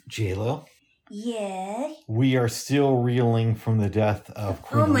JLo, Yes. we are still reeling from the death of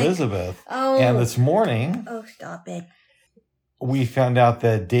Queen Elizabeth. Oh. And this morning, Stop it. we found out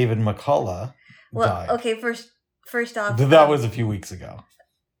that David McCullough died. Okay, first off, That was a few weeks ago.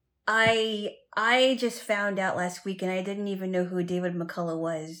 I just found out last week, and I didn't even know who David McCullough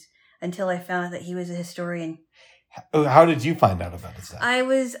was until I found out that he was a historian. How did you find out about his death? I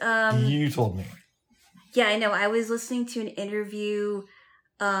was You told me. Yeah, I know. I was listening to an interview,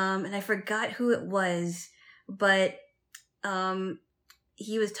 and I forgot who it was, but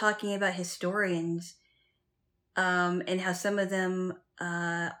he was talking about historians, and how some of them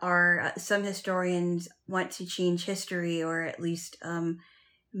some historians want to change history, or at least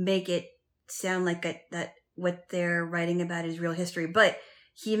make it sound like that what they're writing about is real history. But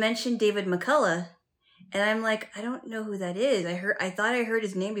he mentioned David McCullough, and I'm like, I don't know who that is. I thought I heard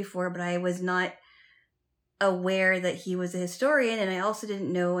his name before, but I was not aware that he was a historian, and I also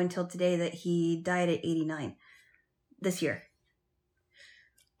didn't know until today that he died at 89 this year.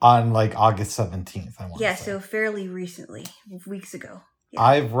 On August 17th, I want to say. So fairly recently, weeks ago. Yeah.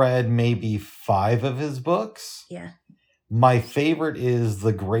 I've read maybe 5 of his books. Yeah. My favorite is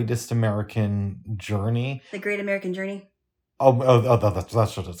The Greatest American Journey. The Great American Journey?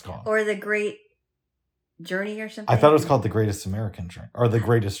 That's what it's called. Or The Great Journey or something? I thought it was called The Greatest American Journey. Or The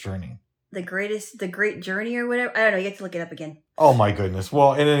Greatest Journey. The Great Journey or whatever? I don't know. You have to look it up again. Oh my goodness.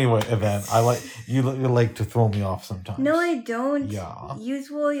 Well, in any event, you like to throw me off sometimes. No, I don't. Yeah.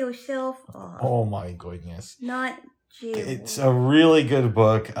 Usual yourself. Oh my goodness. Not you. It's a really good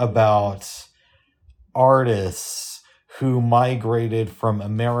book about artists who migrated from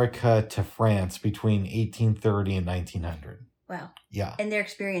America to France between 1830 and 1900. Wow. Yeah. And their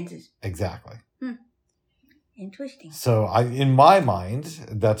experiences. Exactly. Interesting. So in my mind,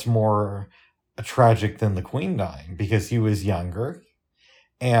 that's more tragic than the Queen dying, because he was younger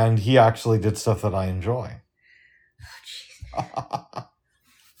and he actually did stuff that I enjoy. Oh, jeez.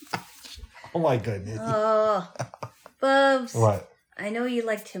 Oh my goodness. Oh, Bubs. What? I know you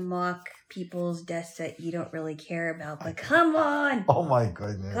like to mock people's deaths that you don't really care about, but come on. Oh my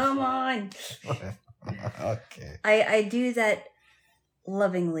goodness. Come on. Okay. I do that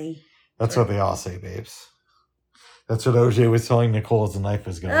lovingly. That's what they all say, babes. That's what OJ was telling Nicole as the knife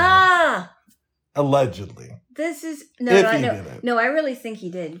was going Ah! Allegedly. This is... Did it. No, I really think he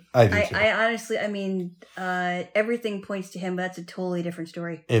did. I do too. I honestly, everything points to him, but that's a totally different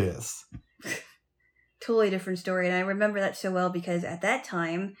story. It is. Totally different story. And I remember that so well because at that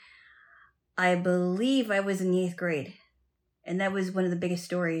time, I believe I was in the 8th grade. And that was one of the biggest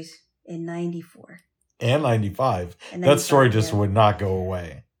stories in 94. And 95. That story just would not go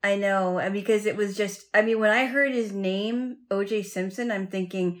away. I know, because it was just, when I heard his name, O.J. Simpson, I'm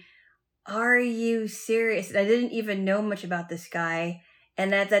thinking, are you serious? And I didn't even know much about this guy.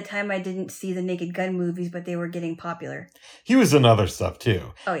 And at that time, I didn't see the Naked Gun movies, but they were getting popular. He was in other stuff,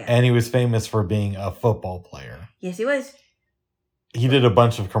 too. Oh, yeah. And he was famous for being a football player. Yes, he was. He did a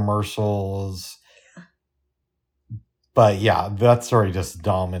bunch of commercials. Yeah. But yeah, that story just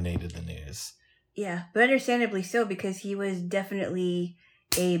dominated the news. Yeah, but understandably so, because he was definitely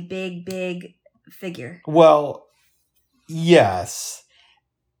a big figure. Well, yes.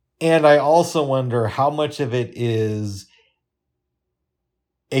 And I also wonder how much of it is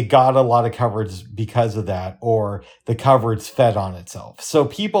it got a lot of coverage because of that, or the coverage fed on itself. So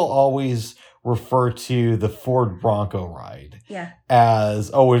people always refer to the Ford Bronco ride as,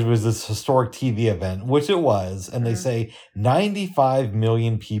 it was this historic TV event, which it was. And they say 95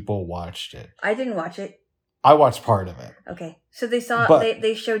 million people watched it. I didn't watch it. I watched part of it. Okay. So they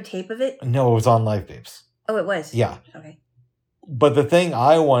they showed tape of it? No, it was on live tapes. Oh, it was? Yeah. Okay. But the thing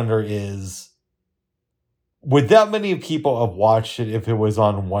I wonder is, would that many people have watched it if it was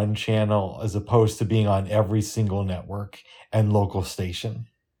on one channel as opposed to being on every single network and local station?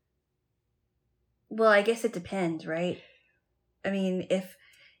 Well, I guess it depends, right? If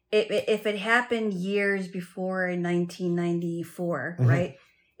it happened years before 1994, right?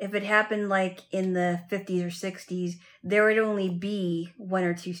 If it happened in the 50s or 60s, there would only be 1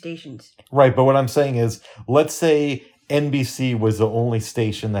 or 2 stations. Right, but what I'm saying is, let's say NBC was the only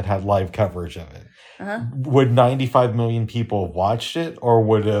station that had live coverage of it. Uh-huh. Would 95 million people have watched it, or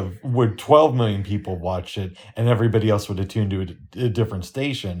would 12 million people watch it, and everybody else would have tuned to a different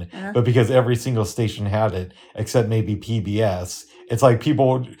station? Uh-huh. But because every single station had it, except maybe PBS, it's like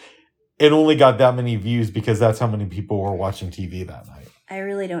it only got that many views because that's how many people were watching TV that night. I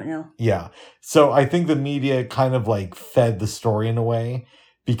really don't know. Yeah. So I think the media kind of fed the story in a way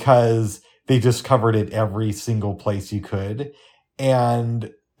because they just covered it every single place you could.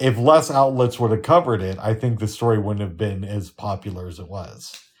 And if less outlets would have covered it, I think the story wouldn't have been as popular as it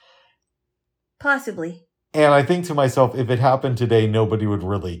was. Possibly. And I think to myself, if it happened today, nobody would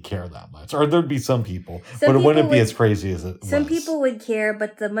really care that much. Or there'd be some people, Some but it people wouldn't be would- as crazy as it Some was. people would care,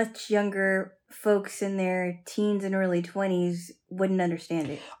 but the much younger folks in their teens and early 20s wouldn't understand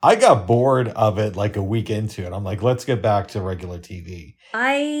it. I got bored of it like a week into it. I'm like, let's get back to regular TV.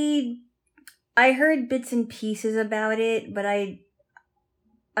 I heard bits and pieces about it, but I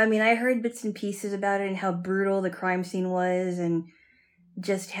heard bits and pieces about it and how brutal the crime scene was and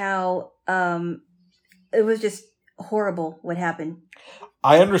just how it was just horrible what happened.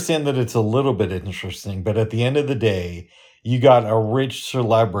 I understand that it's a little bit interesting, but at the end of the day, you got a rich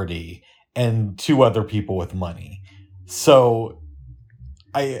celebrity and two other people with money. So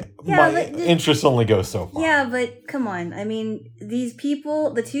my interest only goes so far. Yeah, but come on. I mean, these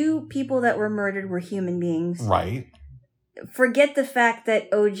people, the two people that were murdered were human beings. Right. Forget the fact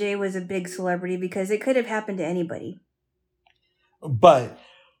that OJ was a big celebrity because it could have happened to anybody. But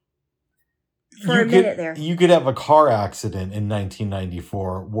for a minute there, you could have a car accident in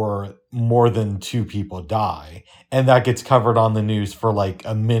 1994 where more than two people die, and that gets covered on the news for like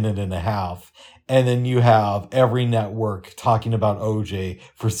a minute and a half, and then you have every network talking about OJ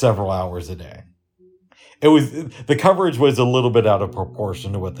for several hours a day. The coverage was a little bit out of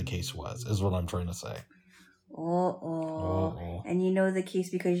proportion to what the case was, is what I'm trying to say. And you know the case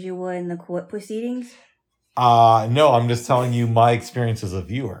because you were in the court proceedings? No, I'm just telling you my experience as a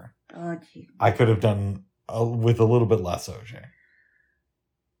viewer. Oh, gee. I could have done with a little bit less OJ.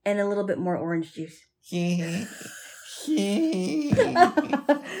 And a little bit more orange juice. Sorry.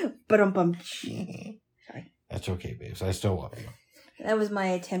 That's okay, babes. I still love you. That was my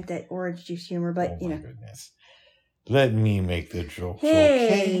attempt at orange juice humor, but oh my goodness. Let me make the joke.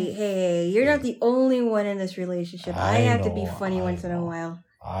 Hey, you're not the only one in this relationship. I have to be funny once in a while.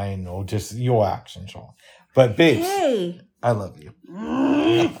 I know, just your actions, all. But babes, hey, I love you.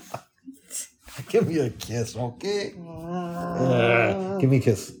 Give me a kiss, okay? Give me a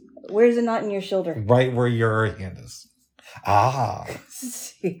kiss. Where's the knot in your shoulder? Right where your hand is. Ah.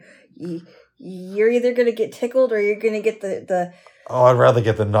 You're either gonna get tickled or you're gonna get the. Oh, I'd rather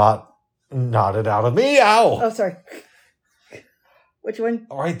get the knot knotted out of me. Ow! Oh, sorry. Which one?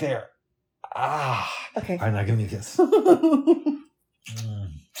 Right there. Ah. Okay. All right, now give me a kiss.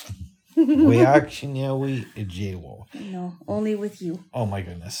 We actually jail. No, only with you. Oh my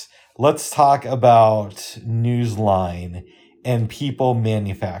goodness. Let's talk about Newsline and people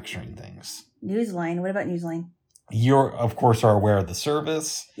manufacturing things. Newsline? What about Newsline? You're, of course, are aware of the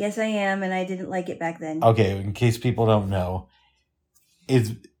service. Yes, I am, and I didn't like it back then. Okay, in case people don't know,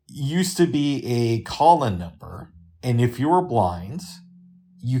 it used to be a call-in number, and if you were blind,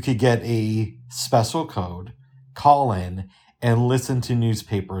 you could get a special code, call in, and listen to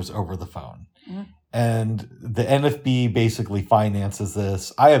newspapers over the phone. Mm-hmm. And the NFB basically finances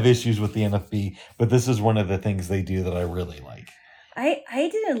this. I have issues with the NFB, but this is one of the things they do that I really like. I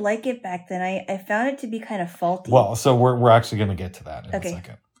didn't like it back then. I found it to be kind of faulty. Well, so we're actually going to get to that in a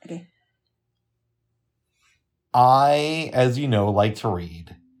second. Okay. I, as you know, like to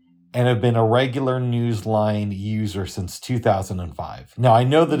read and have been a regular Newsline user since 2005. Now, I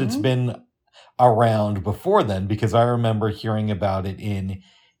know that it's been around before then because I remember hearing about it in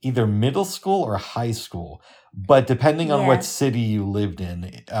either middle school or high school. But depending on what city you lived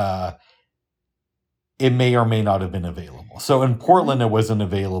in, it may or may not have been available. So in Portland, it wasn't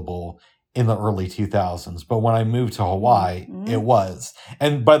available in the early 2000s. But when I moved to Hawaii, it was.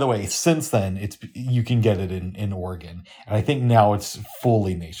 And by the way, since then, you can get it in Oregon. And I think now it's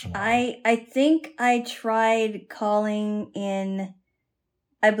fully nationwide. I think I tried calling in...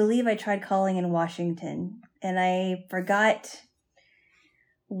 I believe I tried calling in Washington, and I forgot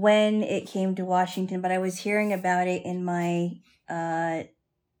when it came to Washington, but I was hearing about it in my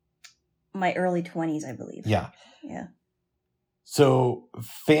my early 20s, I believe. Yeah. Yeah. So,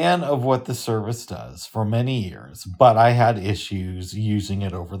 fan of what the service does for many years, but I had issues using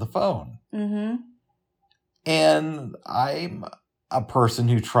it over the phone. Mm-hmm. And I'm a person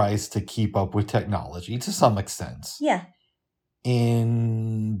who tries to keep up with technology to some extent. Yeah.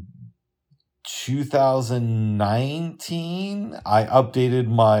 In 2019, I updated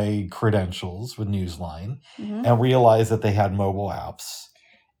my credentials with Newsline and realized that they had mobile apps.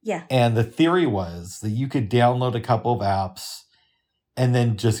 Yeah. And the theory was that you could download a couple of apps and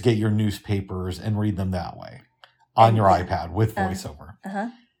then just get your newspapers and read them that way on your iPad with VoiceOver.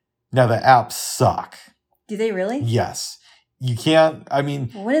 Now, the apps suck. Do they really? Yes. You can't, I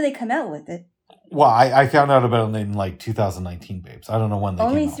mean... When did they come out with it? Well, I found out about it in like 2019, babes. I don't know when they came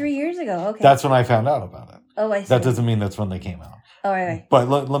out. Only 3 years ago, okay. That's when I found out about it. Oh, I see. That doesn't mean that's when they came out. Oh, right. But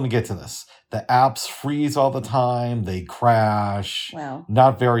let me get to this. The apps freeze all the time. They crash. Wow.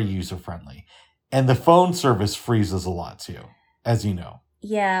 Not very user-friendly. And the phone service freezes a lot too, as you know.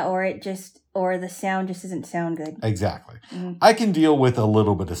 Yeah, or the sound just doesn't sound good. Exactly. Mm-hmm. I can deal with a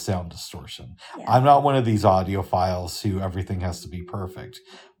little bit of sound distortion. Yeah. I'm not one of these audiophiles who everything has to be perfect.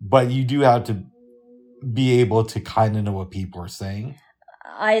 But you do have to be able to kind of know what people are saying.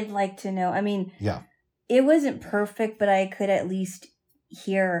 I'd like to know. I mean, yeah, it wasn't perfect, but I could at least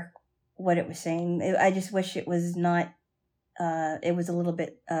hear what it was saying. I just wish it was not, it was a little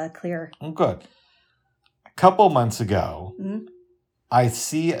bit clearer. Good. A couple months ago, mm-hmm. I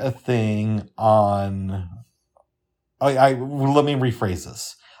see a thing on... let me rephrase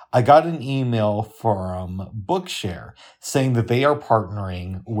this. I got an email from Bookshare saying that they are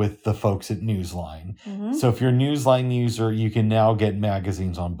partnering with the folks at Newsline. Mm-hmm. So if you're a Newsline user, you can now get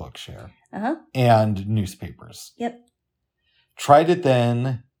magazines on Bookshare. Uh-huh. And newspapers. Yep. Tried it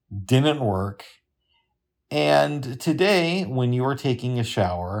then, didn't work. And today, when you were taking a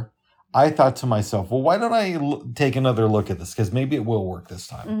shower, I thought to myself, well, why don't I take another look at this? Because maybe it will work this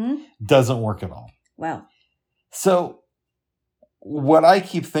time. Mm-hmm. Doesn't work at all. Wow. So what I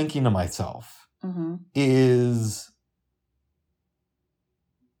keep thinking to myself mm-hmm. is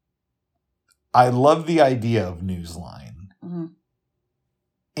I love the idea of Newsline. Mm-hmm.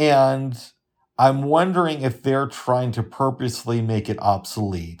 And I'm wondering if they're trying to purposely make it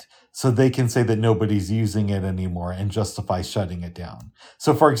obsolete so they can say that nobody's using it anymore and justify shutting it down.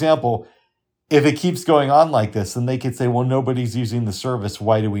 So, for example, if it keeps going on like this, then they could say, well, nobody's using the service.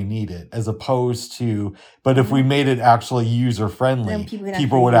 Why do we need it? As opposed to, but if we made it actually user-friendly,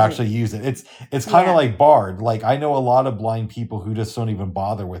 people would actually use it. It's kind of like Bard. Like, I know a lot of blind people who just don't even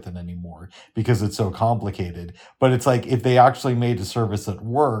bother with it anymore because it's so complicated. But it's like, if they actually made a service that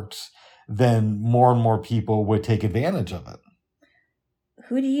worked, then more and more people would take advantage of it.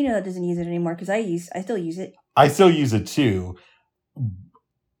 Who do you know that doesn't use it anymore? Because I still use it. I still use it too.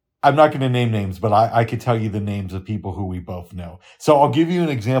 I'm not going to name names, but I could tell you the names of people who we both know. So I'll give you an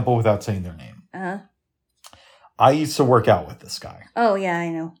example without saying their name. Uh-huh. I used to work out with this guy. Oh, yeah, I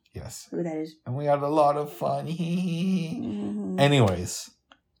know. Yes. Who that is. And we had a lot of fun. mm-hmm. Anyways,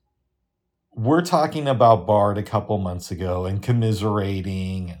 we're talking about Bard a couple months ago and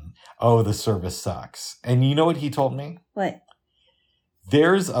commiserating and, oh, the service sucks. And you know what he told me? What?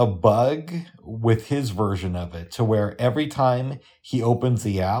 There's a bug with his version of it to where every time he opens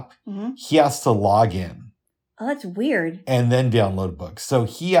the app, mm-hmm. he has to log in. Oh, that's weird. And then download books. So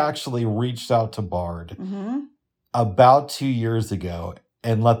he actually reached out to Bard mm-hmm. about 2 years ago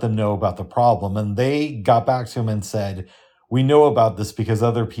and let them know about the problem. And they got back to him and said, we know about this because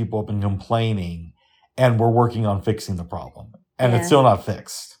other people have been complaining and we're working on fixing the problem. And it's still not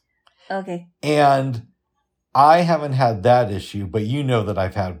fixed. Okay. And I haven't had that issue, but you know that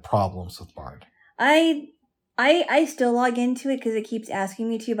I've had problems with Bard. I still log into it because it keeps asking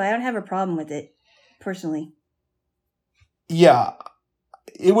me to, but I don't have a problem with it, personally. Yeah,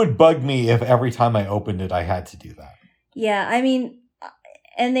 it would bug me if every time I opened it, I had to do that. Yeah, I mean,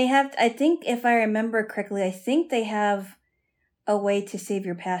 and they have, I think if I remember correctly, I think they have a way to save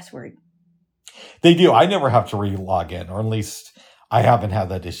your password. They do. I never have to re-log in, or at least I haven't had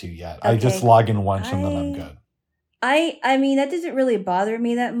that issue yet. Okay. I just log in once and then I'm good. I mean, that doesn't really bother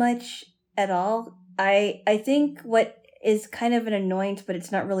me that much at all. I think what is kind of an annoyance, but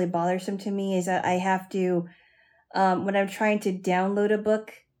it's not really bothersome to me, is that I have to, when I'm trying to download a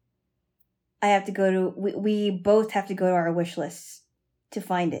book, I have to go to, we both have to go to our wish lists to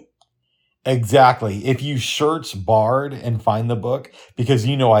find it. Exactly. If you search Bard and find the book, because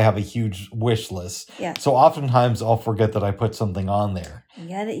you know I have a huge wish list. Yeah. So oftentimes I'll forget that I put something on there. You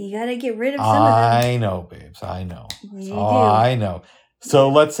gotta get rid of some of them. I know, babes. I know. You do. I know. So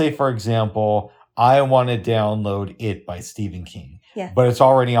let's say, for example, I want to download It by Stephen King. Yeah. But it's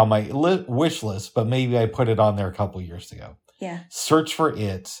already on my wish list, but maybe I put it on there a couple years ago. Yeah. Search for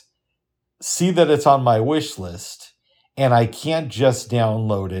it. See that it's on my wish list. And I can't just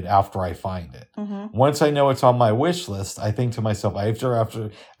download it after I find it. Mm-hmm. Once I know it's on my wish list, I think to myself,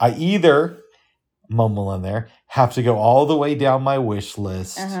 I either mumble in there, have to go all the way down my wish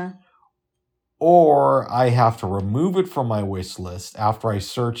list, or I have to remove it from my wish list after I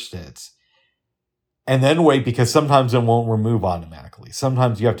searched it, and then wait, because sometimes it won't remove automatically.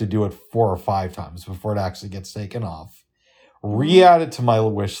 Sometimes you have to do it 4 or 5 times before it actually gets taken off. Re-add it to my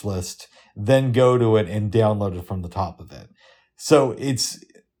wish list, then go to it and download it from the top of it. So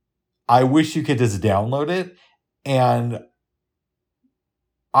I wish you could just download it, and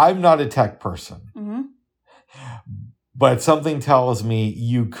I'm not a tech person, but something tells me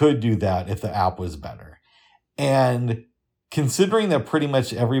you could do that if the app was better. And considering that pretty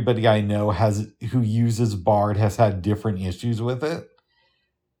much everybody I know who uses Bard has had different issues with it,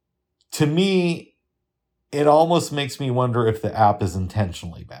 to me, it almost makes me wonder if the app is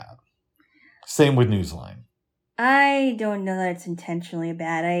intentionally bad. Same with Newsline. I don't know that it's intentionally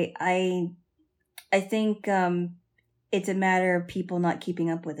bad. I think it's a matter of people not keeping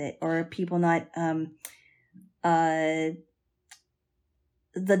up with it, or people not the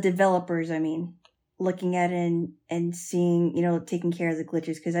developers, I mean, looking at it and seeing, taking care of the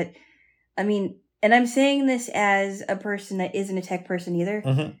glitches. Because I mean, and I'm saying this as a person that isn't a tech person either,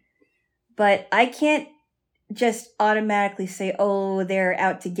 Mm-hmm. but I can't just automatically say, oh, they're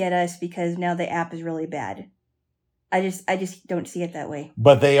out to get us because now the app is really bad. I just don't see it that way.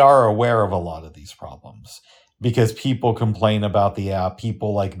 But they are aware of a lot of these problems because people complain about the app.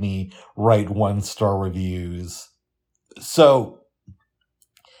 People like me write 1-star reviews. So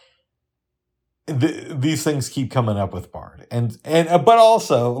these things keep coming up with Bard, and but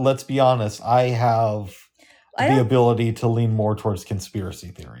also, let's be honest, I have the ability to lean more towards conspiracy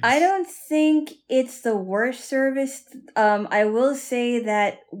theories. I don't think it's the worst service. I will say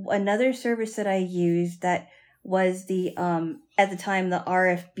that another service that I used that was the at the time the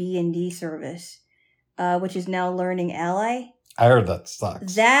RFB&D service, which is now Learning Ally. I heard that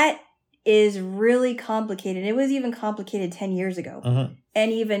sucks. That is really complicated. It was even complicated 10 years ago. Mm-hmm.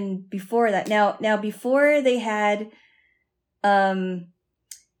 And even before that. Now before they had their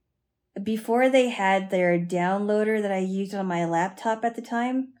downloader that I used on my laptop at the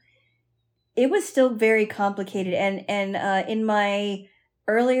time, it was still very complicated. And in my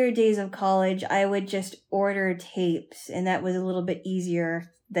earlier days of college, I would just order tapes, and that was a little bit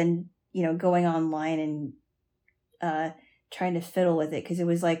easier than, going online and trying to fiddle with it, because it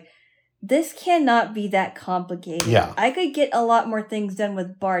was like, this cannot be that complicated. Yeah. I could get a lot more things done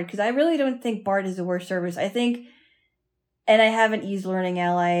with Bard, because I really don't think Bard is the worst service. I think, and I haven't used Learning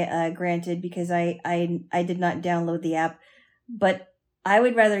Ally, granted, because I did not download the app, but I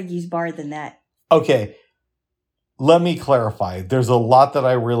would rather use Bard than that. Okay, let me clarify. There's a lot that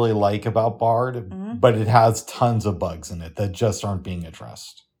I really like about Bard, Mm-hmm. but it has tons of bugs in it that just aren't being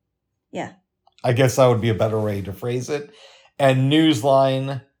addressed. Yeah. I guess that would be a better way to phrase it. And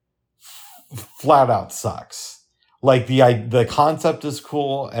Newsline flat out sucks. Like the concept is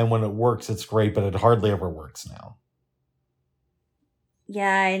cool, and when it works, it's great, but it hardly ever works now. Yeah,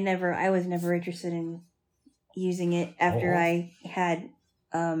 I was never interested in using it after I had,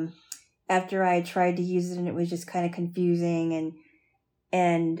 after I tried to use it, and it was just kind of confusing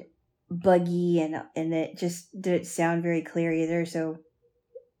and buggy, and it just didn't sound very clear either. So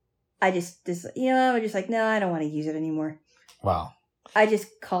I was just like, no, I don't want to use it anymore. Wow. I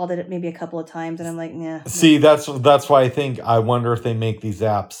just called it maybe a couple of times, and I'm like, nah. See, that's why I wonder if they make these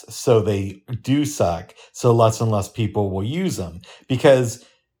apps so they do suck, so less and less people will use them. Because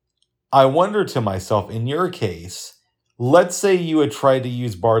I wonder to myself, in your case, let's say you had tried to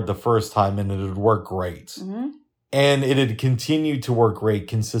use Bard the first time and it had worked great. Mm-hmm. And it had continued to work great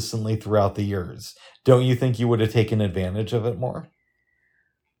consistently throughout the years. Don't you think you would have taken advantage of it more?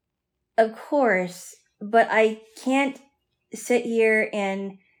 Of course, but I can't sit here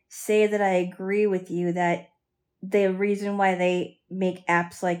and say that I agree with you that the reason why they make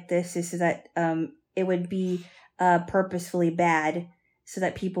apps like this is so that it would be purposefully bad so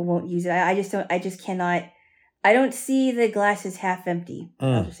that people won't use it. I just cannot. I don't see the glass as half empty.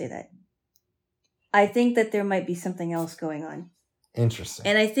 I'll just say that. I think that there might be something else going on. Interesting.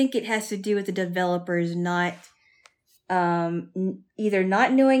 And I think it has to do with the developers not either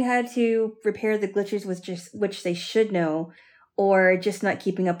not knowing how to repair the glitches, which they should know, or just not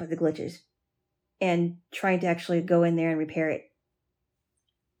keeping up with the glitches and trying to actually go in there and repair it.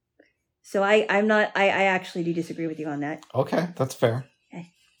 So I actually do disagree with you on that. Okay, that's fair.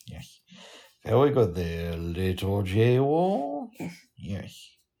 Okay. Yeah. There we go there, little J-Wall. Yes.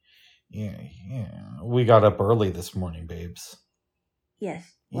 Yeah. We got up early this morning, babes. Yes.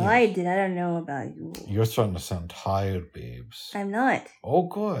 Well, Yeah. I did. I don't know about you. You're starting to sound tired, babes. I'm not. Oh,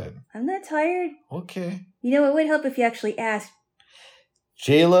 good. I'm not tired. Okay. You know, it would help if you actually asked.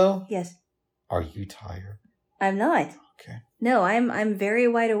 J-Lo? Yes. Are you tired? I'm not. Okay. No, I'm very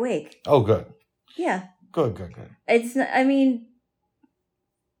wide awake. Oh, good. Yeah. Good. It's not, I mean,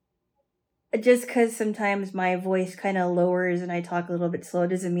 just because sometimes my voice kind of lowers and I talk a little bit slow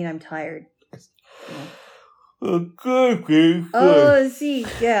doesn't mean I'm tired. Oh, good. Oh, see.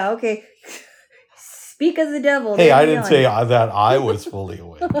 Yeah, okay. Speak of the devil. Hey, then I be didn't say that I was fully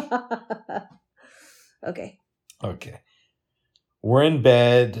awake. Okay. Okay. We're in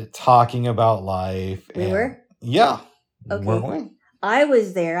bed talking about life. We were? Yeah. Okay. Weren't we? I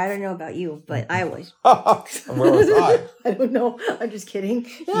was there. I don't know about you, but I was. Where was I? I don't know. I'm just kidding.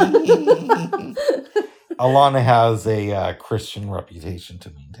 Alana has a Christian reputation to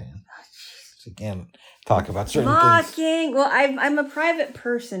maintain. She can't talk about certain things. Talking. Well, I'm a private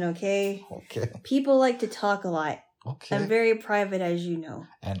person, okay? Okay. People like to talk a lot. Okay. I'm very private, as you know.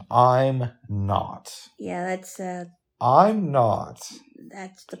 And I'm not. Yeah, I'm not.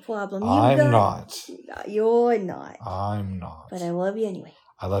 that's the problem. I'm not. You're not. I'm not. But I love you anyway.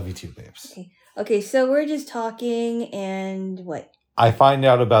 I love you too, babes. Okay, so we're just talking, and what? I find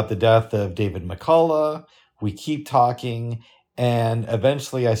out about the death of David McCullough. We keep talking, and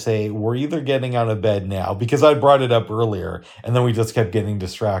eventually I say, we're either getting out of bed now, because I brought it up earlier, and then we just kept getting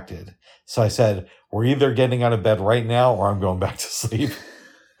distracted. So I said, we're either getting out of bed right now, or I'm going back to sleep.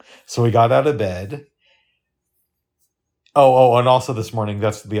 So we got out of bed. Oh, and also this morning,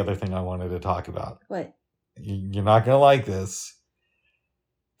 that's the other thing I wanted to talk about. What? You're not going to like this.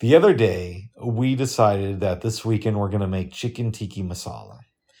 The other day, we decided that this weekend we're going to make chicken tikka masala.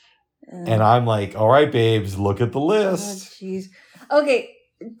 And I'm like, all right, babes, look at the list. Oh, jeez. Okay,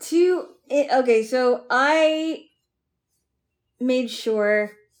 so I made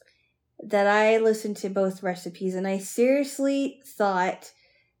sure that I listened to both recipes, and I seriously thought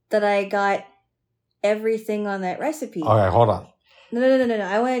that I got everything on that recipe. All right, hold on. No.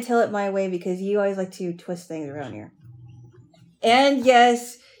 I want to tell it my way because you always like to twist things around here. And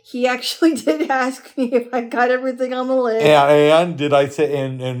yes, he actually did ask me if I got everything on the list. And did I say,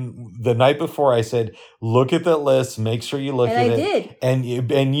 and the night before I said, look at that list, make sure you look at it. And I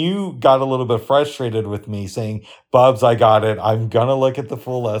did. And you got a little bit frustrated with me saying, Bubs, I got it. I'm going to look at the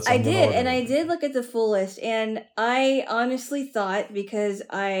full list. I did look at the full list. And I honestly thought, because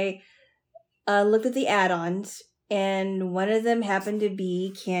I looked at the add-ons, and one of them happened to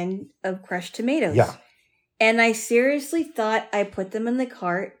be can of crushed tomatoes. Yeah. And I seriously thought I put them in the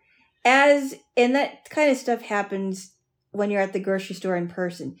cart, and that kind of stuff happens when you're at the grocery store in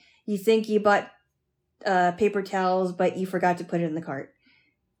person. You think you bought paper towels, but you forgot to put it in the cart.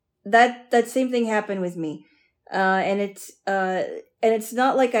 That same thing happened with me. And it's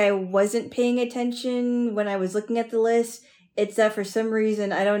not like I wasn't paying attention when I was looking at the list. It's that for some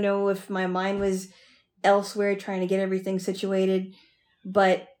reason, I don't know if my mind was elsewhere trying to get everything situated,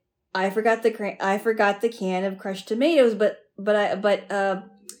 but I forgot the can of crushed tomatoes. But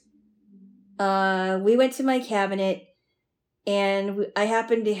we went to my cabinet, and I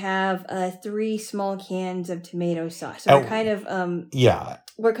happened to have 3 small cans of tomato sauce. So we're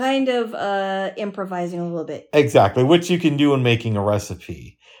kind of improvising a little bit. Exactly, which you can do in making a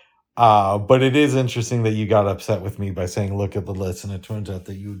recipe. But it is interesting that you got upset with me by saying, look at the list, and it turns out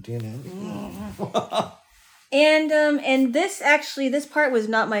that you didn't. And this part was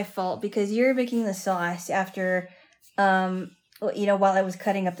not my fault, because you're making the sauce after, while I was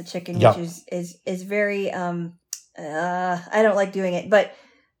cutting up the chicken, Yep. which is very, I don't like doing it, but,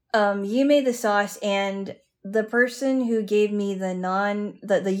 you made the sauce, and the person who gave me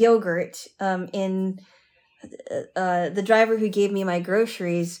the yogurt, the driver who gave me my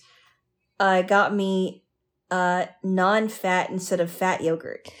groceries, got me non-fat instead of fat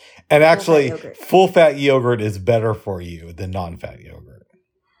yogurt. And actually, full-fat yogurt is better for you than non-fat yogurt.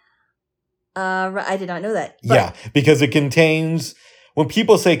 I did not know that. Yeah, because it contains... When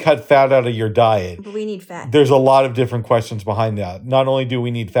people say cut fat out of your diet... But we need fat. There's a lot of different questions behind that. Not only do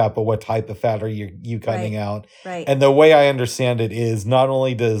we need fat, but what type of fat are you cutting out? Right. And the way I understand it is not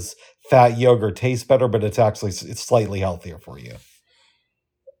only does fat yogurt taste better, but it's slightly healthier for you.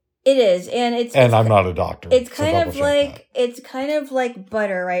 It is, and I'm not a doctor. It's kind of like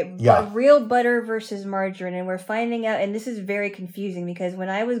butter, right? Yeah. Real butter versus margarine, and we're finding out, and this is very confusing, because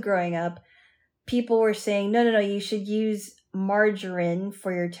when I was growing up, people were saying, no, you should use margarine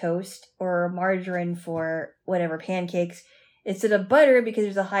for your toast, or margarine for whatever, pancakes, instead of butter, because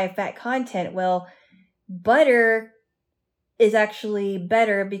there's a high fat content. Well, butter is actually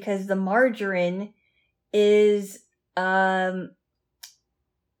better because the margarine is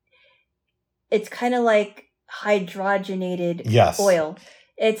it's kind of like hydrogenated oil.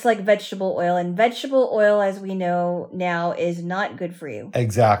 It's like vegetable oil, and vegetable oil, as we know now, is not good for you.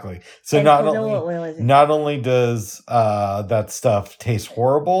 Exactly. So and canola oil isn't. Not only does that stuff taste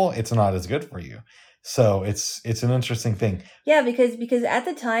horrible, it's not as good for you. So it's an interesting thing. Yeah, because at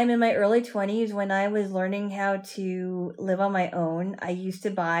the time in my early 20s, when I was learning how to live on my own, I used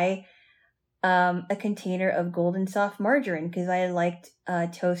to buy a container of Golden Soft margarine, because I liked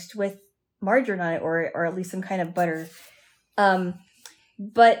toast with margarine on it, or at least some kind of butter.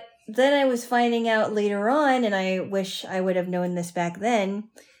 But then I was finding out later on, and I wish I would have known this back then,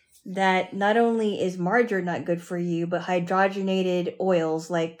 that not only is margarine not good for you, but hydrogenated oils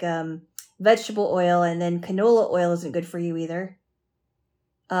like vegetable oil, and then canola oil isn't good for you either.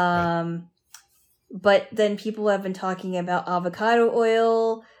 Right. But then people have been talking about avocado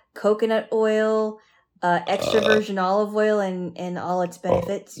oil, coconut oil, extra virgin olive oil, and all its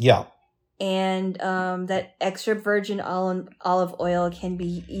benefits. Yeah. And that extra virgin olive oil can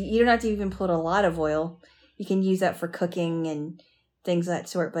be, you don't have to even put a lot of oil. You can use that for cooking and things of that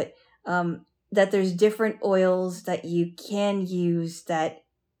sort. But that there's different oils that you can use that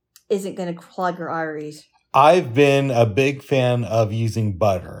isn't going to clog your arteries. I've been a big fan of using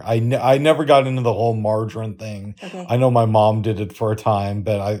butter. I never got into the whole margarine thing. Okay. I know my mom did it for a time,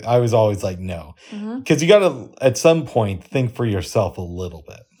 but I was always like, no. Because you got to, at some point, think for yourself a little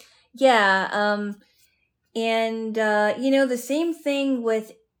bit. Yeah. And, the same thing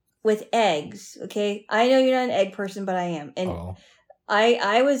with eggs, okay? I know you're not an egg person, but I am. And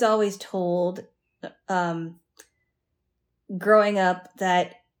I was always told growing up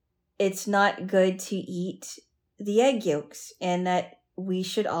that it's not good to eat the egg yolks, and that we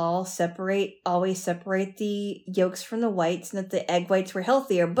should always separate the yolks from the whites, and that the egg whites were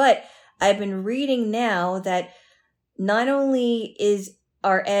healthier. But I've been reading now that not only is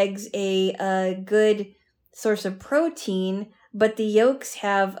our eggs a good source of protein, but the yolks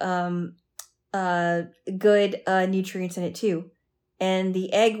have good nutrients in it too. And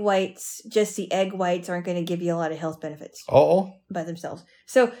the egg whites, just the egg whites, aren't going to give you a lot of health benefits by themselves.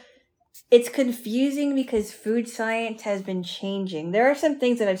 So it's confusing because food science has been changing. There are some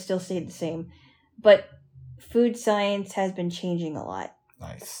things that I've still stayed the same, but food science has been changing a lot.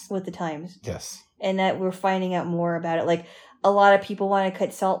 Nice. With the times. Yes. And that we're finding out more about it. Like, a lot of people want to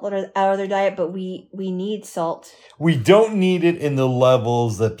cut salt out of their diet, but we need salt. We don't need it in the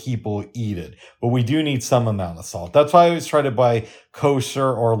levels that people eat it, but we do need some amount of salt. That's why I always try to buy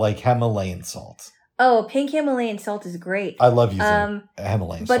kosher or like Himalayan salt. Oh, pink Himalayan salt is great. I love using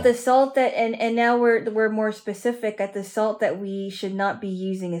Himalayan salt. But the salt that, and now we're more specific at the salt that we should not be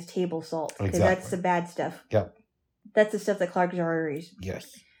using is table salt. Because that's the bad stuff. Yep. That's the stuff that clogs your arteries.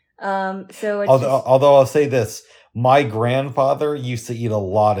 Yes. So it's although I'll say this, my grandfather used to eat a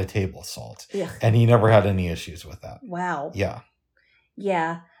lot of table salt, and he never had any issues with that. Wow. Yeah.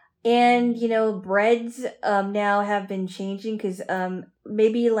 Yeah. And, breads now have been changing because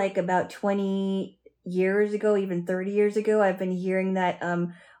maybe like about 20 years ago, even 30 years ago, I've been hearing that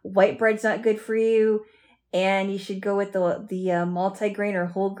white bread's not good for you and you should go with the multi-grain or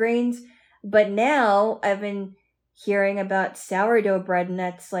whole grains. But now I've been hearing about sourdough bread, and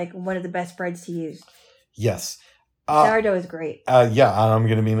that's like one of the best breads to use. Yes. Sourdough is great. Yeah, I'm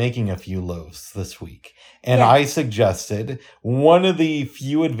going to be making a few loaves this week. And I suggested one of the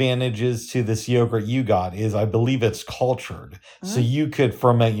few advantages to this yogurt you got is I believe it's cultured. So you could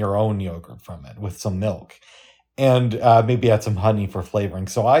ferment your own yogurt from it with some milk and maybe add some honey for flavoring.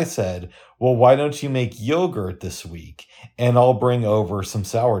 So I said, well, why don't you make yogurt this week? And I'll bring over some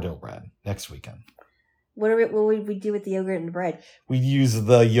sourdough bread next weekend. What would we do with the yogurt and the bread? We'd use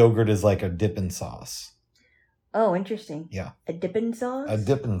the yogurt as like a dipping sauce. Oh, interesting. Yeah. A dipping sauce? A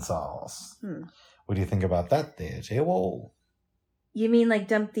dipping sauce. What do you think about that, DJ? Well, you mean like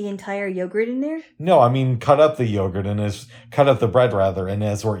dump the entire yogurt in there? No, I mean cut up the yogurt cut up the bread rather, and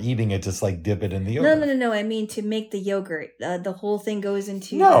as we're eating it, just like dip it in the yogurt. No. I mean to make the yogurt. The whole thing goes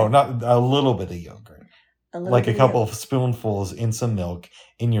into... No, not a little bit of yogurt. Like a couple of spoonfuls in some milk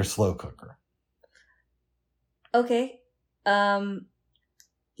in your slow cooker. Okay.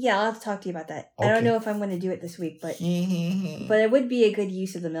 Yeah, I'll have to talk to you about that. Okay. I don't know if I'm going to do it this week, but it would be a good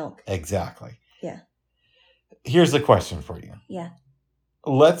use of the milk. Exactly. Yeah. Here's a question for you. Yeah.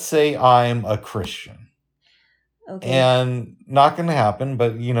 Let's say I'm a Christian. Okay. And not going to happen,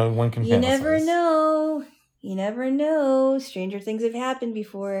 but, one can fantasize. You never know. You never know. Stranger things have happened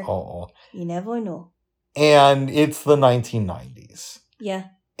before. Oh. You never know. And it's the 1990s. Yeah.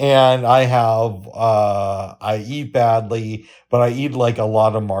 And I eat badly, but I eat like a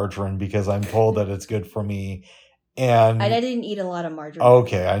lot of margarine because I'm told that it's good for me. And I didn't eat a lot of margarine.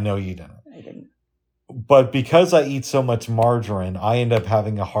 Okay, I know you didn't. I didn't. But because I eat so much margarine, I end up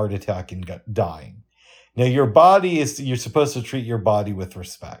having a heart attack and dying. Now, you're supposed to treat your body with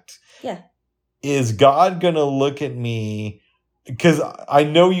respect. Yeah. Is God going to look at me? Because I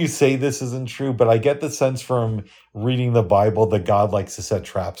know you say this isn't true, but I get the sense from reading the Bible that God likes to set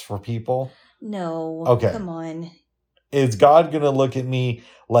traps for people. No. Okay. Come on. Is God going to look at me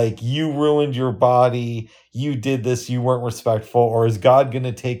like you ruined your body, you did this, you weren't respectful? Or is God going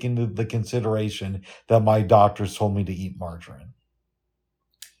to take into the consideration that my doctors told me to eat margarine?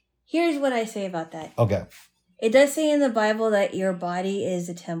 Here's what I say about that. Okay. It does say in the Bible that your body is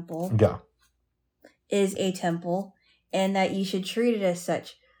a temple. Yeah. Is a temple. And that you should treat it as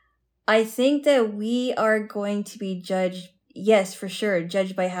such. I think that we are going to be judged, yes, for sure,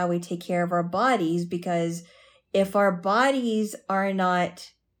 judged by how we take care of our bodies. Because if our bodies are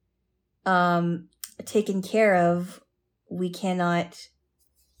not taken care of, we cannot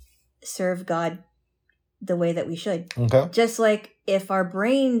serve God the way that we should. Okay. Just like if our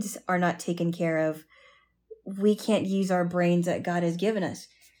brains are not taken care of, we can't use our brains that God has given us.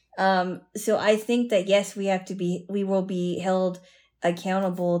 So I think that yes, we will be held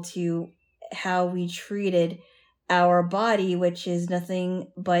accountable to how we treated our body, which is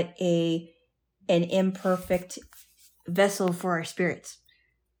nothing but an imperfect vessel for our spirits.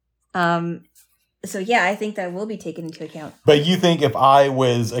 So yeah, I think that will be taken into account. But you think if I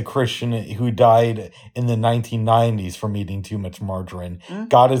was a Christian who died in the 1990s from eating too much margarine,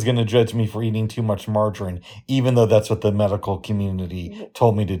 God is going to judge me for eating too much margarine, even though that's what the medical community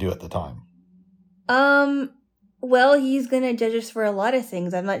told me to do at the time? Well, he's going to judge us for a lot of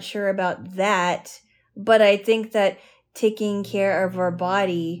things. I'm not sure about that, but I think that taking care of our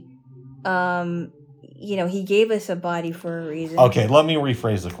body, he gave us a body for a reason. Okay, let me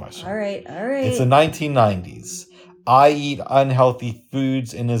rephrase the question. All right. It's the 1990s. I eat unhealthy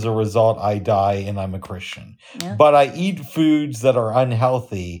foods, and as a result, I die, and I'm a Christian. Yeah. But I eat foods that are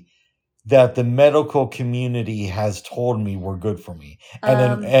unhealthy that the medical community has told me were good for me.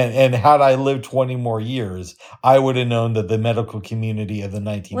 And had I lived 20 more years, I would have known that the medical community of the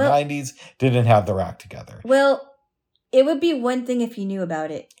 1990s didn't have their act together. Well, it would be one thing if you knew about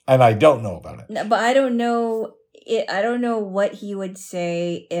it. And I don't know about it. No, but I don't know. I don't know what he would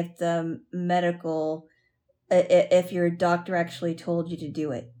say if the if your doctor actually told you to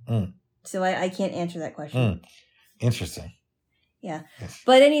do it. So I can't answer that question. Interesting. Yeah. Yes.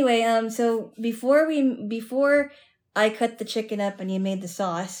 But anyway, so before I cut the chicken up and you made the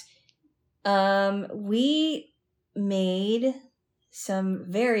sauce, we made some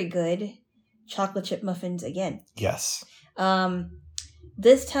very good chocolate chip muffins again. Yes.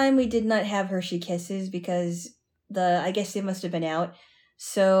 This time we did not have Hershey Kisses because I guess they must have been out.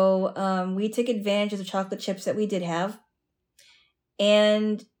 So we took advantage of the chocolate chips that we did have.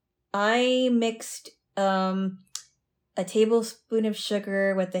 And I mixed a tablespoon of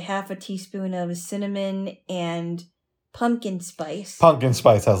sugar with a half a teaspoon of cinnamon and pumpkin spice. Pumpkin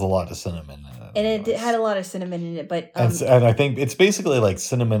spice has a lot of cinnamon in it. And it had a lot of cinnamon in it, but and I think it's basically like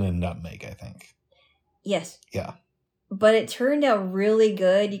cinnamon and nutmeg, I think. Yes. Yeah. But it turned out really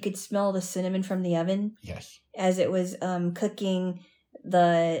good. You could smell the cinnamon from the oven. Yes. As it was cooking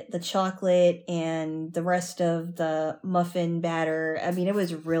the chocolate and the rest of the muffin batter. I mean, it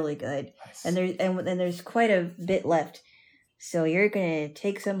was really good. Nice. And there's quite a bit left. So you're going to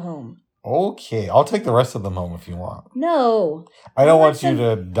take some home. Okay. I'll take the rest of them home if you want. No. I don't want you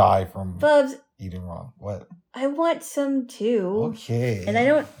to die from Bubs, eating wrong. What? I want some too. Okay. And I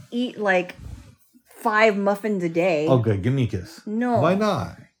don't eat like 5 muffins a day. Oh, good. Give me a kiss. No. Why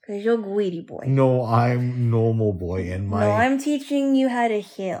not? Because you're greedy boy. No, I'm normal boy. And No, I'm teaching you how to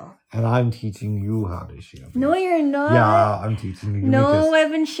heal. And I'm teaching you how to share. No, you're not. Yeah, I'm teaching you. No, I've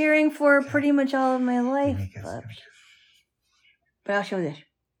been sharing for pretty much all of my life. But I'll show this.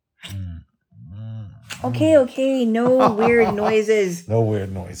 Okay. No weird noises. No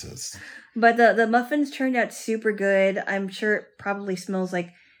weird noises. But the muffins turned out super good. I'm sure it probably smells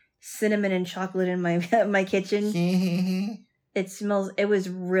like cinnamon and chocolate in my kitchen. It was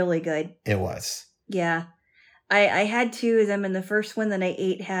really good. It was. Yeah. I had 2 of them, and the first one that I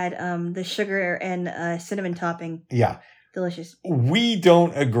ate had the sugar and cinnamon topping. Yeah. Delicious. We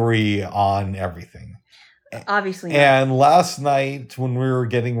don't agree on everything. Obviously not. And last night when we were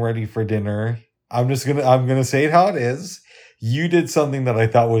getting ready for dinner, I'm gonna say it how it is. You did something that I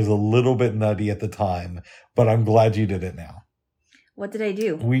thought was a little bit nutty at the time, but I'm glad you did it now. What did I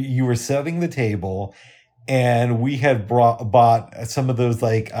do? You were setting the table, and we had bought some of those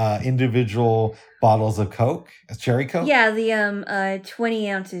like individual bottles of Coke, cherry Coke. Yeah, the 20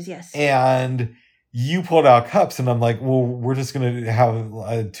 ounces, yes. And you pulled out cups, and I'm like, well, we're just gonna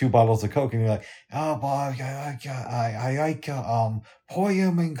have 2 bottles of Coke, and you're like, oh, boy, I like pour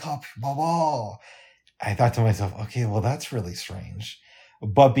them in cups, blah. I thought to myself, okay, well, that's really strange,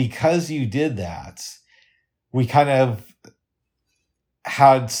 but because you did that, we kind of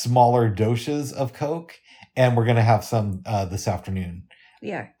had smaller doses of Coke, and we're gonna have some this afternoon.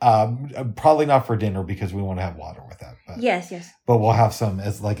 Yeah. Probably not for dinner because we want to have water with that. But, yes. But we'll have some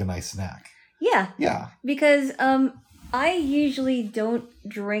as like a nice snack. Yeah. Yeah. Because I usually don't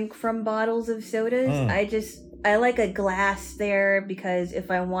drink from bottles of sodas. I like a glass there because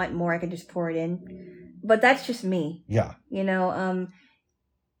if I want more, I can just pour it in. But that's just me. Yeah. You know,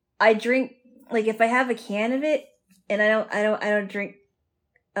 I drink like if I have a can of it, and I don't drink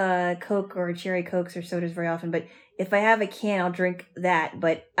Coke or cherry Cokes or sodas very often, but if I have a can, I'll drink that.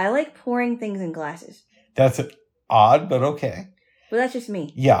 But I like pouring things in glasses. That's odd, but okay. Well, that's just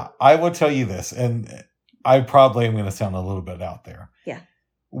me. Yeah, I will tell you this, and I probably am going to sound a little bit out there. Yeah.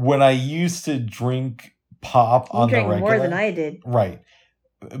 When I used to drink pop You on the drank regular, more than I did. right?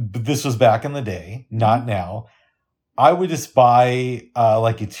 But this was back in the day, not now. I would just buy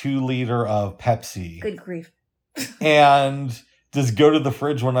like a 2 liter of Pepsi. Good grief. And just go to the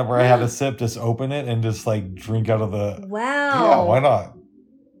fridge whenever I had a sip, just open it and just like drink out of the. Wow. Yeah, why not?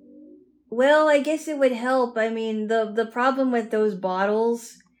 Well, I guess it would help. I mean, the problem with those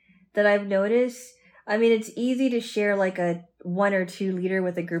bottles that I've noticed, I mean, it's easy to share like a 1 or 2 liter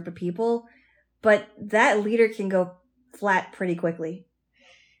with a group of people, but that liter can go flat pretty quickly.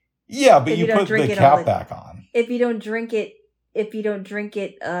 Yeah, but you put the cap back on. If you don't drink it,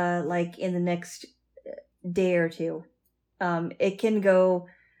 like in the next day or two, it can go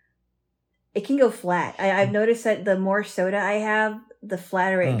flat. I've noticed that the more soda I have, the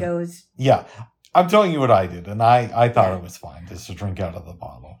flatter it goes. Yeah. I'm telling you what I did, and I thought it was fine just to drink out of the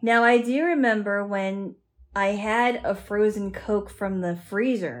bottle. Now, I do remember when I had a frozen Coke from the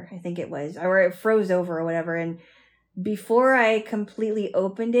freezer, I think it was, or it froze over or whatever, and before I completely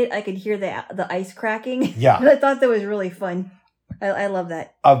opened it, I could hear the ice cracking. Yeah. I thought that was really fun. I love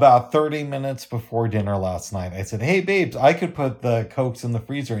that. About 30 minutes before dinner last night, I said, hey, babes, I could put the Cokes in the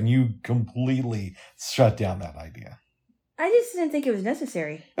freezer, and you completely shut down that idea. I just didn't think it was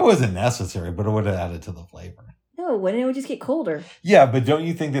necessary. It wasn't necessary, but it would have added to the flavor. No, wouldn't it? Would just get colder. Yeah, but don't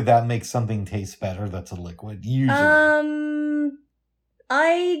you think that makes something taste better that's a liquid? Usually.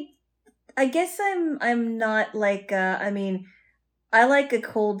 I guess I'm not like, I mean, I like a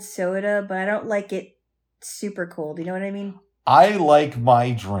cold soda, but I don't like it super cold. You know what I mean? I like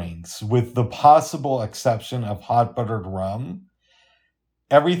my drinks, with the possible exception of hot buttered rum.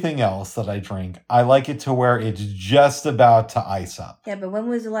 Everything else that I drink, I like it to where it's just about to ice up. Yeah, but when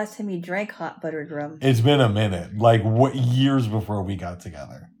was the last time you drank hot buttered rum? It's been a minute, like years before we got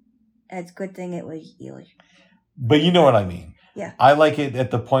together. It's a good thing it was you. But you know what I mean. Yeah. I like it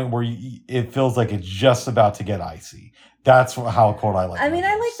at the point where it feels like it's just about to get icy. That's how cold I like it. I mean,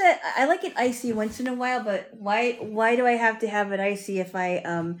 I like that. I like it icy once in a while, but why do I have to have it icy if I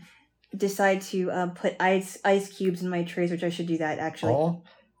decide to put ice cubes in my trays, which I should do that actually. Oh,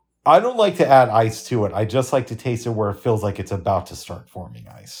 I don't like to add ice to it. I just like to taste it where it feels like it's about to start forming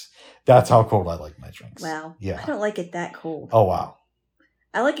ice. That's how cold I like my drinks. Wow. Yeah. I don't like it that cold. Oh, wow.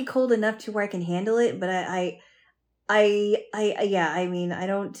 I like it cold enough to where I can handle it, but I mean, I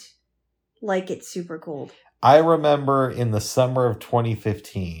don't like it super cold. I remember in the summer of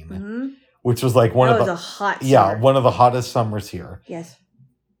 2015, which was like one of the hot one of the hottest summers here. Yes.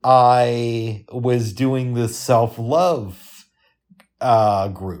 I was doing this self-love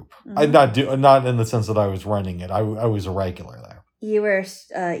group. I'm not in the sense that I was running it. I was a regular there. You were,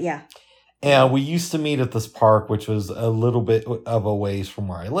 yeah. And we used to meet at this park, which was a little bit of a ways from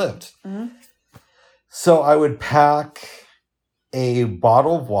where I lived. Mm-hmm. So I would pack a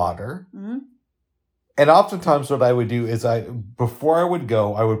bottle of water. Mm-hmm. And oftentimes what I would do is before I would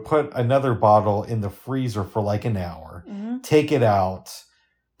go, I would put another bottle in the freezer for like an hour, take it out,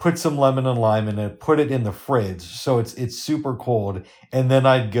 put some lemon and lime in it, put it in the fridge so it's super cold, and then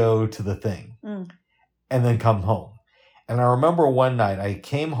I'd go to the thing and then come home. And I remember one night I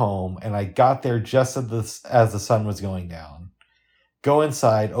came home and I got there just as the sun was going down. Go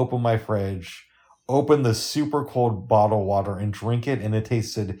inside, open my fridge, open the super cold bottle of water and drink it, and it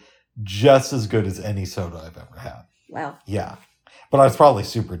tasted just as good as any soda I've ever had. Wow. Yeah. But I was probably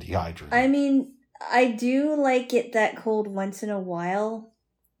super dehydrated. I mean, I do like it that cold once in a while,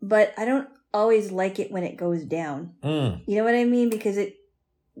 but I don't always like it when it goes down. You know what I mean? Because it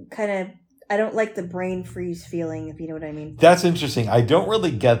kind of, I don't like the brain freeze feeling, if you know what I mean. That's interesting. I don't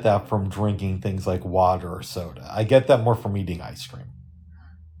really get that from drinking things like water or soda. I get that more from eating ice cream.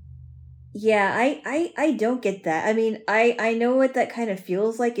 Yeah, I don't get that. I mean, I know what that kind of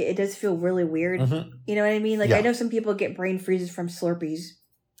feels like. It does feel really weird. You know what I mean? Like, I know some people get brain freezes from Slurpees.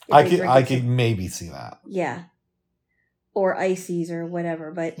 I could maybe see that. Yeah. Or ices or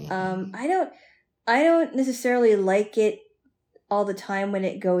whatever. But I don't necessarily like it all the time when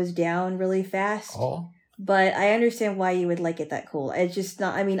it goes down really fast. Oh. But I understand why you would like it that cold. It's just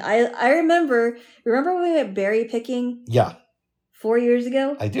not, I mean, I remember when we went berry picking? Yeah. 4 years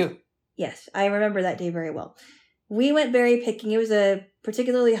ago? I do. Yes, I remember that day very well. We went berry picking. It was a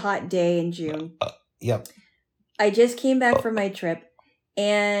particularly hot day in June. Yep. I just came back from my trip,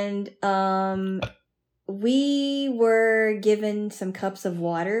 and we were given some cups of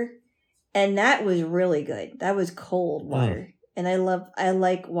water, and that was really good. that was cold water, and I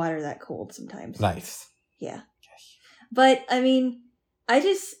like water that cold sometimes. Nice. Yeah. But I mean, I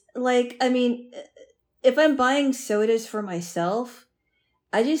just like, I mean, if I'm buying sodas for myself,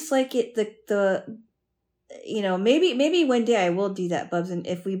 I just like it the maybe one day I will do that, Bubs, and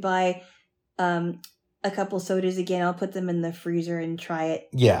if we buy a couple sodas again, I'll put them in the freezer and try it.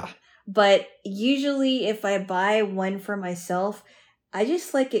 Yeah. But usually if I buy one for myself, I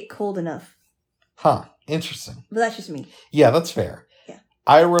just like it cold enough. Huh. Interesting. But that's just me. Yeah, that's fair. Yeah.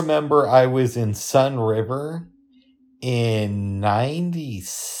 I remember I was in Sun River in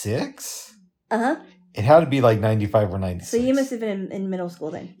 96. Uh-huh. It had to be like 95 or 96. So you must have been in middle school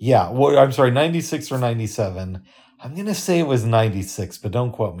then. Yeah. Well, I'm sorry, 96 or 97. I'm going to say it was 96, but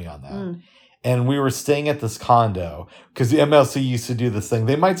don't quote me on that. Mm. And we were staying at this condo because the MLC used to do this thing.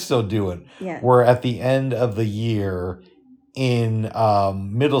 They might still do it. Yeah. Where at the end of the year in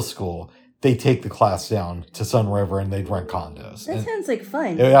middle school, they take the class down to Sun River and they'd rent condos. That and sounds like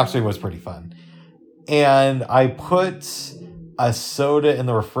fun. it actually was pretty fun. And I put a soda in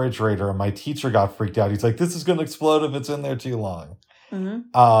the refrigerator and my teacher got freaked out. He's like, this is going to explode if it's in there too long. Mm-hmm.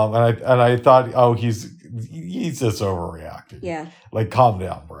 And I thought, oh, he's just overreacting. Yeah. Like, calm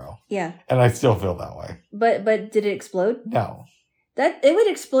down, bro. Yeah. And I still feel that way. But did it explode? No. It would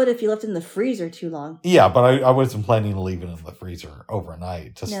explode if you left it in the freezer too long. Yeah, but I wasn't planning to leave it in the freezer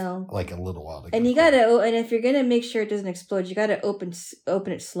overnight. Just No. like a little while. And you gotta, and if you're gonna make sure it doesn't explode, you gotta open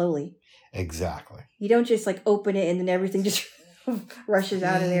it slowly. Exactly. You don't just like open it and then everything just rushes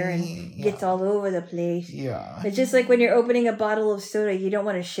out of there and gets all over the place. Yeah. It's just like when you're opening a bottle of soda, you don't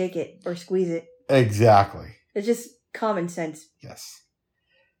want to shake it or squeeze it. Exactly. It's just common sense. Yes.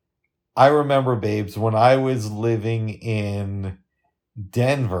 I remember, babes, when I was living in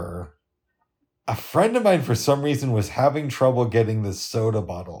Denver, a friend of mine for some reason was having trouble getting this soda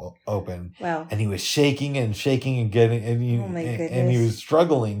bottle open. Wow. And he was shaking and getting Oh my goodness. and he was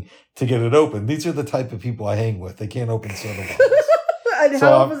struggling to get it open. These are the type of people I hang with. They can't open soda bottles. And So,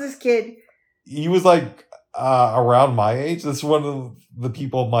 how old was this kid? He was like around my age. This is one of the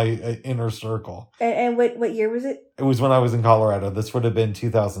people in my inner circle. And what year was it? It was when I was in Colorado. This would have been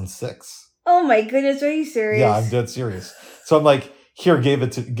 2006. Oh my goodness, are you serious? Yeah, I'm dead serious. So I'm like, here, give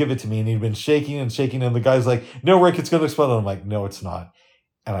it to me. And he'd been shaking and shaking. And the guy's like, no, Rick, it's going to explode. And I'm like, no, it's not.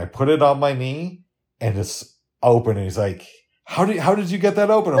 And I put it on my knee and it's open. And he's like, how did you get that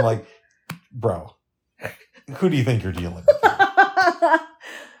open? I'm like, bro, who do you think you're dealing with?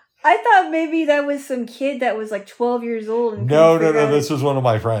 I thought maybe that was some kid that was like 12 years old. And No. This was one of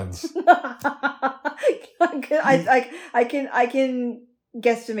my friends. I can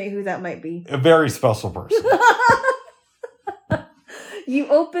guesstimate who that might be. A very special person. You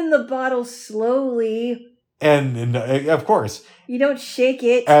open the bottle slowly. And of course. You don't shake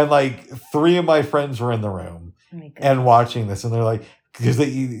it. And like 3 of my friends were in the room and watching this. And they're like, because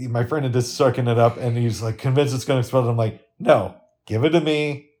my friend had just sucking it up and he's like convinced it's going to explode. I'm like, no, give it to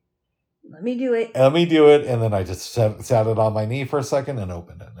me. Let me do it. Let me do it. And then I just sat it on my knee for a second and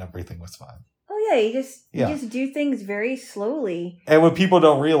opened it and everything was fine. Oh yeah, you just do things very slowly. And what people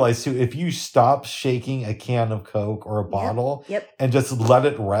don't realize too, if you stop shaking a can of Coke or a bottle and just let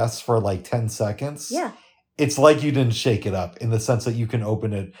it rest for like 10 seconds, it's like you didn't shake it up in the sense that you can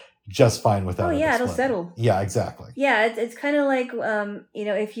open it just fine without it it'll exploding. settle. Yeah, exactly. Yeah, it's kind of like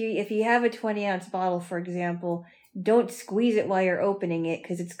if you have a 20-ounce bottle, for example, don't squeeze it while you're opening it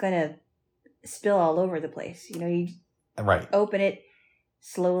because it's gonna spill all over the place. You open it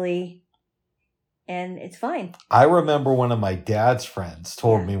slowly and it's fine. I remember one of my dad's friends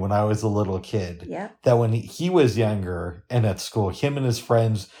told me when I was a little kid that when he was younger and at school, him and his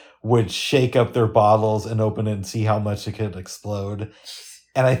friends would shake up their bottles and open it and see how much it could explode.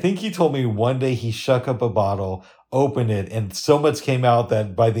 And I think he told me one day he shook up a bottle, opened it, and so much came out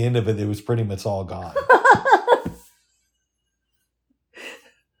that by the end of it, it was pretty much all gone.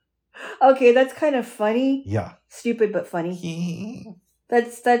 Okay, that's kind of funny. Yeah. Stupid but funny.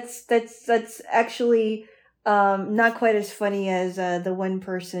 That's actually not quite as funny as the one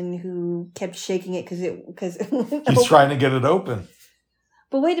person who kept shaking it because he's trying to get it open.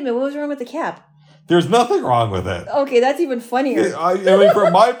 But wait a minute, what was wrong with the cap? There's nothing wrong with it. Okay, that's even funnier. I mean,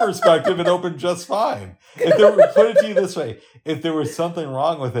 from my perspective, it opened just fine. Put it to you this way: if there was something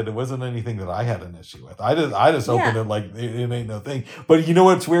wrong with it, it wasn't anything that I had an issue with. I just opened it like it ain't no thing. But you know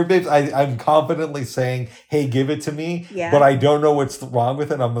what's weird, babes? I'm confidently saying, "Hey, give it to me." Yeah. But I don't know what's wrong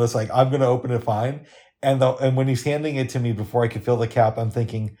with it. I'm just like, I'm gonna open it fine. And when he's handing it to me before I could feel the cap, I'm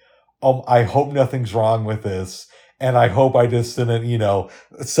thinking, I hope nothing's wrong with this. And I hope I just didn't,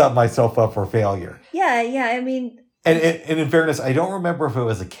 set myself up for failure. Yeah. I mean, and in fairness, I don't remember if it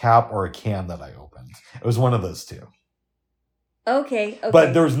was a cap or a can that I opened. It was one of those two. Okay.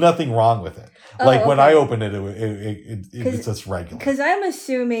 But there was nothing wrong with it. Oh, Like when I okay. opened it, it was just regular. Because I'm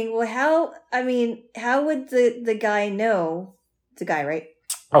assuming, well, how would the guy know? It's a guy, right?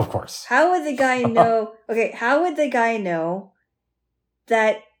 Of course. How would the guy know? Okay, how would the guy know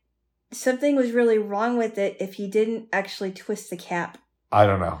that something was really wrong with it if he didn't actually twist the cap? I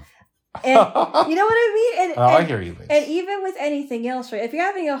don't know. And you know what I mean? I hear you. And even with anything else, right? If you're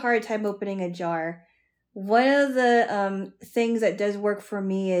having a hard time opening a jar, one of the things that does work for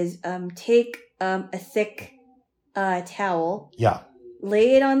me is take a thick towel. Yeah.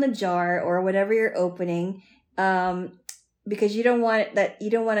 Lay it on the jar or whatever you're opening, because you don't want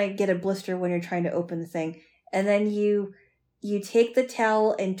to get a blister when you're trying to open the thing. And then you take the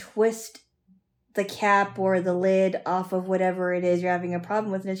towel and twist the cap or the lid off of whatever it is you're having a problem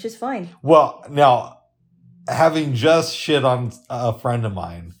with, and it's just fine. Well, now, having just shit on a friend of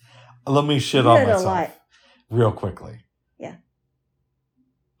mine, let me shit on myself real quickly. Yeah.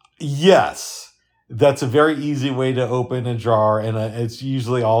 Yes, that's a very easy way to open a jar, and it's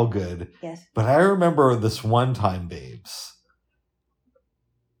usually all good. Yes. But I remember this one time, babes.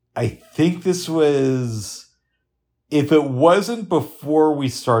 I think this was... If it wasn't before we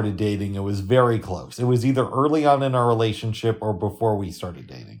started dating, it was very close. It was either early on in our relationship or before we started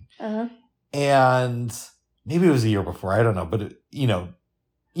dating. Uh-huh. And maybe it was a year before. I don't know. But, you know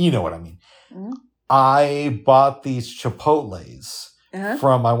what I mean. Mm-hmm. I bought these Chipotles Uh-huh.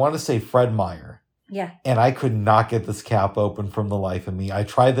 from, I want to say, Fred Meyer. Yeah. And I could not get this cap open from the life of me. I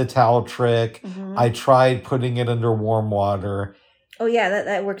tried the towel trick. Mm-hmm. I tried putting it under warm water. Oh, yeah,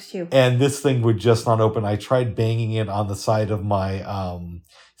 that works too. And this thing would just not open. I tried banging it on the side of my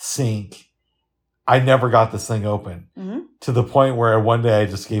sink. I never got this thing open. Mm-hmm. To the point where one day I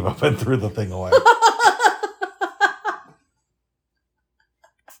just gave up and threw the thing away.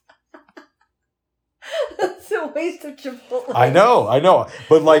 That's a waste of Chipotle. I know.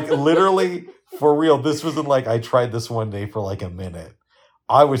 But like literally, for real, this wasn't like I tried this one day for like a minute.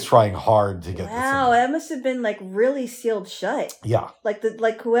 I was trying hard to get this. Wow, that must have been like really sealed shut. Yeah.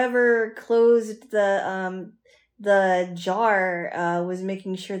 Like whoever closed the jar was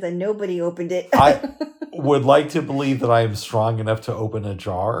making sure that nobody opened it. I would like to believe that I am strong enough to open a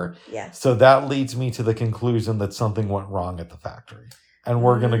jar. Yeah. So that leads me to the conclusion that something went wrong at the factory. And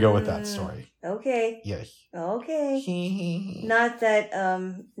we're going to go with that story. Okay. Yeah. Okay. Not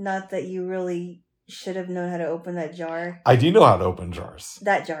that you really should have known how to open that jar. I do know how to open jars.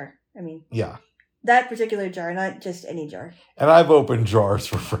 That jar. I mean. Yeah. That particular jar, not just any jar. And I've opened jars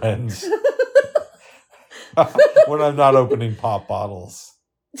for friends. When I'm not opening pop bottles.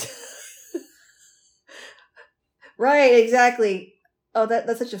 Right, exactly. Oh,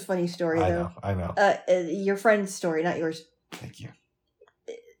 that's such a funny story, though. I know. Your friend's story, not yours. Thank you.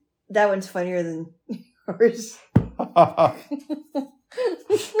 That one's funnier than yours.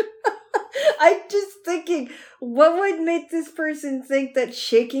 I'm just thinking, what would make this person think that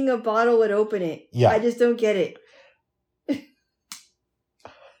shaking a bottle would open it? Yeah. I just don't get it.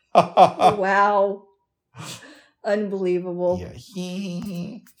 Wow. Unbelievable.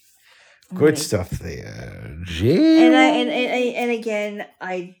 Yeah. Good stuff there. Jill. And again,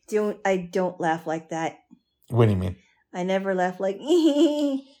 I don't laugh like that. What do you mean? I never laugh like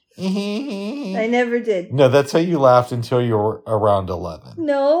I never did. No, that's how you laughed until you were around 11.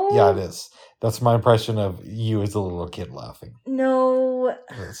 No. Yeah, it is. That's my impression of you as a little kid laughing. No.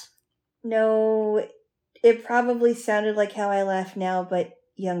 It is. No. It probably sounded like how I laugh now, but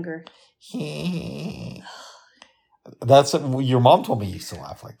younger. That's your mom told me you used to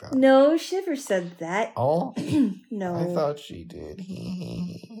laugh like that. No, she never said that. Oh, no. I thought she did.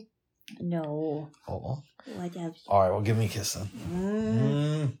 No. Oh. Whatever. All right, well, give me a kiss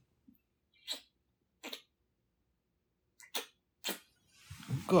then.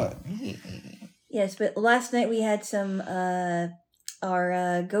 Good. Yes, but last night we had some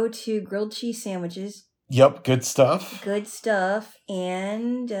our go-to grilled cheese sandwiches. Yep, good stuff. Good stuff,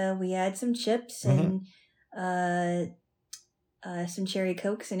 and we had some chips and some cherry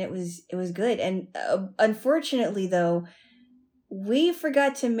cokes, and it was good. And unfortunately, though, we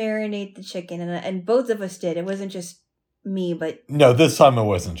forgot to marinate the chicken, and both of us did. It wasn't just me, but no, this time it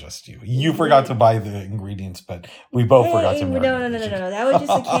wasn't just you. You forgot to buy the ingredients, but we both forgot to marinate. No. That was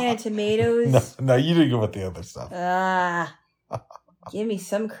just a can of tomatoes. No, you didn't go with the other stuff. Give me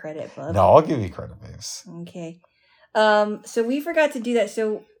some credit, bub. No, I'll give you credit, babes. Okay. So we forgot to do that.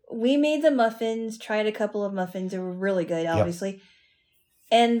 So we made the muffins, tried a couple of muffins. They were really good, obviously. Yep.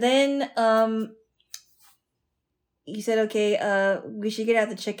 And then you said, okay, we should get out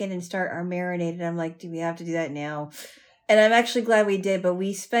the chicken and start our marinade. And I'm like, do we have to do that now? And I'm actually glad we did, but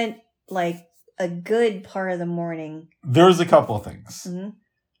we spent like a good part of the morning. There's a couple of things. Mm-hmm.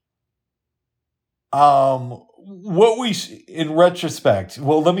 In retrospect,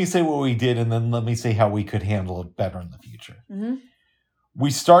 well, let me say what we did, and then let me say how we could handle it better in the future. Mm-hmm. We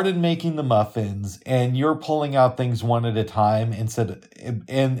started making the muffins, and you're pulling out things one at a time and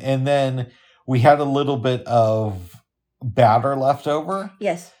then we had a little bit of batter left over.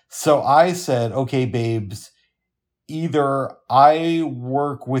 Yes. So I said, okay, babes, either I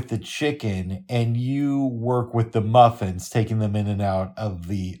work with the chicken and you work with the muffins, taking them in and out of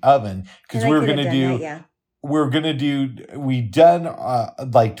the oven. Because we were going to do, we done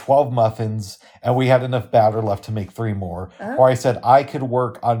like 12 muffins and we had enough batter left to make 3 more. Uh-huh. Or I said I could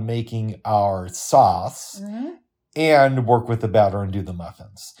work on making our sauce and work with the batter and do the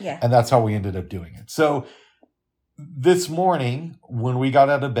muffins. Yeah. And that's how we ended up doing it. So this morning, when we got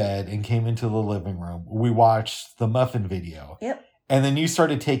out of bed and came into the living room, we watched the muffin video. Yep. And then you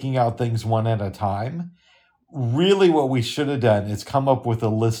started taking out things one at a time. Really, what we should have done is come up with a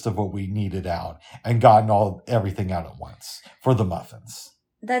list of what we needed out and gotten everything out at once for the muffins.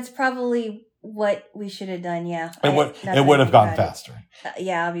 That's probably what we should have done. Yeah. It would have gone faster.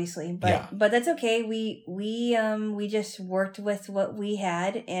 Yeah, obviously, but that's okay. We just worked with what we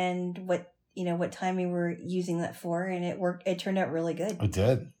had and what time we were using that for, and it worked. It turned out really good. It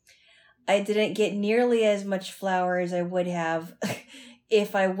did. I didn't get nearly as much flour as I would have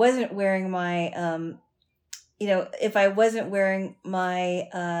if I wasn't wearing my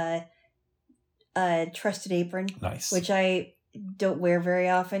trusted apron. Nice. Which I don't wear very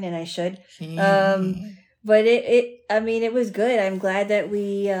often, and I should. But it was good. I'm glad that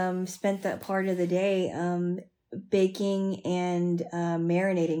we spent that part of the day baking and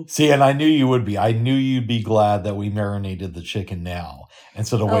marinating. See, and I knew you would be. I knew you'd be glad that we marinated the chicken now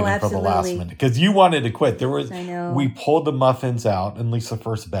instead of waiting for the last minute. Because you wanted to quit. I know. We pulled the muffins out, at least the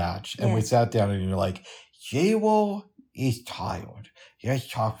first batch, and we sat down and you're like, J-Wo is tired. Let's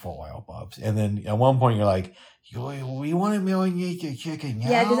talk for a while, Bubs. And then at one point you're like, we want to marinate the chicken now?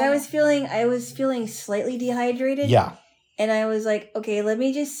 Yeah, because I was feeling slightly dehydrated. Yeah. And I was like, okay, let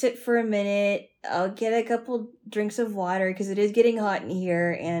me just sit for a minute. I'll get a couple drinks of water because it is getting hot in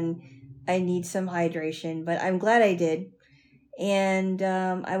here and I need some hydration. But I'm glad I did. And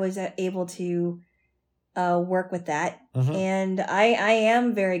I was able to work with that. Mm-hmm. And I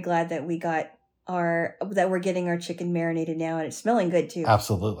am very glad that we're getting our chicken marinated now, and it's smelling good too.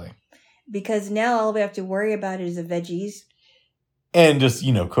 Absolutely. Because now all we have to worry about is the veggies. And just,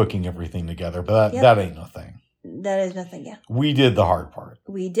 cooking everything together. But that ain't no thing. That is nothing, yeah. We did the hard part.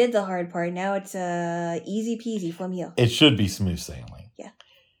 Now it's easy peasy from here. It should be smooth sailing. Yeah.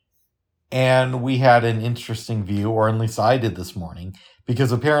 And we had an interesting view, or at least I did this morning,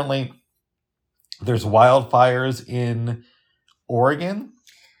 because apparently there's wildfires in Oregon.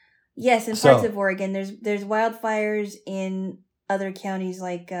 Yes, in parts of Oregon. There's wildfires in other counties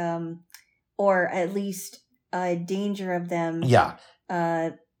like, or at least danger of them. Yeah.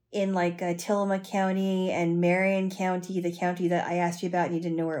 In like Tillamook County and Marion County, the county that I asked you about and you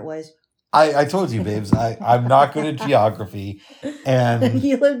didn't know where it was. I told you, babes, I'm not good at geography. And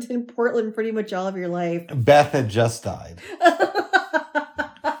you lived in Portland pretty much all of your life. Beth had just died.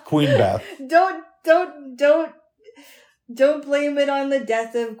 Queen Beth. Don't blame it on the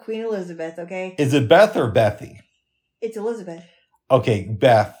death of Queen Elizabeth, okay? Is it Beth or Bethy? It's Elizabeth. Okay,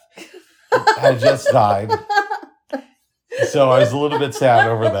 Beth had just died. So I was a little bit sad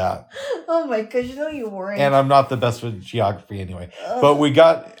over that. Oh my gosh, you weren't. And I'm not the best with geography anyway. But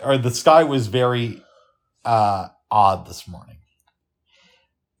the sky was very odd this morning.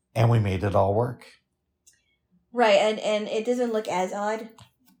 And we made it all work. Right, and it doesn't look as odd?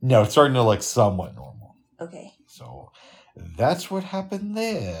 No, it's starting to look somewhat normal. Okay. So that's what happened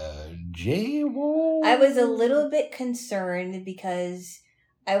there. J-Wo. I was a little bit concerned because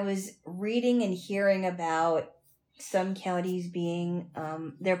I was reading and hearing about some counties being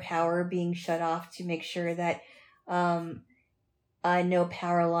their power being shut off to make sure that no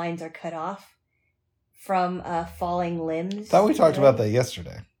power lines are cut off from falling limbs. Thought we talked about that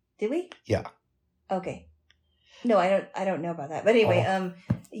yesterday. Did we? Yeah. Okay. No, I don't know about that. But anyway,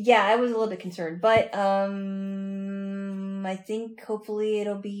 yeah, I was a little bit concerned, but I think hopefully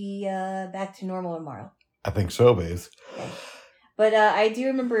it'll be back to normal tomorrow. I think so, babes. Okay. But I do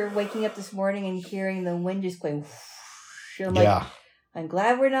remember waking up this morning and hearing the wind just going. I'm like, I'm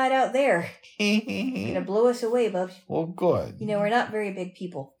glad we're not out there. It's gonna blow us away, Bubs. Well, good. We're not very big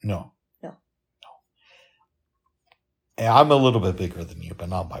people. No. And I'm a little bit bigger than you, but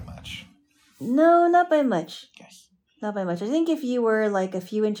not by much. No, not by much. Yes. Not by much. I think if you were like a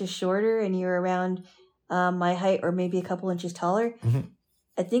few inches shorter and you were around my height or maybe a couple inches taller,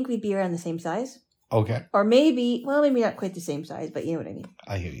 I think we'd be around the same size. Okay. Or maybe not quite the same size, but you know what I mean.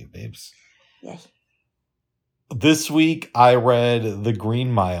 I hear you, babes. Yeah. This week, I read The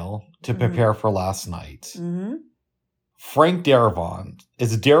Green Mile to prepare for last night. Mm-hmm. Frank Darabont.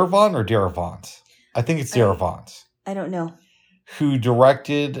 Is it Darabont or Darabont? I think it's Darabont. I don't know. Who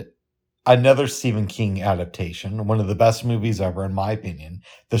directed another Stephen King adaptation, one of the best movies ever, in my opinion,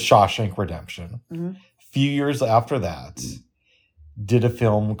 The Shawshank Redemption. Mm-hmm. A few years after that, did a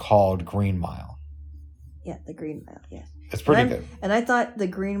film called Green Mile. Yeah, The Green Mile, yes. It's pretty good. And I thought The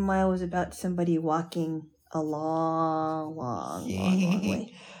Green Mile was about somebody walking a long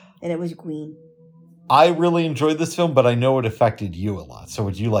way. And it was green. I really enjoyed this film, but I know it affected you a lot. So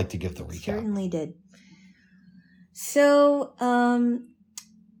would you like to give the recap? Certainly did. So,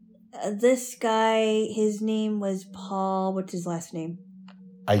 this guy, his name was Paul. What's his last name?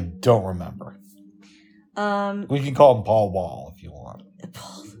 I don't remember. We can call him Paul Wall if you want.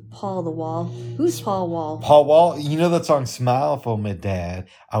 Paul the Wall. Who's Paul Wall? Paul Wall. You know that song "Smile for Me, Dad"?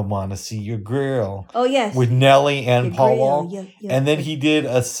 I want to see your grill. Oh yes, with Nelly and your Paul grill. Wall. Yeah. And then he did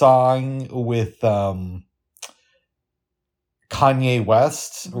a song with Kanye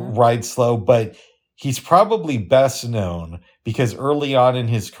West, "Ride Slow," but he's probably best known because early on in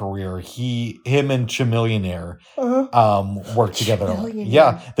his career, him and Chamillionaire worked together.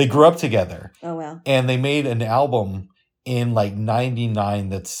 Yeah, they grew up together. Oh wow! And they made an album in like '99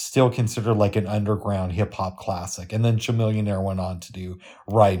 that's still considered like an underground hip hop classic. And then Chamillionaire went on to do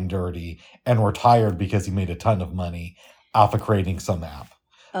Riding Dirty and retired because he made a ton of money off of creating some app.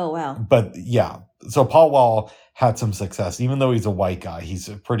 Oh wow! But yeah, so Paul Wall had some success, even though he's a white guy. He's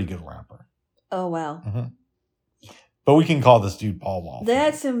a pretty good rapper. Oh wow! But we can call this dude Paul Wall. They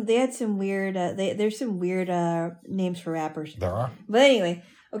had some weird. There's some weird names for rappers. There are. But anyway,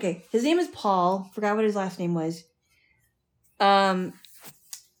 okay. His name is Paul. Forgot what his last name was.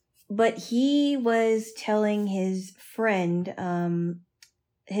 But he was telling his friend,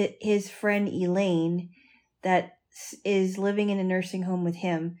 his friend Elaine, that is living in a nursing home with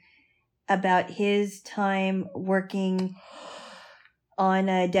him, about his time working on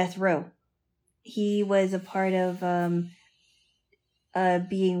death row. He was a part of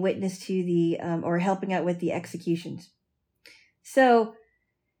being witness to the or helping out with the executions. So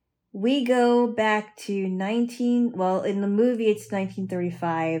we go back to in the movie it's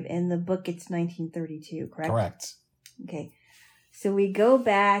 1935, in the book it's 1932, correct? Correct. Okay. So we go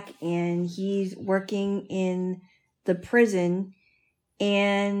back and he's working in the prison,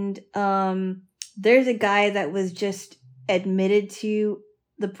 and there's a guy that was just admitted to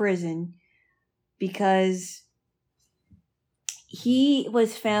the prison because he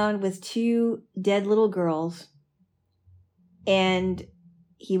was found with 2 dead little girls, and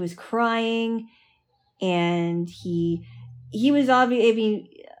he was crying, and he was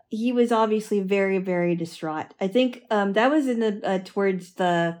obviously very, very distraught. I think that was in the towards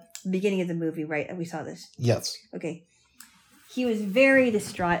the beginning of the movie, right? We saw this. Yes. Okay. He was very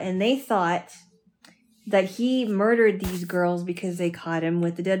distraught, and they thought that he murdered these girls because they caught him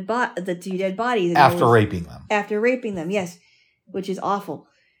with the 2 dead bodies after raping them. After raping them, yes, which is awful.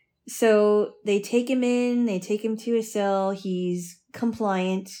 So they take him in. They take him to a cell. He's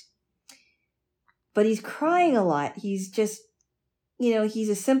compliant, but he's crying a lot. He's just, he's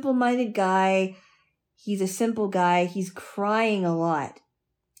a simple-minded guy. He's a simple guy. He's crying a lot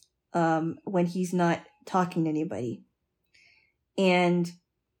when he's not talking to anybody. And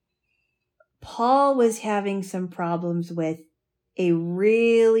Paul was having some problems with a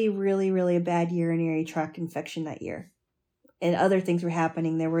really, really, really bad urinary tract infection that year. And other things were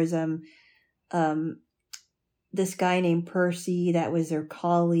happening. There was this guy named Percy that was their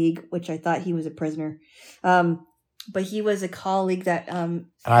colleague, which I thought he was a prisoner. But he was a colleague that and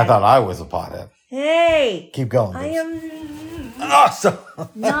I thought I was a pothead. Hey! Keep going. I am awesome.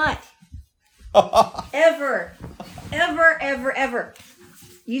 not ever.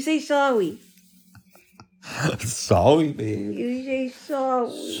 You say sorry. Sorry, babe. You say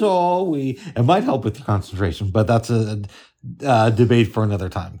sorry. Sorry. It might help with your concentration, but that's a debate for another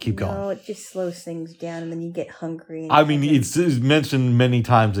time. Keep going. No, it just slows things down, and then you get hungry. I mean, it's mentioned many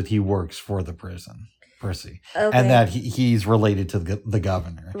times that he works for the prison, Percy, and that he's related to the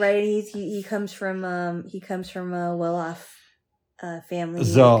governor. Right. He comes from a well-off family,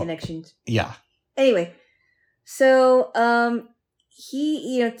 connections. Yeah. Anyway, so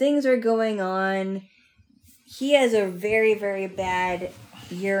things are going on. He has a very, very bad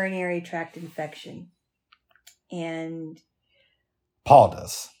urinary tract infection. And Paul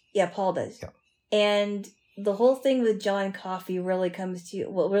does. Yeah, Paul does. Yeah. And the whole thing with John Coffey really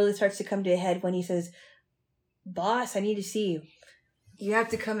starts to come to a head when he says, "Boss, I need to see you." you have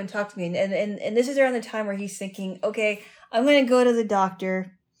to come and talk to me. And this is around the time where he's thinking, okay, I'm going to go to the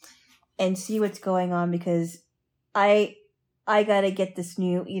doctor and see what's going on because I got to get this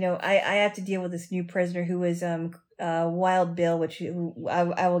new, I have to deal with this new prisoner who is Wild Bill, which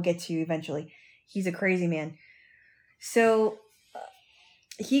I will get to eventually. He's a crazy man. So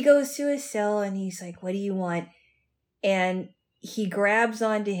he goes to his cell and he's like, what do you want? And he grabs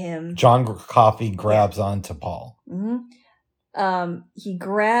onto him. John Coffey grabs onto Paul. Mm-hmm. He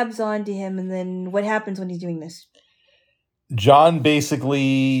grabs onto him, and then what happens when he's doing this? John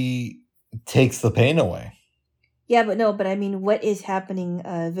basically takes the pain away. Yeah, but I mean, what is happening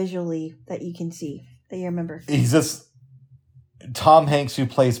visually that you can see, that you remember? He's just... Tom Hanks, who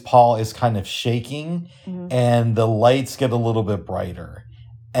plays Paul, is kind of shaking, and the lights get a little bit brighter.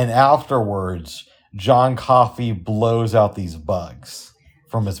 And afterwards, John Coffey blows out these bugs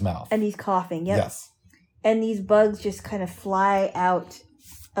from his mouth. And he's coughing, yep. Yes. And these bugs just kind of fly out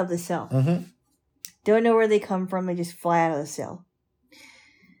of the cell. Mm-hmm. Don't know where they come from, they just fly out of the cell.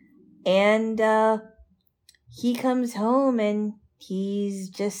 And he comes home, and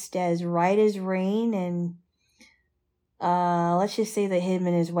he's just as right as rain, and let's just say that him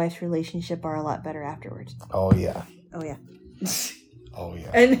and his wife's relationship are a lot better afterwards. Oh, yeah. Oh, yeah. Oh,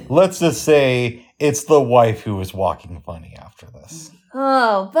 yeah. And let's just say it's the wife who was walking funny after this.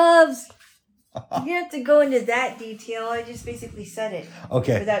 Oh, Bubs! You have to go into that detail. I just basically said it.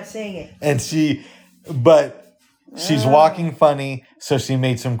 Okay. Without saying it. And she's walking funny, so she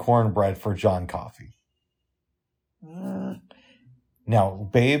made some cornbread for John Coffey. Now,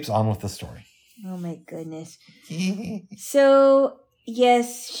 babes, on with the story. Oh my goodness. So,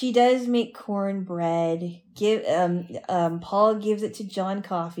 yes, she does make cornbread. Paul gives it to John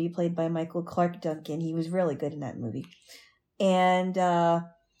Coffey, played by Michael Clark Duncan. He was really good in that movie. And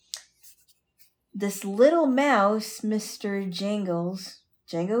this little mouse, Mr. Jangles?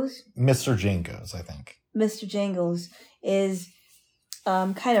 Mr. Jangles, I think. Mr. Jangles is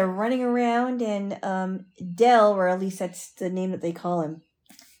kind of running around, and Dell, or at least that's the name that they call him,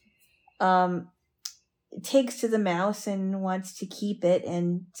 takes to the mouse and wants to keep it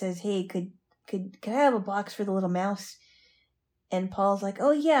and says, hey, could I have a box for the little mouse? And Paul's like,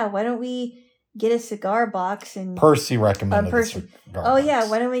 oh yeah, why don't we get a cigar box? And Percy recommended Percy. a cigar Oh box. yeah,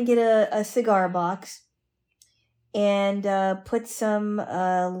 why don't we get a cigar box and put some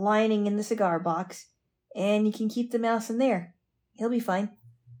lining in the cigar box, and you can keep the mouse in there. He'll be fine.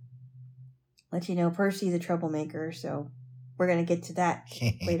 Let you know, Percy's a troublemaker, so we're going to get to that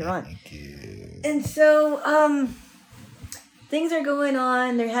later on. And so, things are going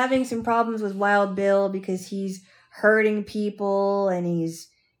on. They're having some problems with Wild Bill because he's hurting people, and he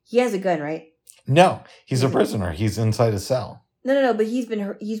has a gun, right? No, he's a prisoner. He's inside a cell. No, but he's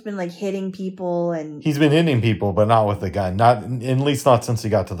been like hitting people, and he's been hitting people, but not with a gun. Not, at least not since he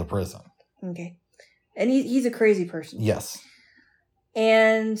got to the prison. Okay. And he's a crazy person. Yes.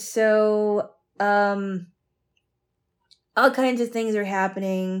 And so, all kinds of things are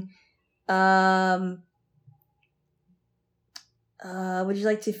happening. Would you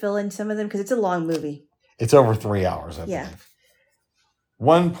like to fill in some of them? Because it's a long movie. It's over 3 hours, I believe.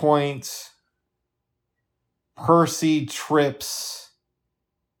 One point, Percy trips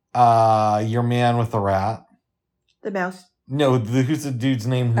your man with the rat. The mouse. No, who's the dude's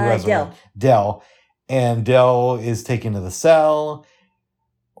name who has Dell. a rat? Dell. And Dell is taken to the cell.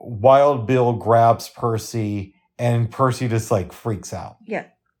 Wild Bill grabs Percy, and Percy just like freaks out. Yeah.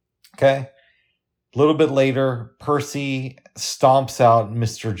 Okay. A little bit later, Percy stomps out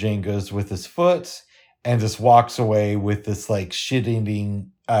Mr. Jangles with his foot and just walks away with this like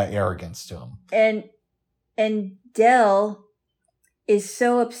shit-eating arrogance to him. And Dell is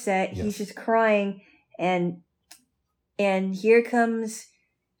so upset. Yes. He's just crying, and here comes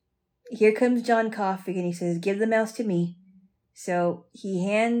John Coffey, and he says, "Give the mouse to me." So he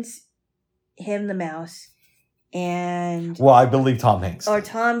hands him the mouse, and I believe Tom Hanks. Or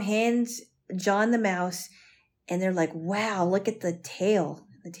Tom hands John the mouse, and they're like, "Wow, look at the tail."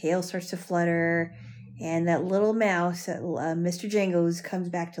 The tail starts to flutter, and that little mouse, Mr. Jangles, comes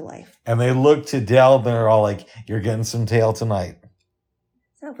back to life. And they look to Dell, and they're all like, "You're getting some tail tonight."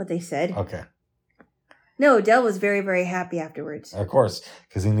 That's not what they said. Okay. No, Dell was very, very happy afterwards. Of course,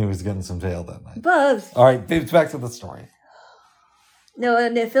 because he knew he was getting some tail that night. Bubs. All right, babes, back to the story. No,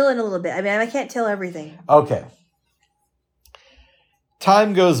 fill in a little bit. I mean, I can't tell everything. Okay.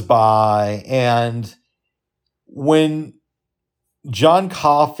 Time goes by, and when John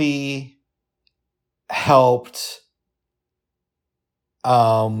Coffey helped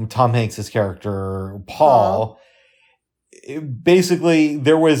Tom Hanks' character, Paul, basically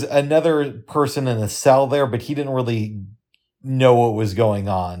there was another person in a cell there, but he didn't really know what was going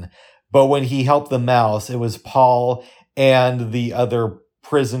on. But when he helped the mouse, it was Paul and the other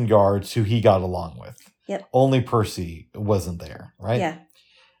prison guards who he got along with. Yep. Only Percy wasn't there, right? Yeah.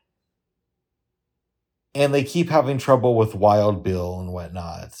 And they keep having trouble with Wild Bill and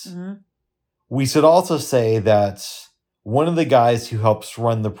whatnot. Mm-hmm. We should also say that one of the guys who helps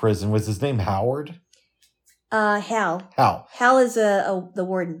run the prison, was his name Howard? Hal. Hal. Hal is the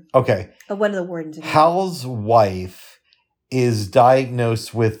warden. Okay. One of the wardens. Hal's wife is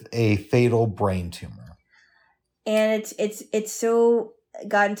diagnosed with a fatal brain tumor. And it's so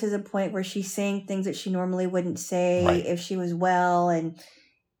gotten to the point where she's saying things that she normally wouldn't say if she was well,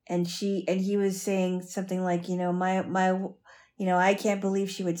 and he was saying something like, I can't believe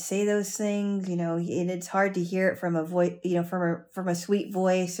she would say those things, and it's hard to hear it from a voice, from a sweet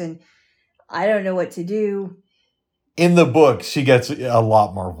voice, and I don't know what to do. In the book, she gets a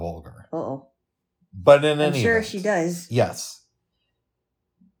lot more vulgar. Uh-oh. But in any I'm sure event, she does. Yes.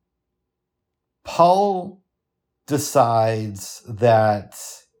 Paul decides that...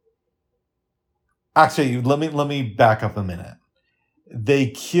 Actually, let me back up a minute. They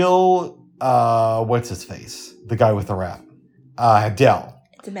kill, what's his face? The guy with the rat. Dell.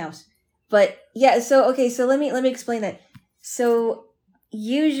 It's a mouse. But, yeah, so let me explain that. So,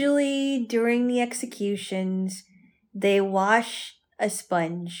 usually during the executions, they wash a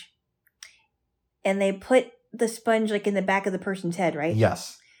sponge and they put the sponge like in the back of the person's head, right?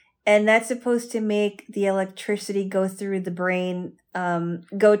 Yes. And that's supposed to make the electricity go through the brain,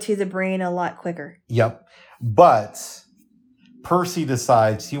 go to the brain a lot quicker. Yep. But Percy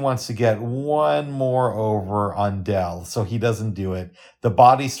decides he wants to get one more over on Dell, so he doesn't do it. The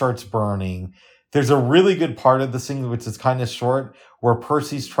body starts burning. There's a really good part of the scene, which is kind of short, where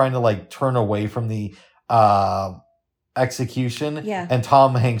Percy's trying to turn away from the execution, and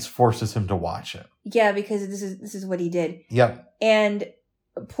Tom Hanks forces him to watch it. Yeah, because this is what he did. Yep. And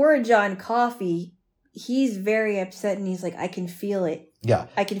poor John Coffey, he's very upset, and he's like, I can feel it. Yeah.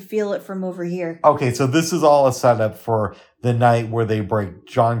 I can feel it from over here. Okay, so this is all a setup for the night where they break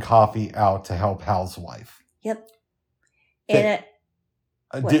John Coffey out to help Hal's wife. Yep. And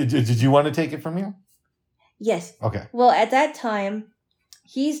did you want to take it from here? Yes. Okay. Well, at that time,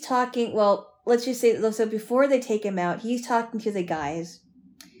 he's talking, let's just say, so before they take him out, he's talking to the guys.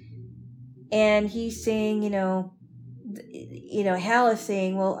 And he's saying, Hal is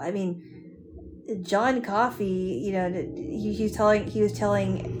saying, John Coffey, he was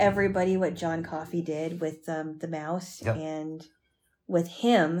telling everybody what John Coffey did with the mouse and with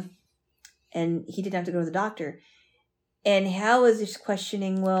him, and he didn't have to go to the doctor. And Hal was just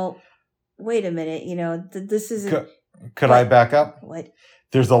questioning, wait a minute, this isn't... Could I back up? What?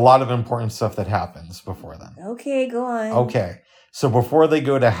 There's a lot of important stuff that happens before then. Okay, go on. Okay. So before they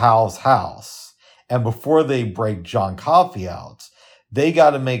go to Hal's house, and before they break John Coffey out, they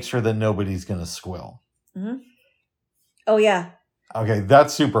got to make sure that nobody's going to squill. Mm-hmm. Oh, yeah. Okay,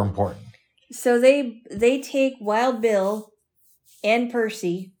 that's super important. So they take Wild Bill and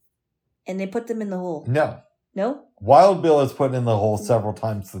Percy, and they put them in the hole. No? Wild Bill is put in the hole several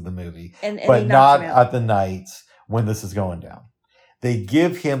times through the movie, and but not at the night when this is going down. They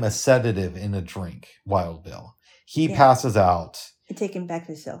give him a sedative in a drink, Wild Bill. He passes out. And take him back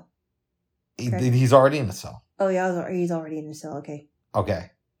to the cell. He's already in the cell. Oh, yeah, he's already in the cell. Okay.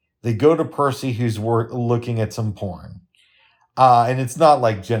 Okay. They go to Percy, who's looking at some porn. And it's not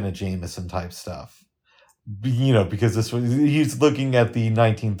like Jenna Jameson type stuff. Because he's looking at the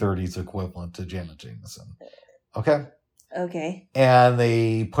 1930s equivalent to Jenna Jameson. Okay? Okay. And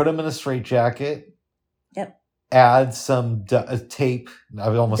they put him in a straitjacket. Yep. Add some tape. I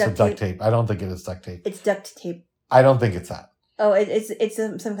almost said duct tape. I don't think it is duct tape. It's duct tape. I don't think it's that. Oh, it's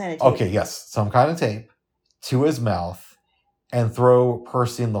some kind of tape. Okay, yes. Some kind of tape to his mouth and throw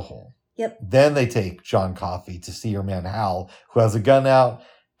Percy in the hole. Yep. Then they take John Coffey to see your man Hal, who has a gun out.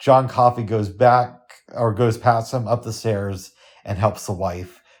 John Coffey goes past him up the stairs and helps the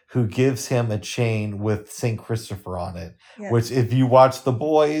wife, who gives him a chain with St. Christopher on it. Yep. Which, if you watch The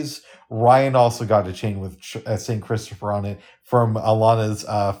Boys, Ryan also got a chain with St. Christopher on it from Alana's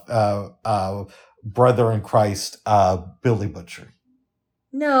brother in Christ, Billy Butcher.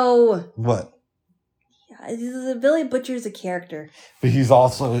 No. What? Billy Butcher's a character. But he's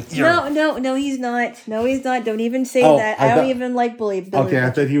also... No, he's not. No, he's not. Don't even say that. I don't even like Billy Butcher. Okay, I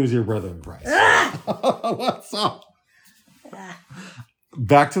thought he was your brother in Christ. What's up?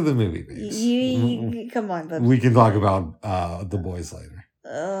 Back to the movie, babes. Come on, Bubs. We can talk about The Boys later.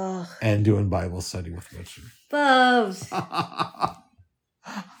 Ugh. And doing Bible study with Butcher. Bubs.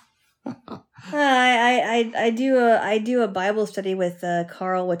 I do a Bible study with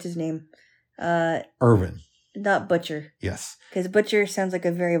Carl. What's his name? Irvin. Not Butcher. Yes. Because Butcher sounds like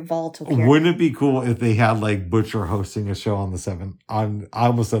a very volatile character. Wouldn't it be cool if they had like Butcher hosting a show on the I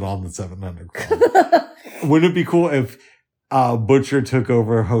almost said on the 700 Club. Wouldn't it be cool if Butcher took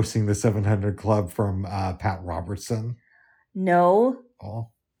over hosting the 700 Club from Pat Robertson? No.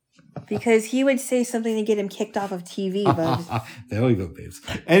 Oh. Because he would say something to get him kicked off of TV, Bubs. There we go, babes.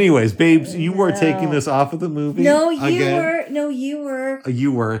 Anyways, babes, you were taking this off of the movie. No, you were. No, you were.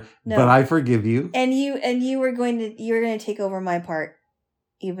 You were. No. But I forgive you. And you were going to take over my part,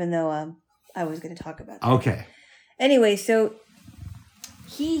 even though I was going to talk about that. Okay. Anyway, so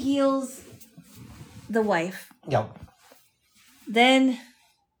he heals the wife. Yep. Then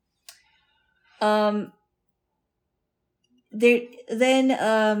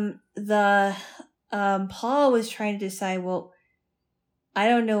Paul was trying to decide, well, I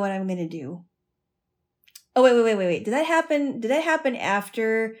don't know what I'm going to do. Oh, wait. Did that happen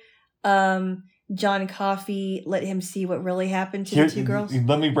after John Coffey let him see what really happened to the two girls?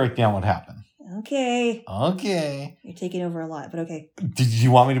 Let me break down what happened. Okay. You're taking over a lot, but okay. Did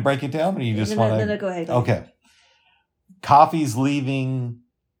you want me to break it down, or you just want to? No, go ahead. Okay. Coffey's leaving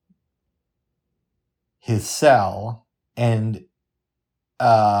his cell, and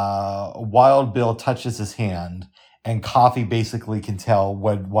Wild Bill touches his hand, and Coffey basically can tell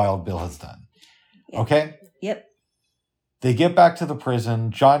what Wild Bill has done. Yep. Okay? Yep. They get back to the prison.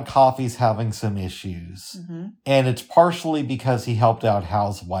 John Coffey's having some issues. Mm-hmm. And it's partially because he helped out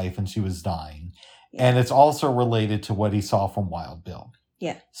Hal's wife and she was dying. Yeah. And it's also related to what he saw from Wild Bill.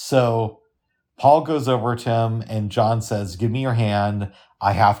 Yeah. So Paul goes over to him and John says, "Give me your hand.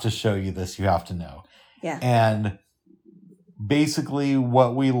 I have to show you this. You have to know." Yeah. And basically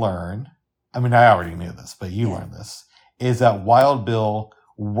what we learn, I mean, I already knew this, but you learned this, is that Wild Bill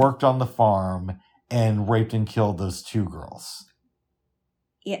worked on the farm and raped and killed those two girls.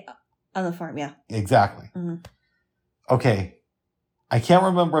 Yeah, on the farm, yeah. Exactly. Mm-hmm. Okay. I can't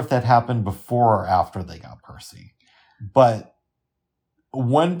remember if that happened before or after they got Percy. But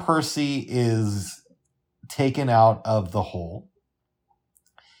when Percy is taken out of the hole,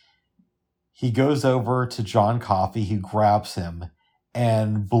 he goes over to John Coffey, who grabs him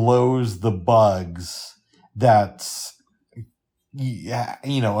and blows the bugs that's,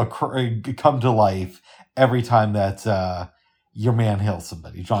 come to life every time that your man heals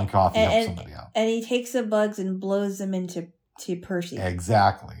somebody. John Coffey helps somebody out. And he takes the bugs and blows them into Percy.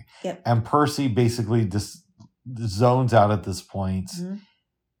 Exactly. Yep. And Percy basically just zones out at this point, mm-hmm.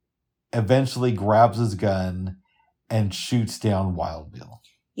 eventually grabs his gun and shoots down Wild Bill.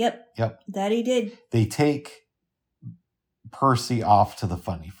 Yep. That he did. They take Percy off to the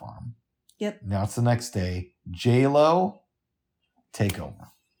funny farm. Yep. Now it's the next day. J-Lo, take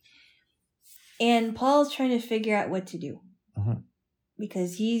over. And Paul's trying to figure out what to do. Mm-hmm.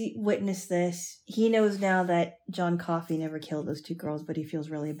 Because he witnessed this. He knows now that John Coffey never killed those two girls, but he feels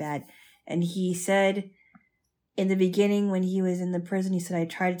really bad. And he said in the beginning when he was in the prison, he said, "I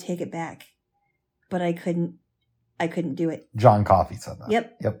tried to take it back, but I couldn't do it." John Coffey said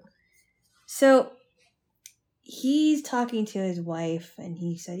that. Yep. So he's talking to his wife and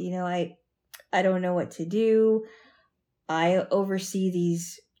he said, I don't know what to do. I oversee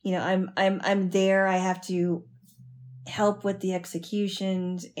these, I'm there. I have to help with the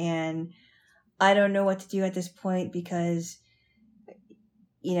executions and I don't know what to do at this point because,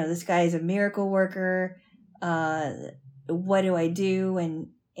 this guy is a miracle worker. What do I do? And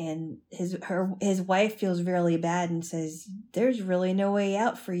his wife feels really bad and says, "There's really no way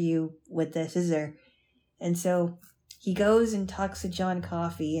out for you with this, is there?" And so he goes and talks to John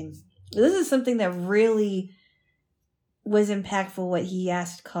Coffey. And this is something that really was impactful, what he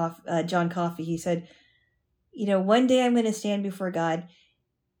asked John Coffey. He said, "One day I'm going to stand before God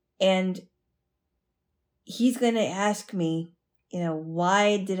and he's going to ask me,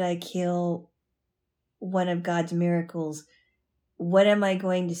 why did I kill one of God's miracles? What am I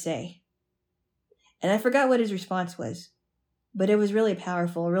going to say?" And I forgot what his response was, but it was really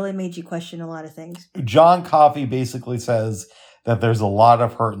powerful. It really made you question a lot of things. John Coffey basically says that there's a lot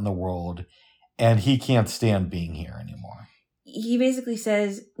of hurt in the world and he can't stand being here anymore. He basically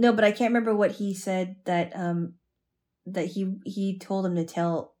says, no, but I can't remember what he said that he told him to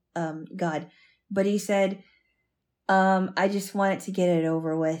tell God. But he said, "I just want to get it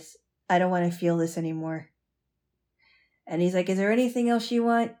over with. I don't want to feel this anymore." And he's like, "Is there anything else you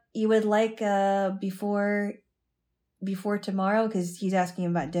would like before tomorrow?" Because he's asking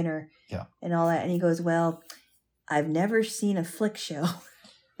him about dinner and all that. And he goes, "Well, I've never seen a flick show."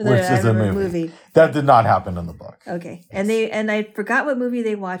 Which is a movie. That did not happen in the book. Okay. Yes. And I forgot what movie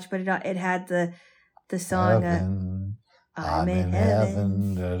they watched, but it had the song. Heaven, I'm in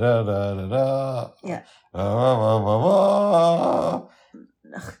heaven. Da, da, da, da, da. Yeah.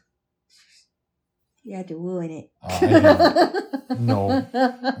 You had to woo in it. I No.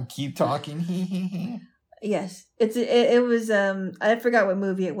 Keep talking. Yes, it was. I forgot what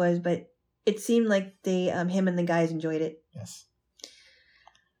movie it was, but it seemed like they him and the guys enjoyed it. Yes.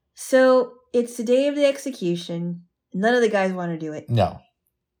 So it's the day of the execution. None of the guys want to do it. No.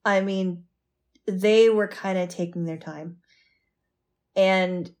 I mean, they were kind of taking their time,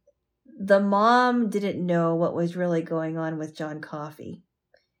 and the mom didn't know what was really going on with John Coffey,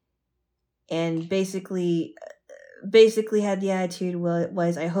 and basically had the attitude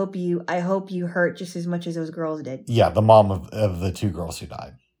was I hope you hurt just as much as those girls did. Yeah, the mom of the two girls who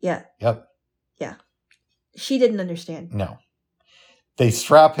died. Yeah. Yep. Yeah. She didn't understand. No. They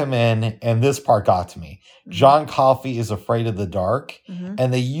strap him in, and this part got to me. Mm-hmm. John Coffey is afraid of the dark, mm-hmm.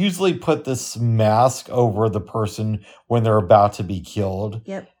 and they usually put this mask over the person when they're about to be killed.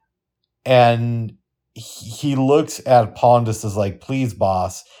 Yep. And he looks at Paul and just is like, please,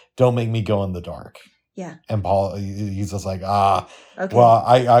 boss, don't make me go in the dark. Yeah. And Paul, he's just like, okay. Well,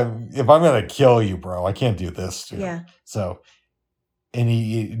 I if I'm going to kill you, bro, I can't do this to you. Yeah. So,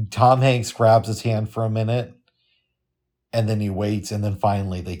 and Tom Hanks grabs his hand for a minute, and then he waits, and then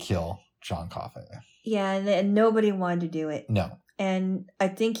finally they kill John Coffey. Yeah, and nobody wanted to do it. No. And I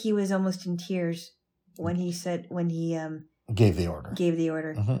think he was almost in tears when he gave the order.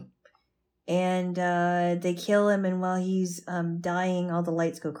 Mm-hmm. And they kill him, and while he's dying, all the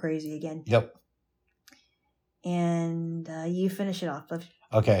lights go crazy again. Yep. And you finish it off.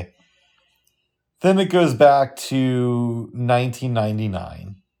 Okay. Then it goes back to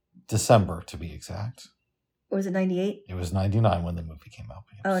 1999, December to be exact. Or was it 98? It was 99 when the movie came out.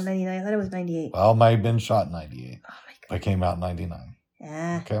 Oh, 99. I thought it was 98. Well, it might have been shot in 98. Oh, my God. But it came out in 99.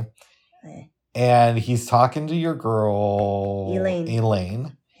 Yeah. Okay. And he's talking to your girl,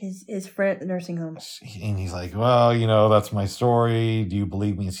 Elaine. His friend at the nursing home. And he's like, well, that's my story. Do you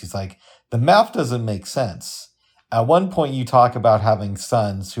believe me? And she's like, the math doesn't make sense. At one point, you talk about having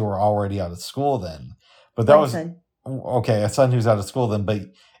sons who are already out of school then. But that was... Son. Okay, a son who's out of school then, but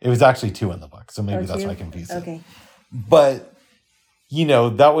it was actually 2 in the book. So maybe that's why I confused it. Okay. But,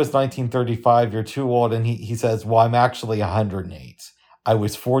 that was 1935. You're too old. And he says, well, I'm actually 108. I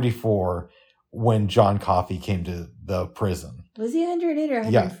was 44 when John Coffey came to the prison. Was he 108 or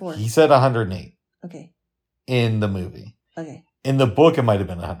 104? Yeah, he said 108. Okay. In the movie. Okay. In the book, it might have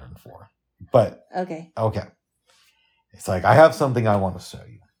been 104. But. Okay. It's like, I have something I want to show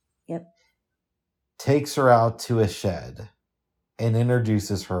you. Yep. Takes her out to a shed and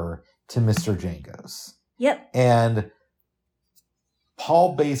introduces her to Mr. Jangos. Yep. And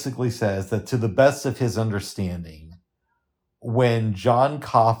Paul basically says that to the best of his understanding, when John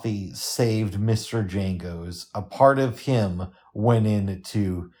Coffey saved Mr. Jangos, a part of him went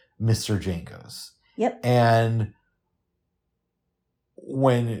into Mr. Jangos. Yep. And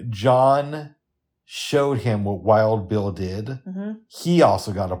when John showed him what Wild Bill did, mm-hmm. he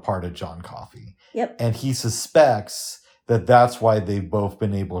also got a part of John Coffey. Yep. And he suspects that that's why they've both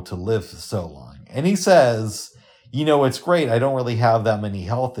been able to live so long. And he says, it's great. I don't really have that many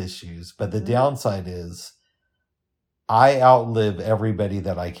health issues, but the mm-hmm. downside is I outlive everybody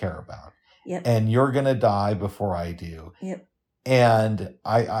that I care about. Yep. And you're going to die before I do. Yep. And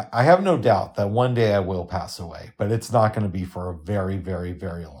I have no doubt that one day I will pass away, but it's not going to be for a very, very,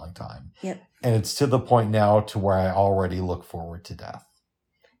 very long time. Yep. And it's to the point now to where I already look forward to death.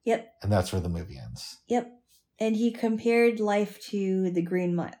 Yep. And that's where the movie ends. Yep. And he compared life to the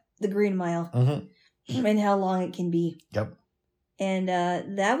Green Mile. Mm-hmm. And how long it can be. Yep. And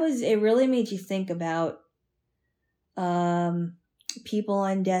it really made you think about people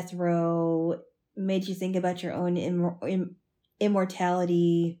on death row, made you think about your own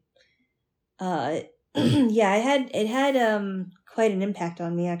immortality. Yeah, it had quite an impact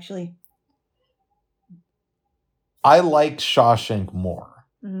on me, actually. I liked Shawshank more.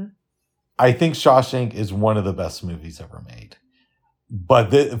 Mm-hmm. I think Shawshank is one of the best movies ever made.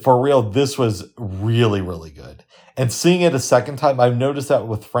 But for real, this was really, really good. And seeing it a second time, I've noticed that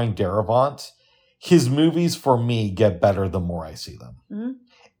with Frank Darabont, his movies for me get better the more I see them. Mm-hmm.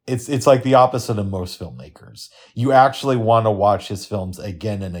 It's like the opposite of most filmmakers. You actually want to watch his films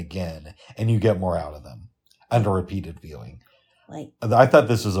again and again, and you get more out of them under repeated viewing. I thought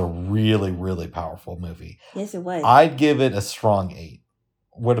this was a really, really powerful movie. Yes, it was. I'd give it a strong 8.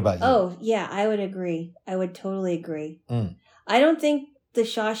 What about you? Oh, yeah, I would agree. I would totally agree. Mm. I don't think the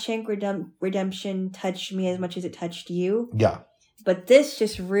Shawshank Redemption touched me as much as it touched you. Yeah. But this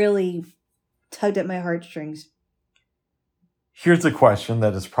just really tugged at my heartstrings. Here's a question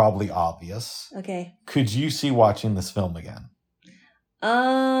that is probably obvious. Okay. Could you see watching this film again?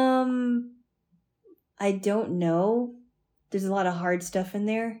 I don't know. There's a lot of hard stuff in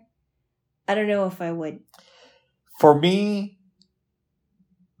there. I don't know if I would. For me,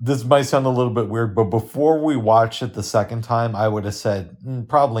 this might sound a little bit weird, but before we watched it the second time, I would have said,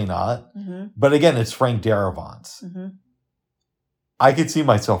 probably not. Mm-hmm. But again, it's Frank Darabont. Mm-hmm. I could see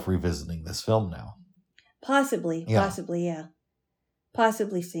myself revisiting this film now. Possibly, Yeah. yeah.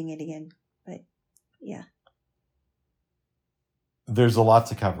 Possibly seeing it again, but yeah. There's a lot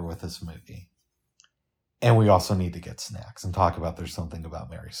to cover with this movie. And we also need to get snacks and talk about There's Something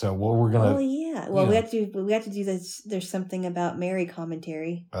About Mary. So what we're going to... Oh, yeah. Well, we have to do this There's Something About Mary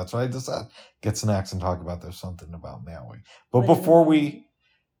commentary. That's what I just said. Get snacks and talk about There's Something About Mary. But before we...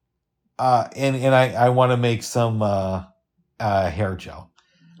 And I want to make some hair gel.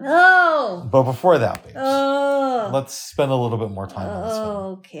 Oh! But before that, babes, Oh! let's spend a little bit more time on this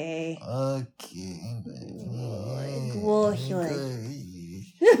film. Okay. Okay.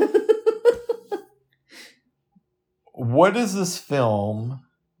 What does this film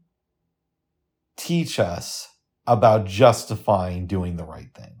teach us about justifying doing the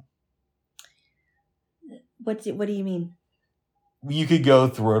right thing? What do you mean? You could go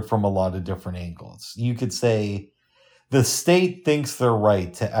through it from a lot of different angles. You could say the state thinks they're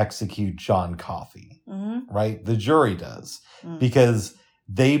right to execute John Coffey, right? The jury does, because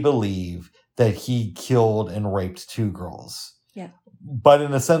they believe that he killed and raped 2 girls. Yeah. But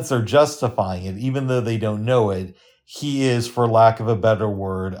in a sense, they're justifying it, even though they don't know it. He is, for lack of a better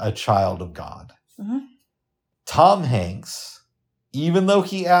word, a child of God. Mm-hmm. Tom Hanks, even though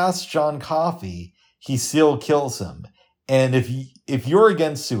he asked John Coffey, he still kills him. And if you're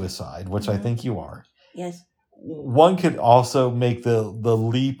against suicide, which I think you are, yes, one could also make the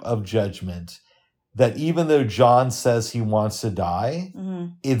leap of judgment that even though John says he wants to die,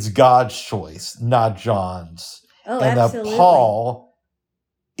 it's God's choice, not John's. Oh, and absolutely. that Paul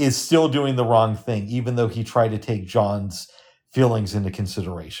is still doing the wrong thing, even though he tried to take John's feelings into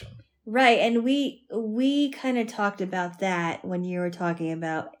consideration. Right, and we kind of talked about that when you were talking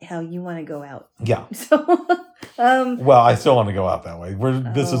about how you want to go out. Yeah. So, well, I still want to go out that way.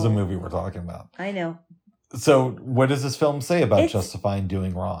 This is a movie we're talking about. I know. So, what does this film say about justifying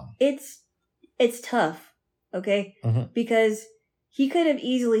doing wrong? It's tough, okay? Because he could have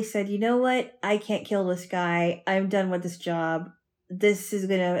easily said, you know what? I can't kill this guy. I'm done with this job. This is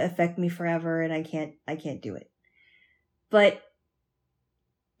going to affect me forever, and I can't do it. But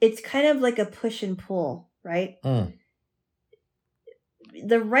it's kind of like a push and pull, right? The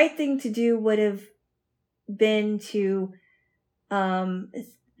right thing to do would have been to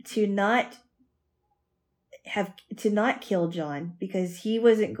not kill John, because he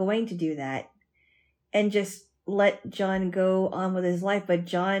wasn't going to do that, and just let John go on with his life. But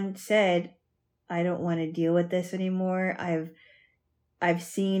John said, I don't want to deal with this anymore. I've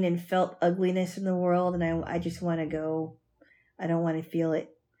seen and felt ugliness in the world, and I just want to go. I don't want to feel it.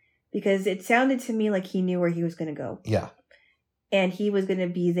 Because it sounded to me like he knew where he was going to go. Yeah. And he was going to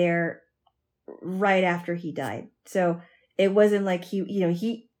be there right after he died. So it wasn't like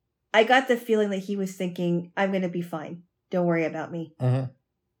I got the feeling that he was thinking, I'm going to be fine. Don't worry about me.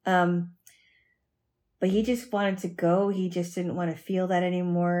 But he just wanted to go. He just didn't want to feel that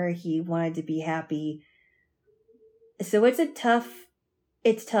anymore. He wanted to be happy. So it's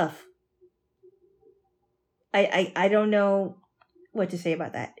tough. I don't know what to say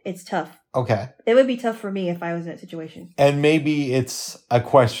about that. It's tough. Okay. It would be tough for me if I was in that situation. And maybe it's a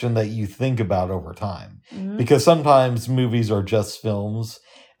question that you think about over time. Because sometimes movies are just films,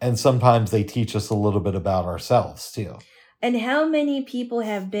 and sometimes they teach us a little bit about ourselves too. And how many people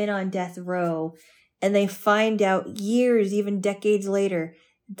have been on death row and they find out years, even decades later,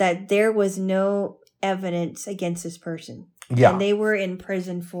 that there was no evidence against this person. Yeah. And they were in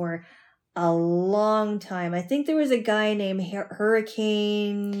prison for a long time. I think there was a guy named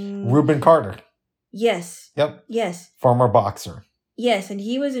Hurricane... Reuben Carter. Yes. Yep. Yes. Former boxer. Yes, and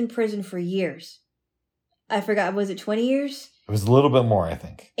he was in prison for years. I forgot, was it 20 years? It was a little bit more, I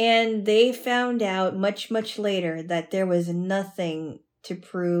think. And they found out much, much later that there was nothing to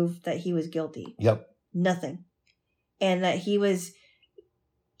prove that he was guilty. Yep. Nothing. And that he was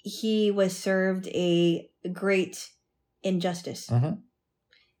served a great injustice.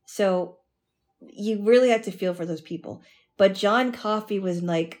 So you really have to feel for those people. But John Coffey was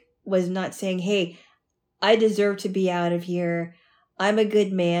not saying, hey, I deserve to be out of here. I'm a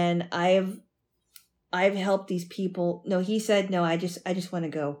good man. I've helped these people. No, he said, no, I just want to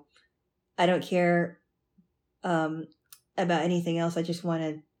go. I don't care about anything else. I just want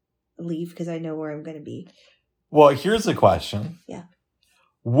to leave because I know where I'm going to be. Well, here's a question. Yeah.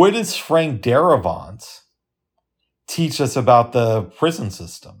 What does Frank Darabont teach us about the prison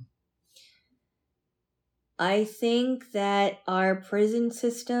system? I think that our prison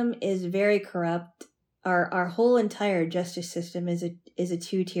system is very corrupt. Our whole entire justice system is a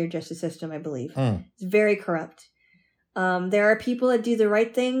two-tier justice system, I believe. It's very corrupt. There are people that do the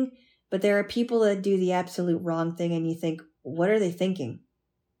right thing, but there are people that do the absolute wrong thing, and you think, what are they thinking?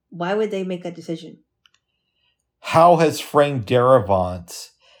 Why would they make that decision? How has Frank Darabont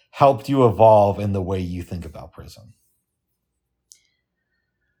helped you evolve in the way you think about prison?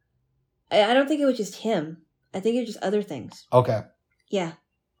 I don't think it was just him. I think it was just other things. Okay. Yeah.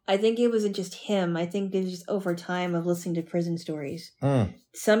 I think it wasn't just him. I think it was just over time of listening to prison stories.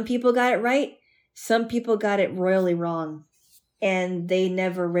 Some people got it right. Some people got it royally wrong. And they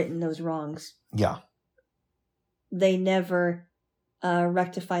never written those wrongs. Yeah. They never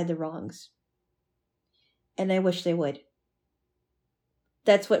rectified the wrongs. And I wish they would.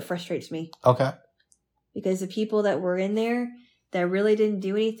 That's what frustrates me. Okay. Because the people that were in there that really didn't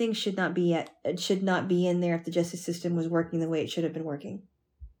do anything should not be in there if the justice system was working the way it should have been working.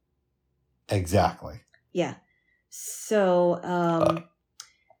 Exactly. Yeah. So,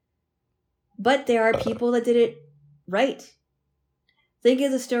 but there are people that did it right. Think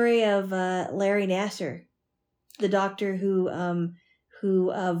of the story of Larry Nassar, the doctor who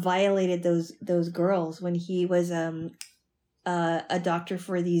violated those girls when he was a doctor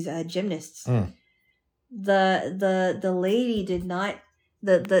for these gymnasts. The lady did not,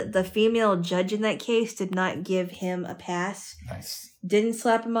 the female judge in that case did not give him a pass. Nice. Didn't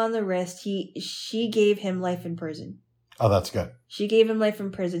slap him on the wrist. She gave him life in prison. Oh, that's good. She gave him life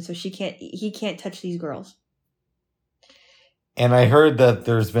in prison, so he can't touch these girls. And I heard that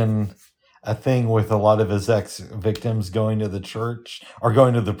there's been a thing with a lot of his ex-victims going to the church, or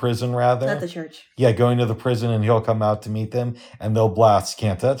going to the prison, rather. Not the church. Yeah, going to the prison, and he'll come out to meet them, and they'll blast,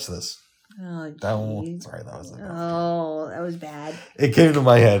 "Can't touch this." Oh, sorry, that was that was bad. It came to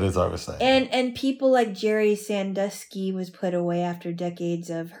my head as I was saying. And people like Jerry Sandusky was put away after decades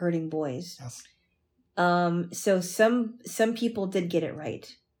of hurting boys. Yes. So some people did get it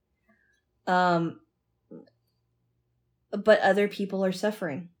right. But other people are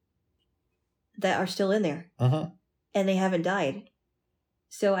suffering that are still in there. Mm-hmm. And they haven't died.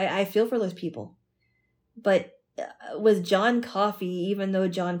 So I feel for those people. But with John Coffey, even though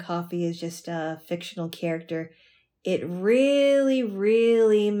John Coffey is just a fictional character, it really,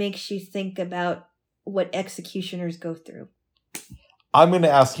 really makes you think about what executioners go through. I'm going to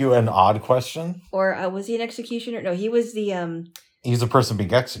ask you an odd question. Or was he an executioner? No, he was the he's a person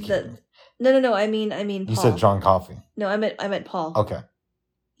being executed. No. I mean Paul. You said John Coffey. No, I meant Paul. Okay.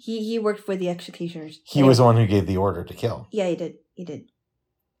 He worked for the executioners. He was the one who gave the order to kill. Yeah, he did.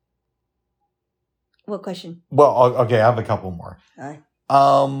 What question? Well, okay, I have a couple more. How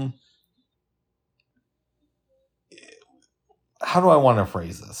do I want to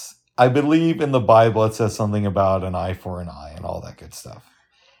phrase this? I believe in the Bible it says something about an eye for an eye and all that good stuff.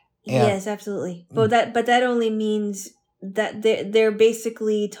 And yes, absolutely. But that only means that they're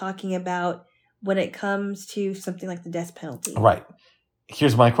basically talking about when it comes to something like the death penalty. Right.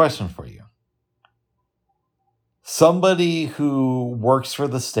 Here's my question for you. Somebody who works for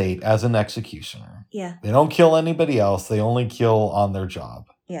the state as an executioner. Yeah. They don't kill anybody else. They only kill on their job.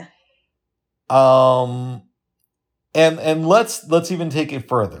 Yeah. And let's even take it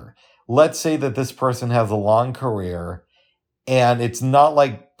further. Let's say that this person has a long career, and it's not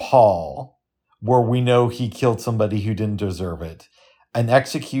like Paul, where we know he killed somebody who didn't deserve it. An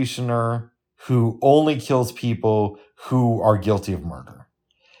executioner who only kills people who are guilty of murder.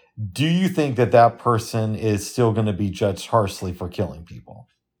 Do you think that person is still going to be judged harshly for killing people?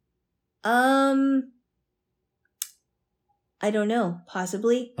 I don't know.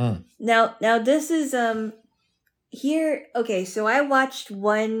 Possibly. Now this is here. Okay, so I watched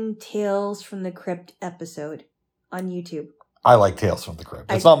one Tales from the Crypt episode on YouTube. I like Tales from the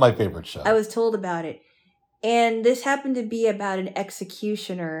Crypt. It's not my favorite show. I was told about it, and this happened to be about an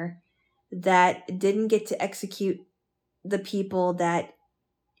executioner that didn't get to execute the people that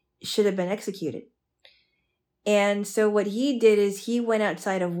should have been executed. And so what he did is he went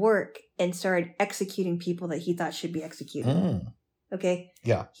outside of work and started executing people that he thought should be executed. Okay?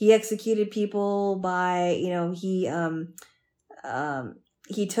 Yeah. He executed people by,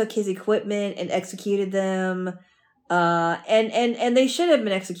 he took his equipment and executed them. And they should have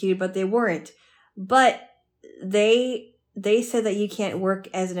been executed, but they weren't. But they said that you can't work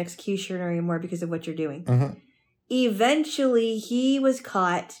as an executioner anymore because of what you're doing. Mm-hmm. Eventually, he was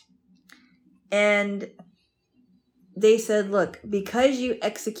caught, and they said, look, because you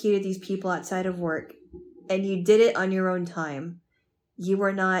executed these people outside of work and you did it on your own time. You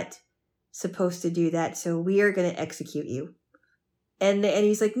were not supposed to do that, so we are going to execute you. And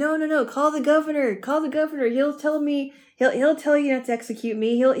he's like, no, call the governor. He'll tell me, he'll tell you not to execute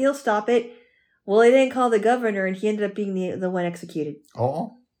me. He'll stop it. Well, they didn't call the governor, and he ended up being the one executed.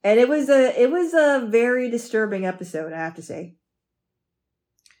 Oh. And it was a very disturbing episode, I have to say.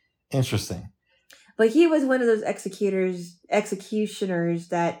 Interesting. But he was one of those executioners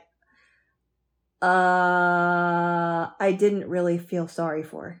that I didn't really feel sorry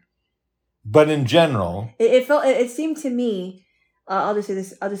for. But in general, it seemed to me, I'll just say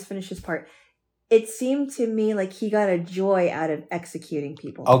this, I'll just finish this part. It seemed to me like he got a joy out of executing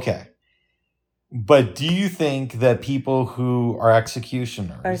people. Okay. But do you think that people who are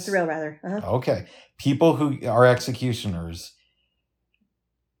executioners... Or thrill, rather. Uh-huh. Okay. People who are executioners,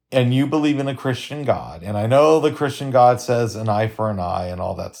 and you believe in a Christian God, and I know the Christian God says an eye for an eye and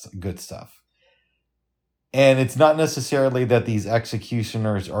all that good stuff. And it's not necessarily that these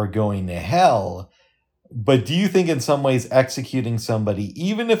executioners are going to hell, but do you think in some ways executing somebody,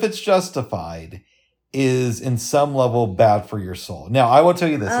 even if it's justified, is in some level bad for your soul? Now, I will tell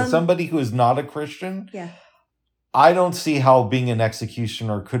you this. As somebody who is not a Christian, I don't see how being an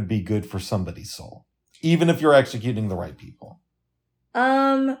executioner could be good for somebody's soul, even if you're executing the right people.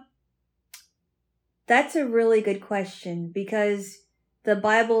 That's a really good question, because the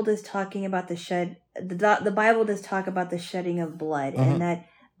Bible does talking about the Bible does talk about the shedding of blood, Mm-hmm. and that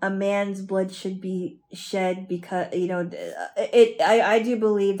a man's blood should be shed because, I do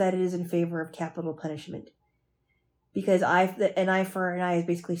believe that it is in favor of capital punishment. Because an eye for an eye is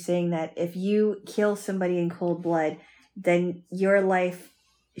basically saying that if you kill somebody in cold blood, then your life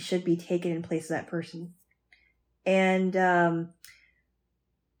should be taken in place of that person. And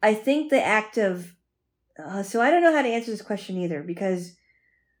I think the act of... so I don't know how to answer this question either, because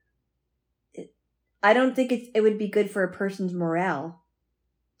I don't think it would be good for a person's morale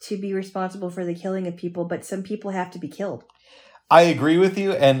to be responsible for the killing of people, but some people have to be killed. I agree with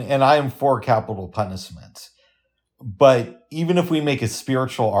you, and I am for capital punishment. But even if we make a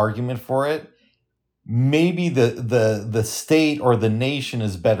spiritual argument for it, maybe the state or the nation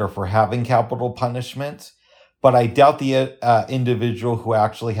is better for having capital punishment, but I doubt the individual who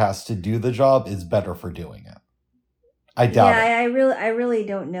actually has to do the job is better for doing it. I doubt it. I really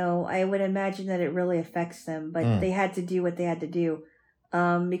don't know. I would imagine that it really affects them, but they had to do what they had to do.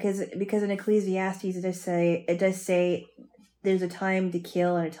 Because in Ecclesiastes it does say there's a time to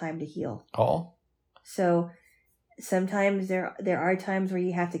kill and a time to heal. Oh. So sometimes there are times where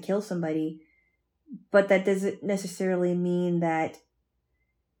you have to kill somebody, but that doesn't necessarily mean that...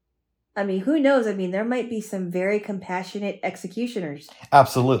 I mean, who knows? I mean, there might be some very compassionate executioners.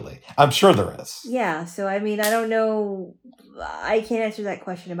 Absolutely. I'm sure there is. Yeah, so I mean, I don't know. I can't answer that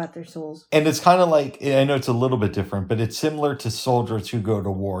question about their souls. And it's kind of like, I know it's a little bit different, but it's similar to soldiers who go to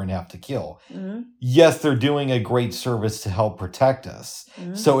war and have to kill. Mm-hmm. Yes, they're doing a great service to help protect us.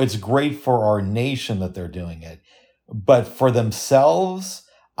 Mm-hmm. So it's great for our nation that they're doing it. But for themselves,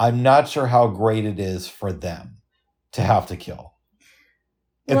 I'm not sure how great it is for them to have to kill.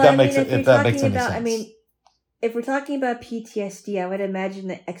 If that makes any sense. I mean, if we're talking about PTSD, I would imagine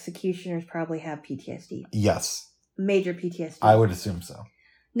that executioners probably have PTSD. Yes. Major PTSD. I would assume so.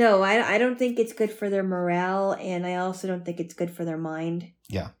 No, I don't think it's good for their morale, and I also don't think it's good for their mind.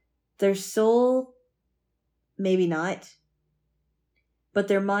 Yeah. Their soul, maybe not. But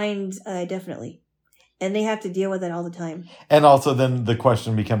their minds, definitely. And they have to deal with it all the time. And also then the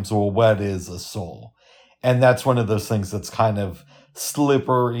question becomes, well, what is a soul? And that's one of those things that's kind of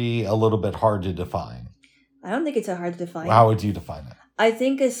slippery, a little bit hard to define. I don't think it's so hard to define. How would you define it? I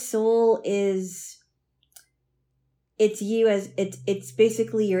think a soul is... It's you as... It's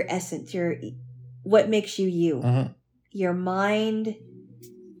basically your essence, what makes you you. Mm-hmm. Your mind...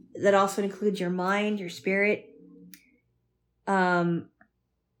 That also includes your mind, your spirit. Your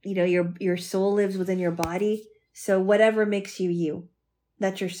soul lives within your body. So whatever makes you you,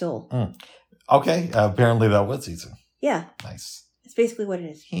 that's your soul. Okay, apparently that was easy. Yeah. Nice. It's basically what it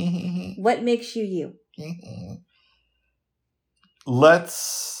is. What makes you you?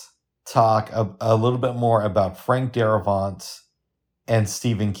 Let's talk a little bit more about Frank Darabont and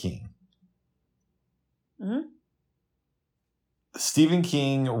Stephen King. Mm-hmm. Stephen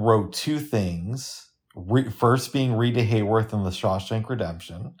King wrote two things. First being Rita Hayworth in The Shawshank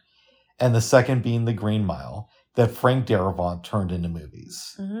Redemption, and the second being The Green Mile, that Frank Darabont turned into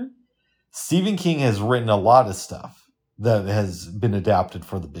movies. Mm-hmm. Stephen King has written a lot of stuff that has been adapted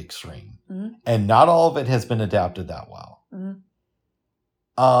for the big screen. Mm-hmm. And not all of it has been adapted that well. Mm-hmm.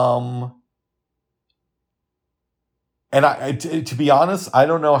 And to be honest, I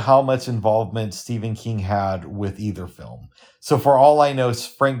don't know how much involvement Stephen King had with either film. So for all I know,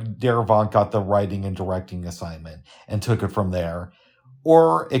 Frank Darabont got the writing and directing assignment and took it from there.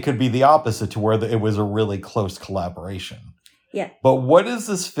 Or it could be the opposite, to where it was a really close collaboration. Yeah. But what is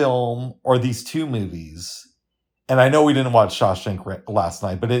this film, or these two movies? And I know we didn't watch Shawshank last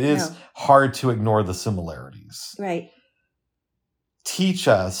night, but it is hard to ignore the similarities. Right. Teach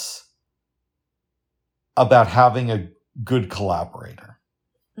us about having a good collaborator.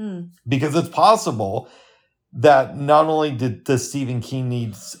 Because it's possible that not only does Stephen King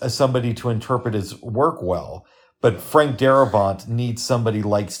need somebody to interpret his work well, but Frank Darabont needs somebody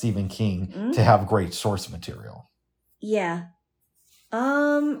like Stephen King to have great source material. Yeah.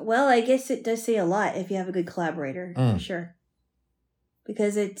 Well, I guess it does say a lot if you have a good collaborator, for sure.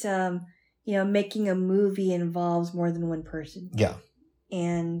 Because it's, making a movie involves more than one person. Yeah.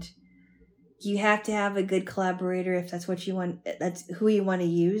 And you have to have a good collaborator if that's what you want, that's who you want to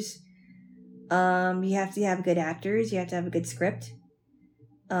use. You have to have good actors, you have to have a good script.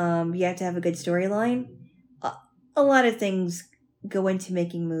 You have to have a good storyline. A lot of things go into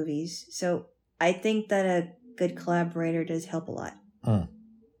making movies. So I think that a good collaborator does help a lot.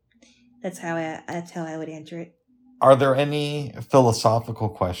 That's how I would answer it. Are there any philosophical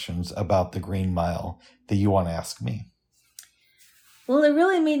questions about The Green Mile that you want to ask me? Well, it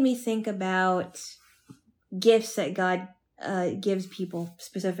really made me think about gifts that God gives people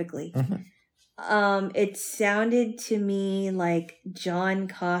specifically. It sounded to me like John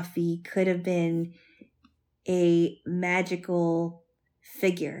Coffey could have been a magical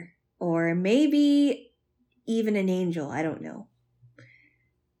figure, or maybe even an angel. I don't know.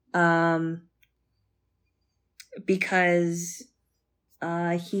 Because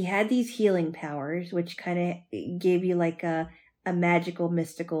he had these healing powers, which kind of gave you like a magical,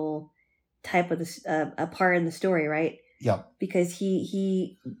 mystical type of a part in the story, right? Yeah. Because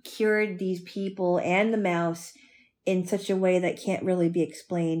he cured these people and the mouse in such a way that can't really be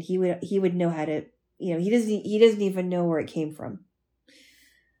explained. He would know how to, he doesn't even know where it came from.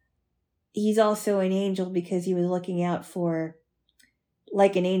 He's also an angel because he was looking out for,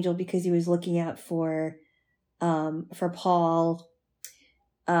 like an angel because he was looking out for Paul.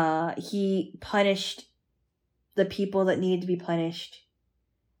 He punished the people that needed to be punished.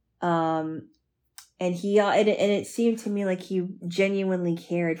 And it seemed to me like he genuinely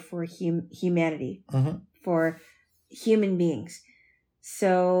cared for humanity, for human beings.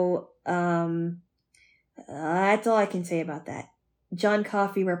 So, that's all I can say about that. John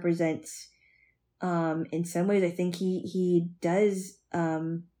Coffey represents, in some ways, I think he does,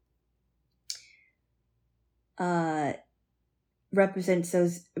 represents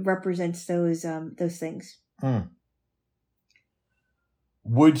those things.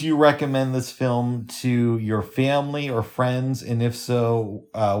 Would you recommend this film to your family or friends? And if so,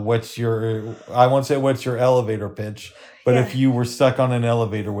 what's your elevator pitch? But if you were stuck on an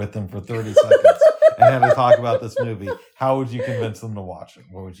elevator with them for 30 seconds and had to talk about this movie, how would you convince them to watch it?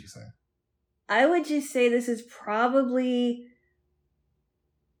 What would you say? I would just say this is probably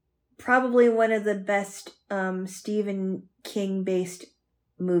one of the best Stephen King based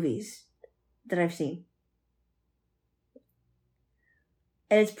movies that I've seen.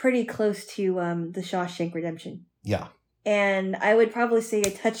 And it's pretty close to The Shawshank Redemption. Yeah. And I would probably say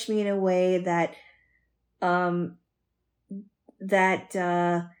it touched me in a way that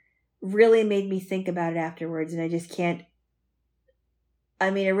really made me think about it afterwards, and I just can't.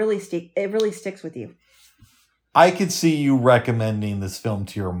 I mean, it really sticks with you. I could see you recommending this film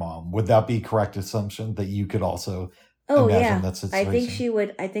to your mom. Would that be a correct assumption that you could also imagine that situation? I think she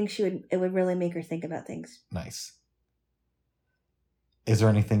would. It would really make her think about things. Nice. Is there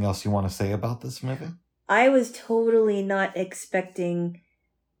anything else you want to say about this movie? I was totally not expecting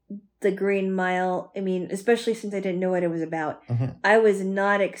The Green Mile. I mean, especially since I didn't know what it was about. I was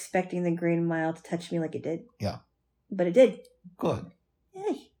not expecting The Green Mile to touch me like it did. Yeah. But it did. Good.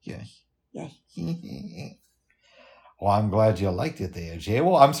 Yay. Yay. Well, I'm glad you liked it there, Jay.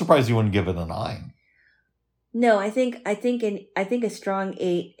 Well, I'm surprised you wouldn't give it a 9. No, I think a strong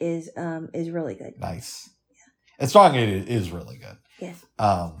 8 is really good. Nice. Yeah. A strong 8 is really good. Yes.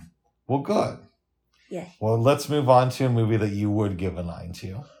 Well, good. Yeah. Well, let's move on to a movie that you would give a 9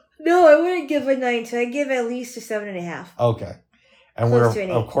 to. No, I wouldn't give a 9 to. I'd give it at least a 7.5. Okay. And Close we're,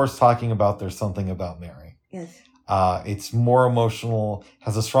 of course, talking about There's Something About Mary. Yes. It's more emotional,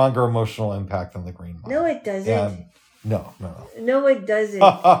 has a stronger emotional impact than The Green Mile. No, it doesn't. And no. No, it doesn't.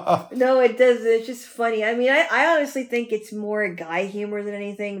 No, it doesn't. It's just funny. I mean, I honestly think it's more guy humor than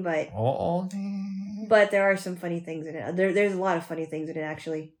anything, but but there are some funny things in it. There's a lot of funny things in it,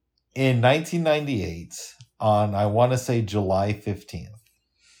 actually. In 1998, on, I want to say, July 15th.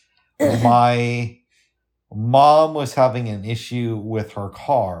 My mom was having an issue with her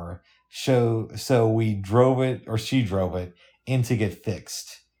car, so we drove it, or she drove it, in to get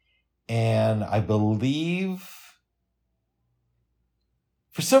fixed. And I believe,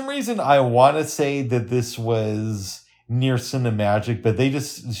 for some reason, I want to say that this was near Cinemagic, but they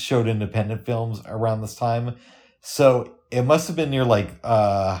just showed independent films around this time. So it must have been near, like,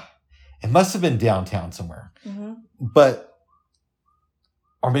 it must have been downtown somewhere. Mm-hmm. But,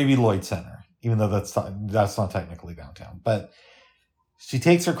 or maybe Lloyd Center, even though that's not technically downtown. But she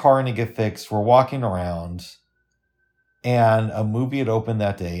takes her car in to get fixed. We're walking around, and a movie had opened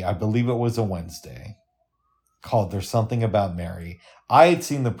that day. I believe it was a Wednesday, called There's Something About Mary. I had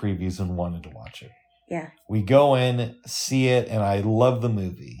seen the previews and wanted to watch it. Yeah. We go in, see it, and I love the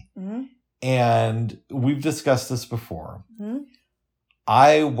movie. Mm-hmm. And we've discussed this before. Mm-hmm.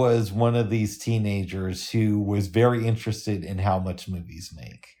 I was one of these teenagers who was very interested in how much movies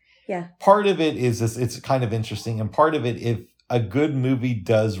make. Yeah. Part of it is this, it's kind of interesting. And part of it, if a good movie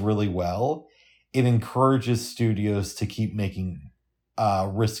does really well, it encourages studios to keep making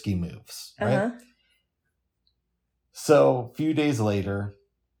risky moves. Right? Uh-huh. So a few days later,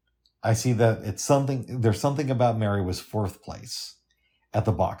 I see that There's Something About Mary was 4th place at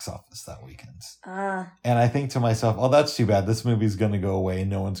the box office that weekend. And I think to myself, oh, that's too bad. This movie's going to go away and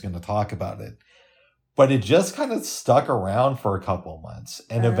no one's going to talk about it. But it just kind of stuck around for a couple months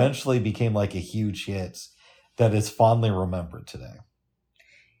and eventually became like a huge hit that is fondly remembered today.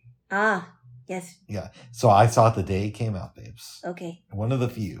 Yes. Yeah. So I saw it the day it came out, babes. Okay. One of the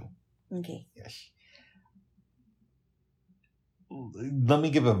few. Okay. Yes. Let me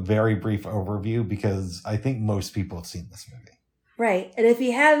give a very brief overview because I think most people have seen this movie. Right. And if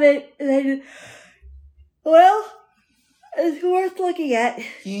you haven't, then, well, it's worth looking at.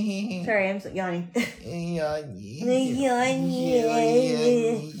 Sorry, I'm yawning.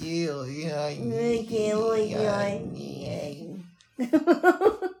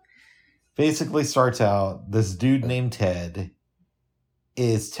 Basically starts out, this dude named Ted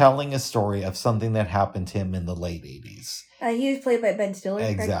is telling a story of something that happened to him in the late 80s. He was played by Ben Stiller.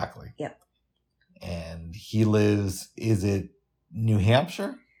 Exactly. Correct? Yep. And he lives, is it New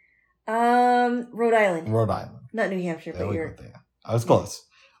Hampshire? Rhode Island. Rhode Island. Not New Hampshire, but you're... I was close.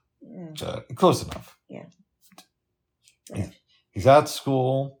 Close enough. Yeah. He's at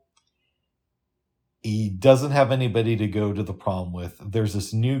school. He doesn't have anybody to go to the prom with. There's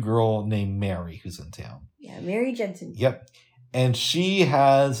this new girl named Mary who's in town. Yeah, Mary Jensen. Yep. And she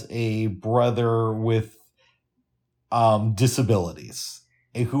has a brother with disabilities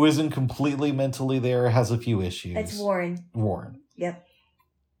who isn't completely mentally there, has a few issues. That's Warren. Yep.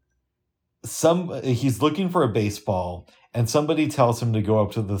 He's looking for a baseball, and somebody tells him to go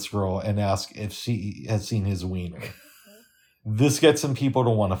up to this girl and ask if she has seen his wiener. This gets some people to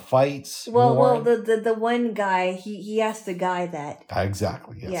want to fight. Well, the one guy, he asked the guy that.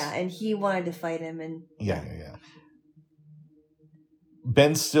 Exactly, yes. Yeah, and he wanted to fight him. And Yeah.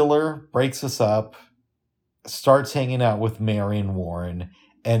 Ben Stiller breaks us up, starts hanging out with Mary and Warren,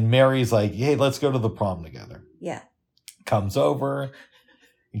 and Mary's like, hey, let's go to the prom together. Yeah. Comes over,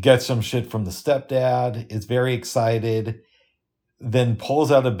 gets some shit from the stepdad, is very excited, then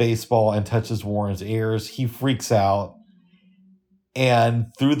pulls out a baseball and touches Warren's ears. He freaks out.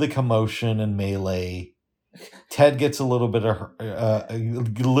 And through the commotion and melee, Ted gets a little bit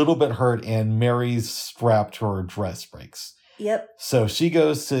hurt, and Mary's strap to her dress breaks. Yep. So she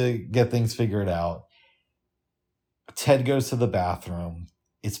goes to get things figured out. Ted goes to the bathroom,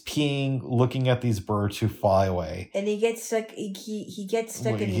 is peeing, looking at these birds who fly away. And he gets stuck. He gets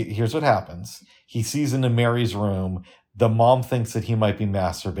stuck Here's what happens. He sees into Mary's room. The mom thinks that he might be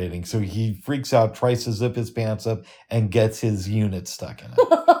masturbating, so he freaks out, tries to zip his pants up, and gets his unit stuck in it.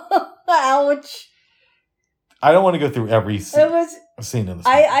 Ouch. I don't want to go through every scene in this movie.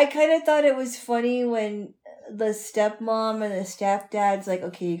 I kind of thought it was funny when the stepmom and the stepdad's like,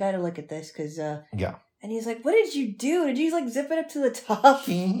 okay, you got to look at this, because... yeah. And he's like, what did you do? Did you, zip it up to the top?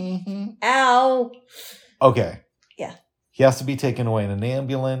 Ow. Okay. Yeah. He has to be taken away in an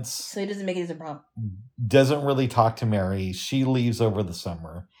ambulance. So he doesn't make it as a prom. Doesn't really talk to Mary. She leaves over the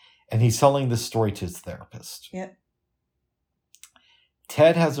summer. And he's telling this story to his therapist. Yep.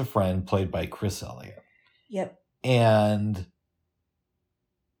 Ted has a friend played by Chris Elliott. Yep. And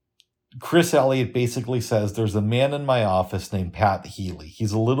Chris Elliott basically says, there's a man in my office named Pat Healy.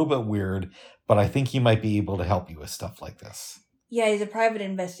 He's a little bit weird, but I think he might be able to help you with stuff like this. Yeah, he's a private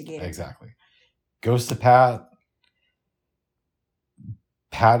investigator. Exactly. Goes to Pat.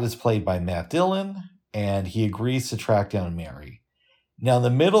 Pat is played by Matt Dillon, and he agrees to track down Mary. Now, in the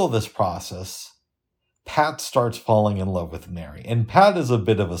middle of this process, Pat starts falling in love with Mary. And Pat is a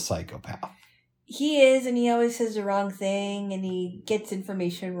bit of a psychopath. He is, and he always says the wrong thing, and he gets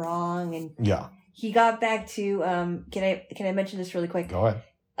information wrong, and Yeah. he got back to can I mention this really quick? Go ahead.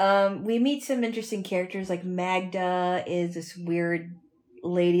 We meet some interesting characters, like Magda is this weird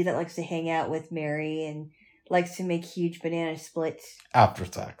lady that likes to hang out with Mary and likes to make huge banana splits. After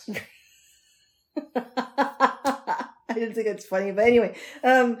sex. I didn't think that's funny, but anyway, I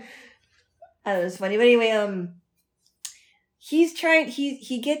don't know, it's funny, but anyway, he's trying.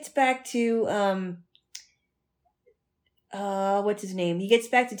 He gets back to what's his name? He gets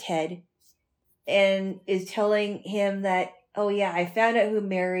back to Ted, and is telling him that, oh yeah, I found out who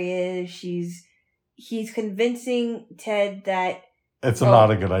Mary is. He's convincing Ted that it's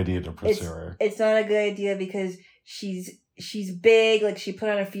not a good idea to pursue her. It's not a good idea because she's big, like she put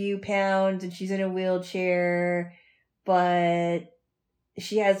on a few pounds, and she's in a wheelchair, but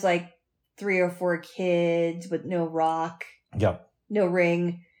she has like 3 or 4 kids with no rock. Yep. No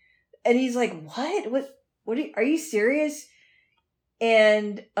ring. And he's like, what are you serious?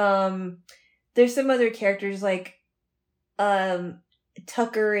 And there's some other characters like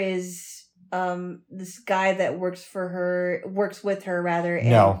Tucker is this guy that works with her rather. And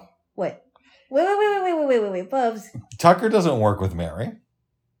no. What? Wait, Bubs. Tucker doesn't work with Mary.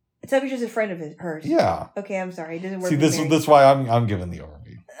 Tucker's just a friend of hers. Yeah. Okay, I'm sorry. He doesn't work with Mary. See, this is why I'm giving the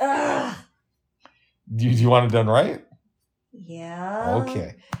overview. Ugh. Do you want it done right? Yeah.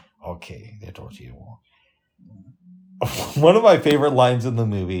 Okay. They told you. One of my favorite lines in the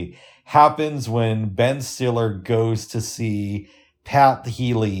movie happens when Ben Stiller goes to see Pat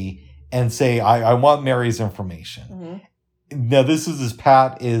Healy and say, I want Mary's information. Mm-hmm. Now, this is as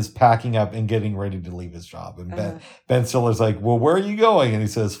Pat is packing up and getting ready to leave his job. And Ben Stiller's like, well, where are you going? And he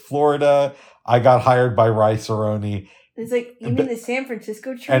says, Florida. I got hired by Rice-A-Roni. It's like, you mean the San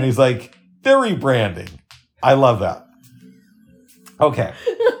Francisco tree? And he's like, they're rebranding. I love that. Okay.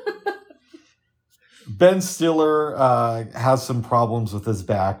 Ben Stiller has some problems with his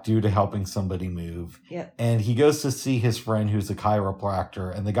back due to helping somebody move. Yep. And he goes to see his friend who's a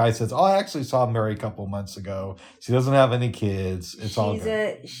chiropractor. And the guy says, oh, I actually saw Mary a couple months ago. She doesn't have any kids. All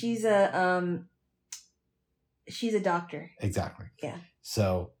good. She's a doctor. Exactly. Yeah.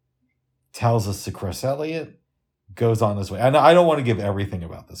 So tells us to Chris Elliott, goes on his way. And I don't want to give everything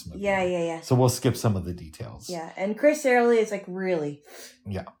about this movie. Yeah. So we'll skip some of the details. Yeah. And Chris Elliott is like, really?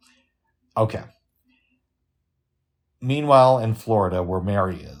 Yeah. Okay. Meanwhile, in Florida, where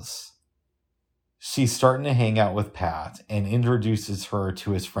Mary is, she's starting to hang out with Pat and introduces her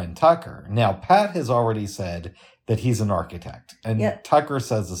to his friend Tucker. Now, Pat has already said that he's an architect, and Tucker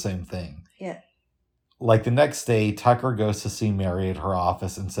says the same thing. Yeah. Like the next day, Tucker goes to see Mary at her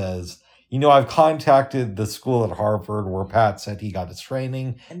office and says, I've contacted the school at Harvard where Pat said he got his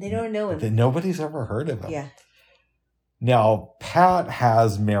training. And they don't know him. Nobody's ever heard of him. Yeah. Now, Pat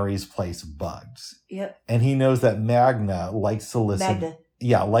has Mary's place bugged. Yep. And he knows that Magda likes to listen.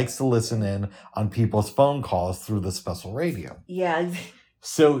 Yeah, likes to listen in on people's phone calls through the special radio. Yeah.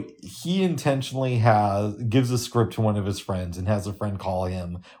 So he intentionally gives a script to one of his friends and has a friend call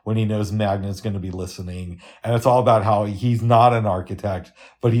him when he knows Magda's going to be listening. And it's all about how he's not an architect,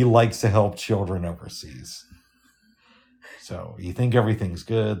 but he likes to help children overseas. So you think everything's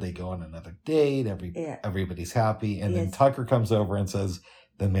good. They go on another date. Everybody's happy. And then Tucker comes over and says,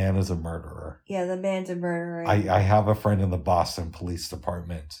 the man is a murderer. Yeah, the man's a murderer. I have a friend in the Boston Police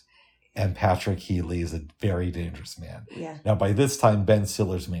Department, and Patrick Healy is a very dangerous man. Yeah. Now, by this time, Ben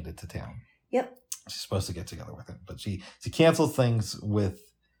Stiller's made it to town. Yep. She's supposed to get together with him, but she cancels things with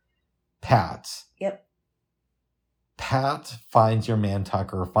Pat. Yep. Pat finds your man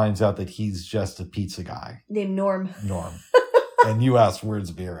Tucker, finds out that he's just a pizza guy. Named Norm. And you asked, where's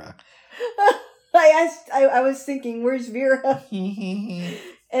Vera? I was thinking, where's Vera?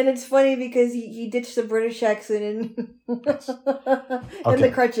 And it's funny because he ditched the British accent and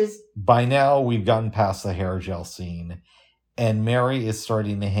the crutches. By now, we've gotten past the hair gel scene, and Mary is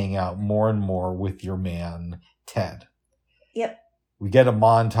starting to hang out more and more with your man, Ted. Yep. We get a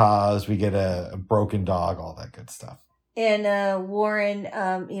montage, we get a broken dog, all that good stuff. And Warren,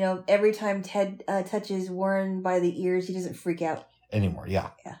 every time Ted touches Warren by the ears, he doesn't freak out. Anymore, yeah.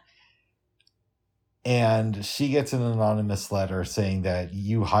 Yeah. And she gets an anonymous letter saying that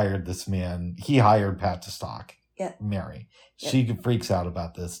you hired this man. He hired Pat to stalk Mary. Yep. She freaks out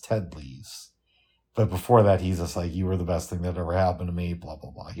about this. Ted leaves. But before that, he's just like, you were the best thing that ever happened to me, blah,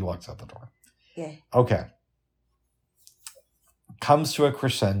 blah, blah. He walks out the door. Yeah. Okay. Comes to a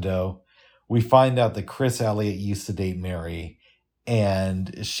crescendo. We find out that Chris Elliott used to date Mary,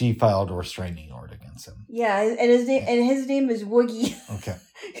 and she filed a restraining order against him. Yeah, and his name is Woogie. Okay.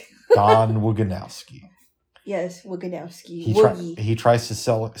 Don Woganowski. Yes, Woganowski. He tries to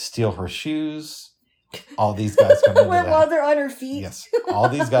steal her shoes. All these guys come into while they're on her feet. Yes. All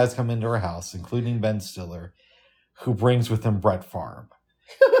these guys come into her house, including Ben Stiller, who brings with him Brett Favre,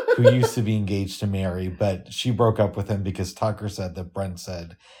 who used to be engaged to Mary, but she broke up with him because Tucker said that Brent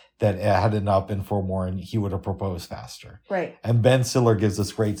said that had it not been for Warren, he would have proposed faster. Right. And Ben Stiller gives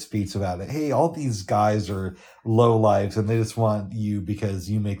this great speech about it. Hey, all these guys are low lives and they just want you because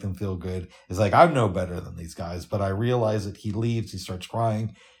you make them feel good. It's like, I'm no better than these guys, but I realize that he leaves, he starts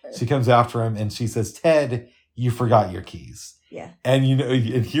crying. She comes after him and she says, Ted, you forgot your keys. Yeah. And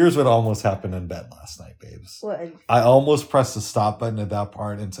and here's what almost happened in bed last night, babes. What? I almost pressed the stop button at that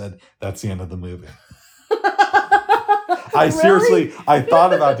part and said, that's the end of the movie. Seriously, I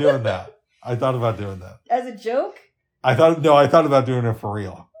thought about doing that. As a joke? I thought about doing it for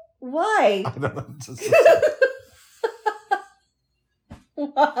real. Why? I don't know.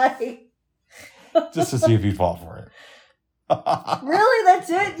 Why? Just to see if you'd fall for it. Really? That's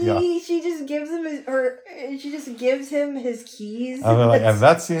it? Yeah. She just gives him his keys. And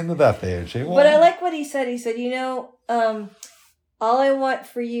that's the end of that day. But I like what he said. He said, all I want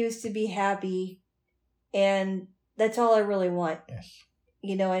for you is to be happy, and that's all I really want. Yes.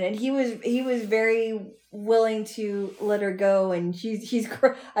 And he was very willing to let her go, and he's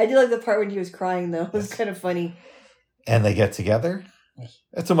I do like the part when he was crying though. It was kind of funny. And they get together.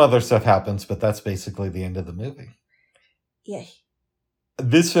 And some other stuff happens, but that's basically the end of the movie. Yeah.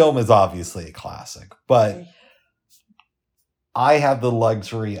 This film is obviously a classic, but I had the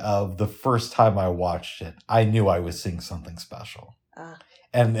luxury of the first time I watched it, I knew I was seeing something special.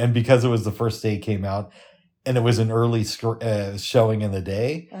 And because it was the first day it came out, and it was an early showing in the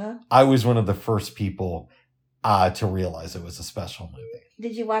day, I was one of the first people to realize it was a special movie.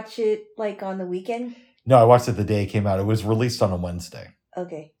 Did you watch it on the weekend? No, I watched it the day it came out. It was released on a Wednesday.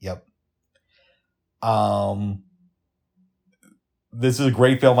 Okay. Yep. This is a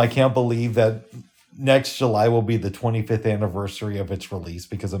great film. I can't believe that next July will be the 25th anniversary of its release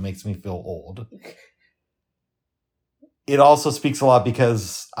because it makes me feel old. It also speaks a lot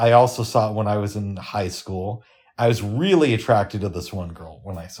because I also saw it when I was in high school. I was really attracted to this one girl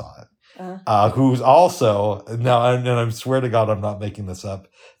when I saw it. Who's also, now, and I swear to God, I'm not making this up,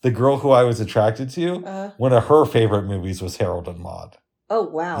 the girl who I was attracted to, one of her favorite movies was Harold and Maude. Oh,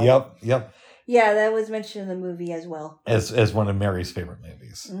 wow. Yep. Yeah, that was mentioned in the movie as well. As one of Mary's favorite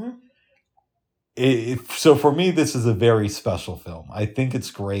movies. Mm-hmm. So for me, this is a very special film. I think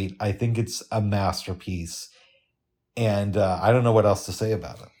it's great. I think it's a masterpiece. And I don't know what else to say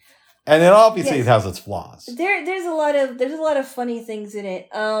about it. And then obviously it has its flaws. There's a lot of funny things in it.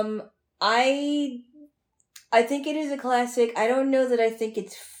 I think it is a classic. I don't know that I think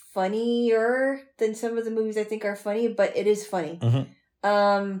it's funnier than some of the movies I think are funny, but it is funny.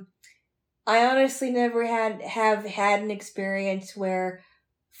 Mm-hmm. I honestly never have had an experience where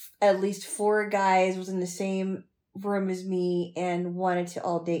at least 4 guys was in the same room as me and wanted to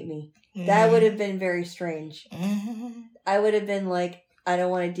all date me. Mm-hmm. That would have been very strange. Mm-hmm. I would have been like, I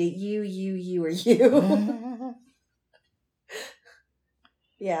don't want to date you, or you. Mm-hmm.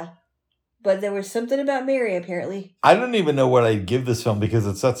 Yeah. But there was something about Mary, apparently. I don't even know what I'd give this film because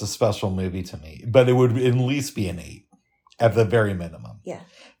it's such a special movie to me. But it would at least be an 8 at the very minimum. Yeah.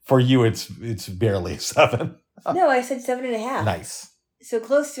 For you, it's barely a 7. No, I said 7.5. Nice. So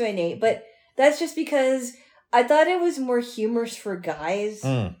close to an 8. But that's just because I thought it was more humorous for guys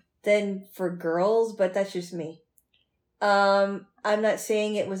than for girls. But that's just me. I'm not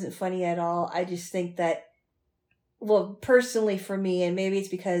saying it wasn't funny at all. I just think that, well, personally for me, and maybe it's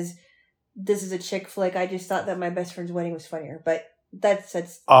because this is a chick flick, I just thought that My Best Friend's Wedding was funnier. But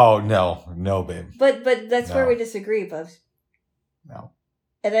that's Oh, no, babe. But that's where we disagree, Bubs. No.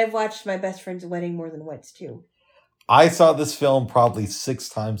 And I've watched My Best Friend's Wedding more than once, too. I saw this film probably 6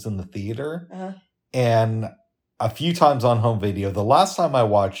 times in the theater and a few times on home video. The last time I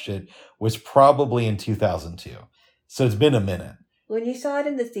watched it was probably in 2002. So it's been a minute. When you saw it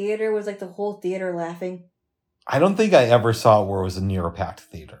in the theater, was the whole theater laughing? I don't think I ever saw it where it was a near a packed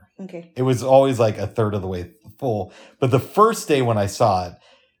theater. Okay. It was always a third of the way full. But the first day when I saw it,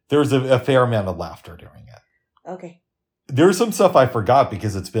 there was a fair amount of laughter during it. Okay. There's some stuff I forgot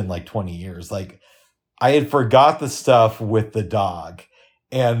because it's been 20 years. I had forgot the stuff with the dog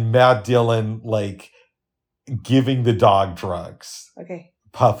and Matt Dillon, giving the dog drugs. Okay.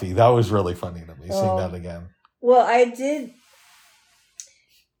 Puffy. That was really funny to me, seeing that again. Well,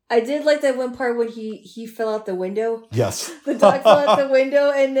 I did like that one part when he fell out the window. Yes. The dog fell out the window,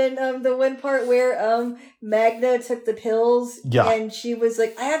 and then the one part where Magda took the pills, and she was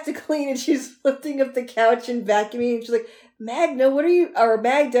like, "I have to clean," and she's lifting up the couch and vacuuming, and she's like, Magda, what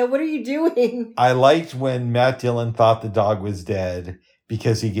are you doing? I liked when Matt Dillon thought the dog was dead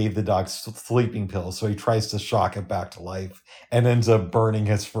because he gave the dog sleeping pills, so he tries to shock it back to life and ends up burning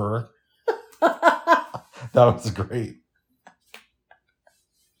his fur. That was great.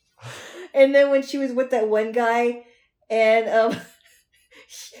 And then when she was with that one guy, and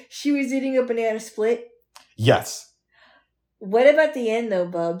she was eating a banana split. Yes. What about the end, though,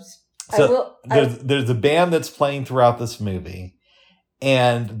 Bubs? So there's a band that's playing throughout this movie,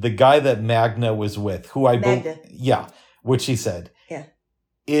 and the guy that Magda was with, who I believe, which she said,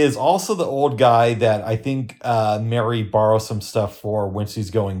 is also the old guy that I think Mary borrows some stuff for when she's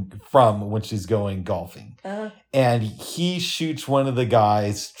going golfing. And he shoots one of the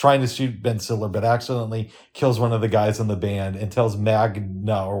guys, trying to shoot Ben Stiller, but accidentally kills one of the guys in the band and tells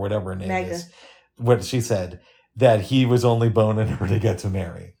Magda, or whatever her name is, what she said, that he was only boning her to get to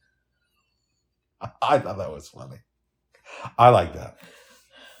Mary. I thought that was funny. I like that.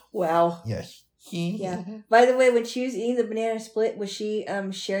 Wow. Yes. Yeah. By the way, when she was eating the banana split, was she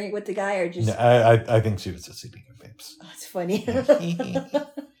sharing it with the guy or just? No, I think she was just eating it, babes. Oh, that's funny.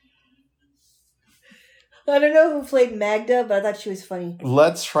 I don't know who played Magda, but I thought she was funny.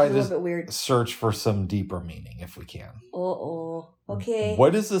 Let's try to a little bit weird. Search for some deeper meaning if we can. Okay.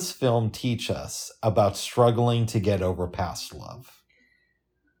 What does this film teach us about struggling to get over past love?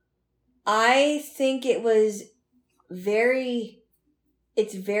 I think it's very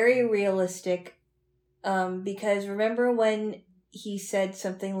realistic. Because remember when he said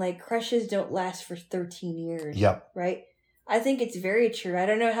something like crushes don't last for 13 years. Yep. Right? I think it's very true. I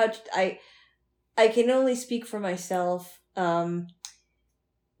don't know how I can only speak for myself. But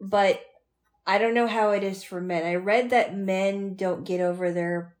I don't know how it is for men. I read that men don't get over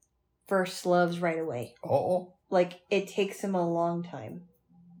their first loves right away. Oh. Like it takes them a long time.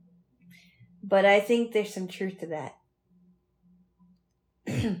 But I think there's some truth to that.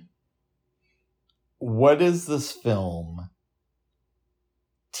 What does this film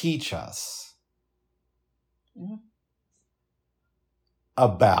teach us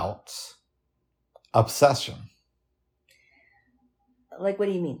about obsession? Like, what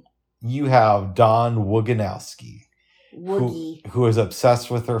do you mean? You have Dawn Woganowski, Woogie, who is obsessed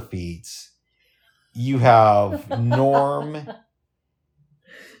with her feet. You have Norm,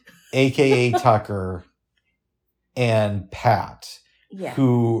 a.k.a. Tucker, and Pat,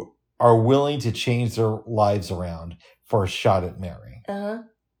 who are willing to change their lives around for a shot at Mary.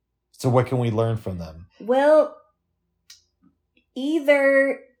 So what can we learn from them? Well,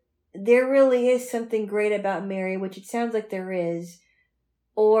 either there really is something great about Mary, which it sounds like there is,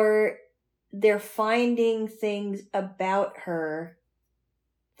 or they're finding things about her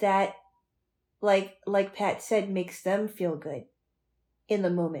that, like Pat said, makes them feel good in the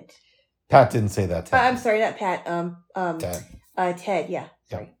moment. Pat didn't say that. I'm sorry, not Pat. Ted. Ted. Yeah.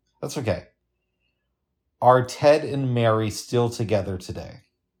 Sorry. Yeah, that's okay. Are Ted and Mary still together today?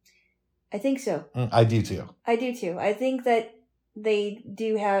 I think so. I do too. I think that they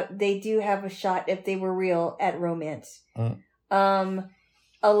do have a shot, if they were real, at romance.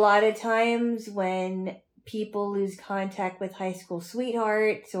 A lot of times when people lose contact with high school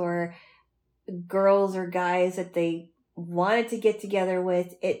sweethearts or girls or guys that they wanted to get together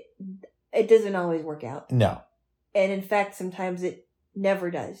with, it doesn't always work out. No. And in fact, sometimes it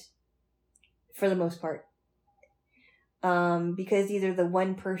never does, for the most part. Because either the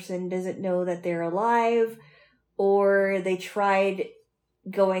one person doesn't know that they're alive, or they tried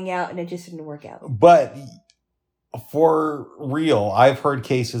going out and it just didn't work out. But for real, I've heard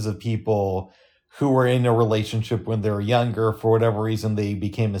cases of people who were in a relationship when they were younger. For whatever reason, they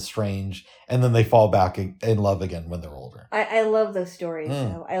became estranged, and then they fall back in love again when they're older. I love those stories,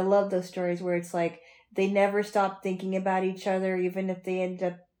 though. I love those stories where it's like they never stopped thinking about each other, even if they end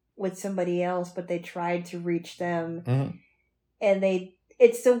up with somebody else, but they tried to reach them. And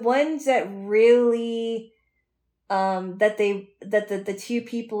it's the ones that really, that the two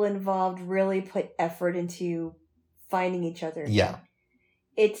people involved really put effort into finding each other. Yeah.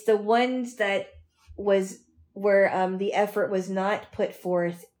 It's the ones that was where the effort was not put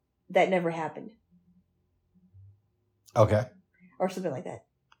forth that never happened. Okay. Or something like that.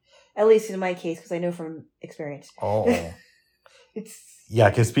 At least in my case, because I know from experience. Oh. Yeah,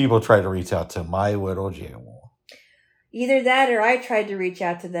 because people try to reach out to my little Jewel. Either that, or I tried to reach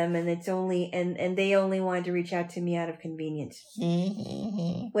out to them, and it's only and they only wanted to reach out to me out of convenience.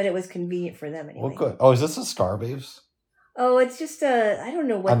 When it was convenient for them, anyway. Well, good. Oh, is this a Star Babes? Oh, it's just I don't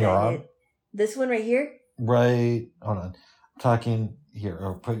know what On your that arm? is. This one right here? Right. Hold on. I'm talking here.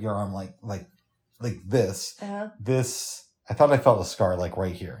 Or put your arm like this. Uh-huh. This. I thought I felt a scar like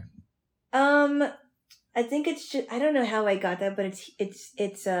right here. I think it's just I don't know how I got that, but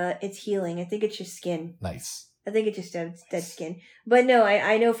it's healing. I think it's just skin. Nice. I think it's just dead skin. But no,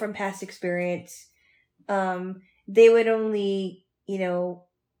 I know from past experience, they would only,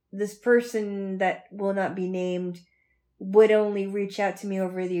 this person that will not be named would only reach out to me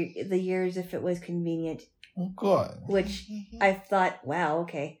over the years if it was convenient. Good. Which I thought, wow,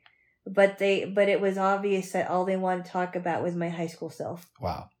 okay. But it was obvious that all they wanted to talk about was my high school self.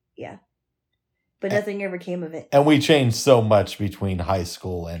 Wow. Yeah. But nothing ever came of it. And we changed so much between high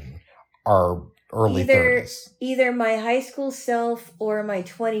school and our early 30s. Either my high school self or my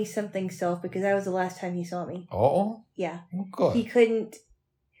 20-something self, because that was the last time he saw me. Oh? Yeah. Good.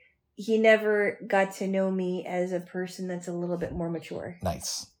 He never got to know me as a person that's a little bit more mature.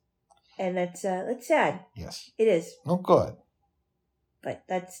 Nice. And that's sad. Yes. It is. Oh, good. But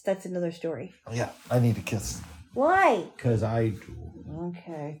that's another story. Yeah, I need a kiss. Why? Because I do.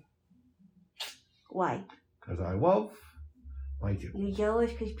 Okay. Why? Because I love my do. You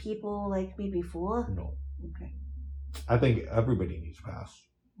jealous because people liked me before? No. Okay. I think everybody needs pass.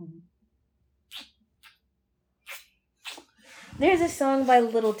 Mm-hmm. There's a song by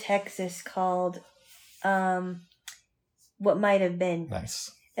Little Texas called What Might Have Been.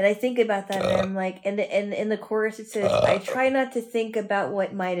 Nice. And I think about that and I'm like, and in the chorus it says, I try not to think about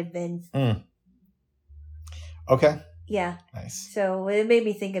what might have been. Okay. Yeah. Nice. So it made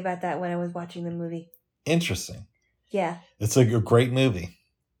me think about that when I was watching the movie. Interesting. Yeah. It's a great movie,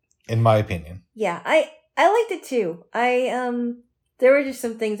 in my opinion. Yeah, I liked it too. There were just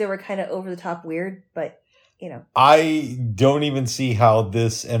some things that were kind of over the top weird, but I don't even see how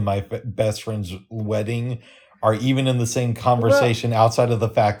this and my best friend's wedding are even in the same conversation outside of the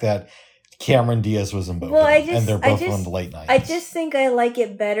fact that Cameron Diaz was in both of them, and they're both from the late 90s. I just think I like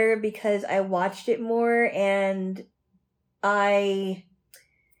it better because I watched it more and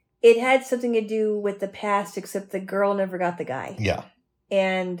it had something to do with the past, except the girl never got the guy. Yeah.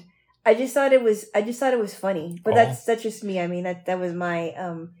 And I just thought it was funny, but that's just me. I mean, that was my,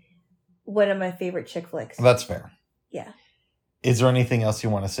 one of my favorite chick flicks. That's fair. Yeah. Is there anything else you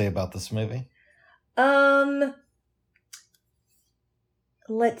want to say about this movie?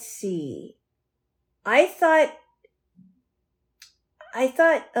 Let's see. I thought,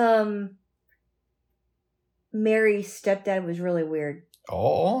 Mary's stepdad was really weird.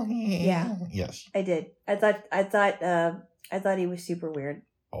 Oh, yeah. Yes. I did. I thought he was super weird.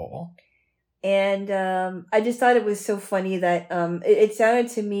 Oh. And I just thought it was so funny that it sounded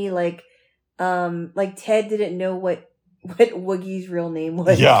to me like Ted didn't know what Woogie's real name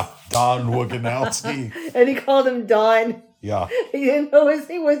was. Yeah, Don Woganowski. And he called him Don. Yeah. He didn't know his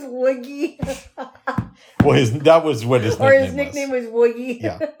name was Woogie. Well, that was what his nickname was. Or his nickname was Woogie.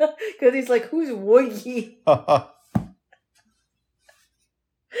 Yeah. Because he's like, who's Woogie?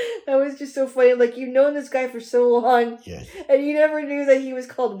 That was just so funny. Like, you've known this guy for so long. Yes. And you never knew that he was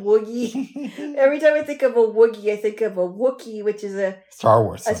called Woogie. Every time I think of a Woogie, I think of a Wookiee, which is a Star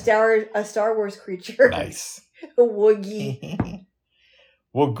Wars. A Star Wars creature. Nice. A Woogie.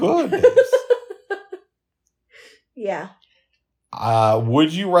 Well, good. Yeah.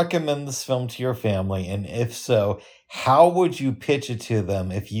 Would you recommend this film to your family? And if so, how would you pitch it to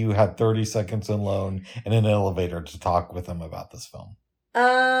them if you had 30 seconds alone in an elevator to talk with them about this film?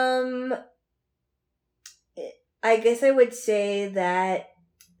 I guess I would say that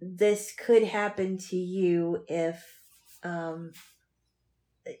this could happen to you if,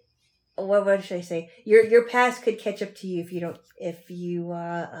 what should I say? Your past could catch up to you if you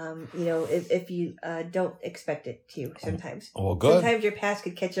don't expect it to sometimes. Well, good. Sometimes your past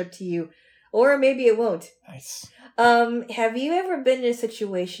could catch up to you, or maybe it won't. Nice. Have you ever been in a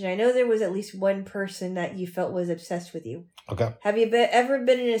situation? I know there was at least one person that you felt was obsessed with you. Okay. Have you ever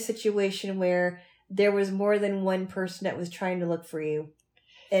been in a situation where there was more than one person that was trying to look for you,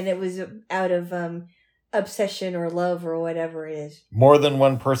 and it was out of obsession or love or whatever it is? More than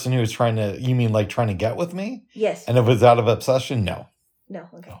one person who was trying to, you mean like trying to get with me? Yes. And if it was out of obsession, no. No,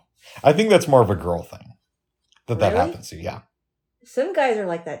 okay. No. I think that's more of a girl thing. That Really? happens to, yeah. Some guys are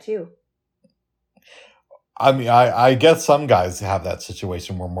like that too. I mean, I guess some guys have that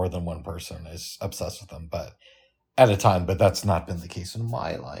situation where more than one person is obsessed with them, but at a time, but that's not been the case in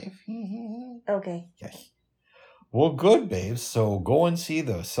my life. Okay. Yes. Well, good, babes. So go and see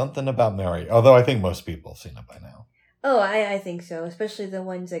those. Something About Mary. Although I think most people have seen it by now. Oh, I think so. Especially the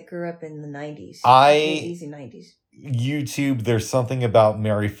ones that grew up in the 90s. 80s and 90s. YouTube, there's Something About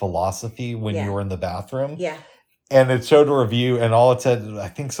Mary philosophy when you were in the bathroom. Yeah. And it showed a review, and all it said, I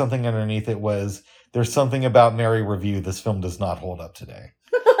think something underneath it was, there's something about Mary review. This film does not hold up today.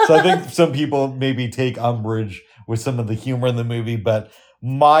 So I think some people maybe take umbrage with some of the humor in the movie, but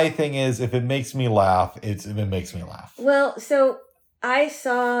my thing is, if it makes me laugh, it makes me laugh. Well, so I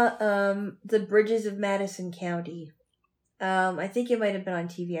saw The Bridges of Madison County. I think it might have been on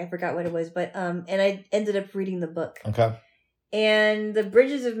TV. I forgot what it was, but and I ended up reading the book. Okay. And The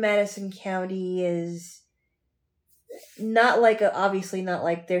Bridges of Madison County is not like obviously not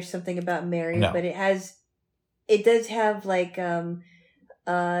like There's Something About Mary, No. but it does have like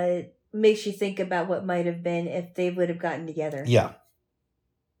makes you think about what might have been if they would have gotten together. Yeah.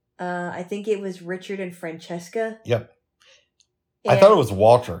 I think it was Richard and Francesca. Yep. I thought it was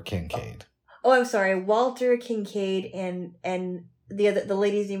Walter Kincaid. Oh, I'm sorry, Walter Kincaid and the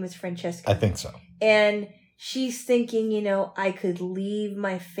lady's name was Francesca. I think so. And she's thinking, I could leave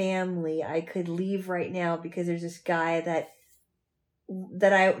my family. I could leave right now because there's this guy that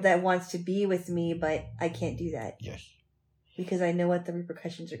wants to be with me, but I can't do that. Yes. Because I know what the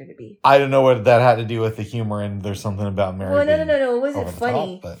repercussions are going to be. I don't know what that had to do with the humor, and there's something about Mary. Well, no. It wasn't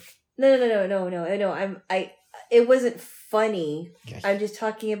funny. Top, but... No. It wasn't funny. Yes. I'm just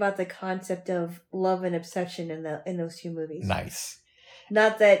talking about the concept of love and obsession in those two movies. Nice.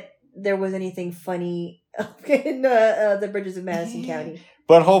 Not that there was anything funny in the Bridges of Madison County.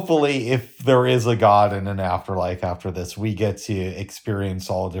 But hopefully, if there is a God and an afterlife after this, we get to experience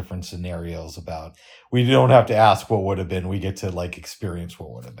all different scenarios about. We don't have to ask what would have been. We get to experience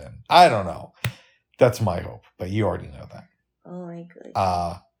what would have been. I don't know. That's my hope, but you already know that. Oh my goodness.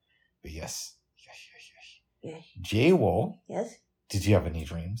 But yes. Yes. J-Wo. Yes. Did you have any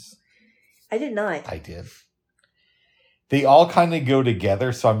dreams? I did not. I did. They all kind of go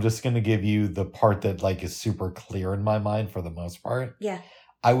together, so I'm just going to give you the part that is super clear in my mind for the most part. Yeah.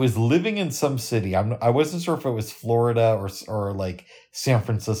 I was living in some city. I wasn't sure if it was Florida or San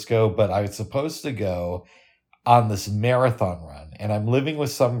Francisco, but I was supposed to go on this marathon run, and I'm living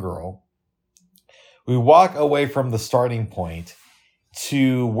with some girl. We walk away from the starting point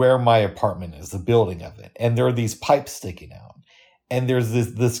to where my apartment is, the building of it, and there are these pipes sticking out, and there's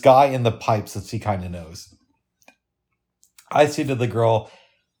this guy in the pipes that she kind of knows. I say to the girl,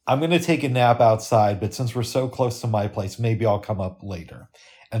 I'm going to take a nap outside, but since we're so close to my place, maybe I'll come up later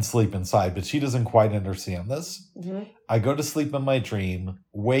and sleep inside. But she doesn't quite understand this. Mm-hmm. I go to sleep in my dream,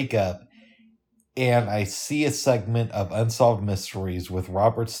 wake up, and I see a segment of Unsolved Mysteries with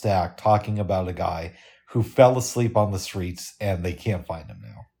Robert Stack talking about a guy who fell asleep on the streets and they can't find him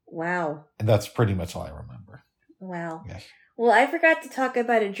now. Wow. And that's pretty much all I remember. Wow. Yes. Well, I forgot to talk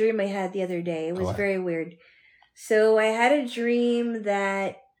about a dream I had the other day. It was very weird. So I had a dream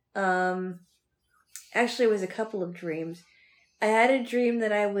that, actually it was a couple of dreams. I had a dream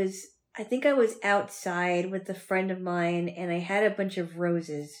that I think I was outside with a friend of mine and I had a bunch of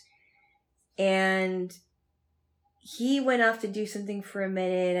roses. And he went off to do something for a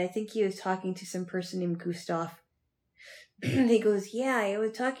minute. I think he was talking to some person named Gustav. He goes, yeah, I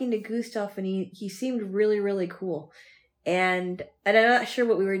was talking to Gustav and he seemed really, really cool. And I'm not sure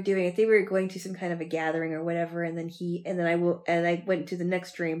what we were doing. I think we were going to some kind of a gathering or whatever. And then I went to the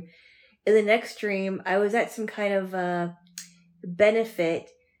next dream. In the next dream, I was at some kind of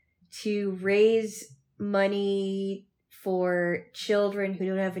benefit to raise money for children who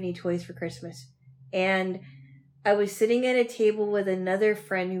don't have any toys for Christmas. And I was sitting at a table with another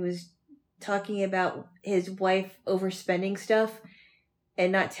friend who was talking about his wife overspending stuff.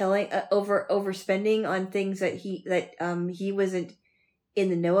 And not telling overspending on things that he wasn't in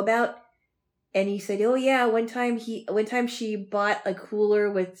the know about, and he said, "Oh yeah, one time she bought a cooler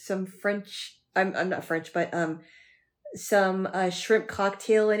with some French. I'm not French, but some shrimp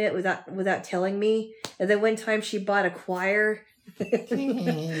cocktail in it without telling me. And then one time she bought a choir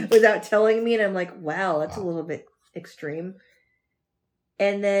without telling me, and I'm like, wow, that's a little bit extreme.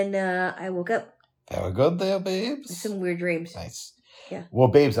 And then I woke up. That was good there, babes. Some weird dreams. Nice. Yeah. Well,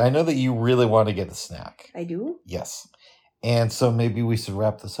 babes, I know that you really want to get a snack. I do? Yes. And so maybe we should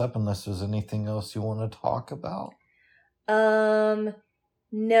wrap this up unless there's anything else you want to talk about. No,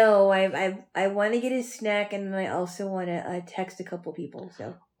 I want to get a snack and I also want to text a couple people,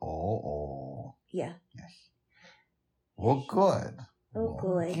 so. Oh. Yeah. Yes. Well, good. Oh,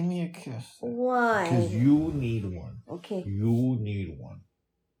 good. Give me a kiss. Why? Because you need one. Okay. You need one.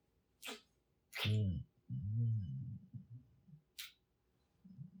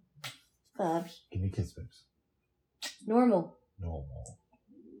 Bobby. Give me a kiss, babes. Normal.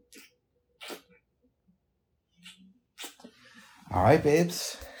 All right,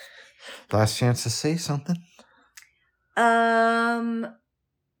 babes. Last chance to say something. I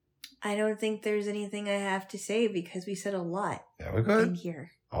I don't think there's anything I have to say because we said a lot Very in good.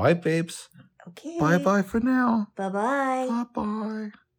 here. All right, babes. Okay. Bye-bye for now. Bye-bye. Bye-bye.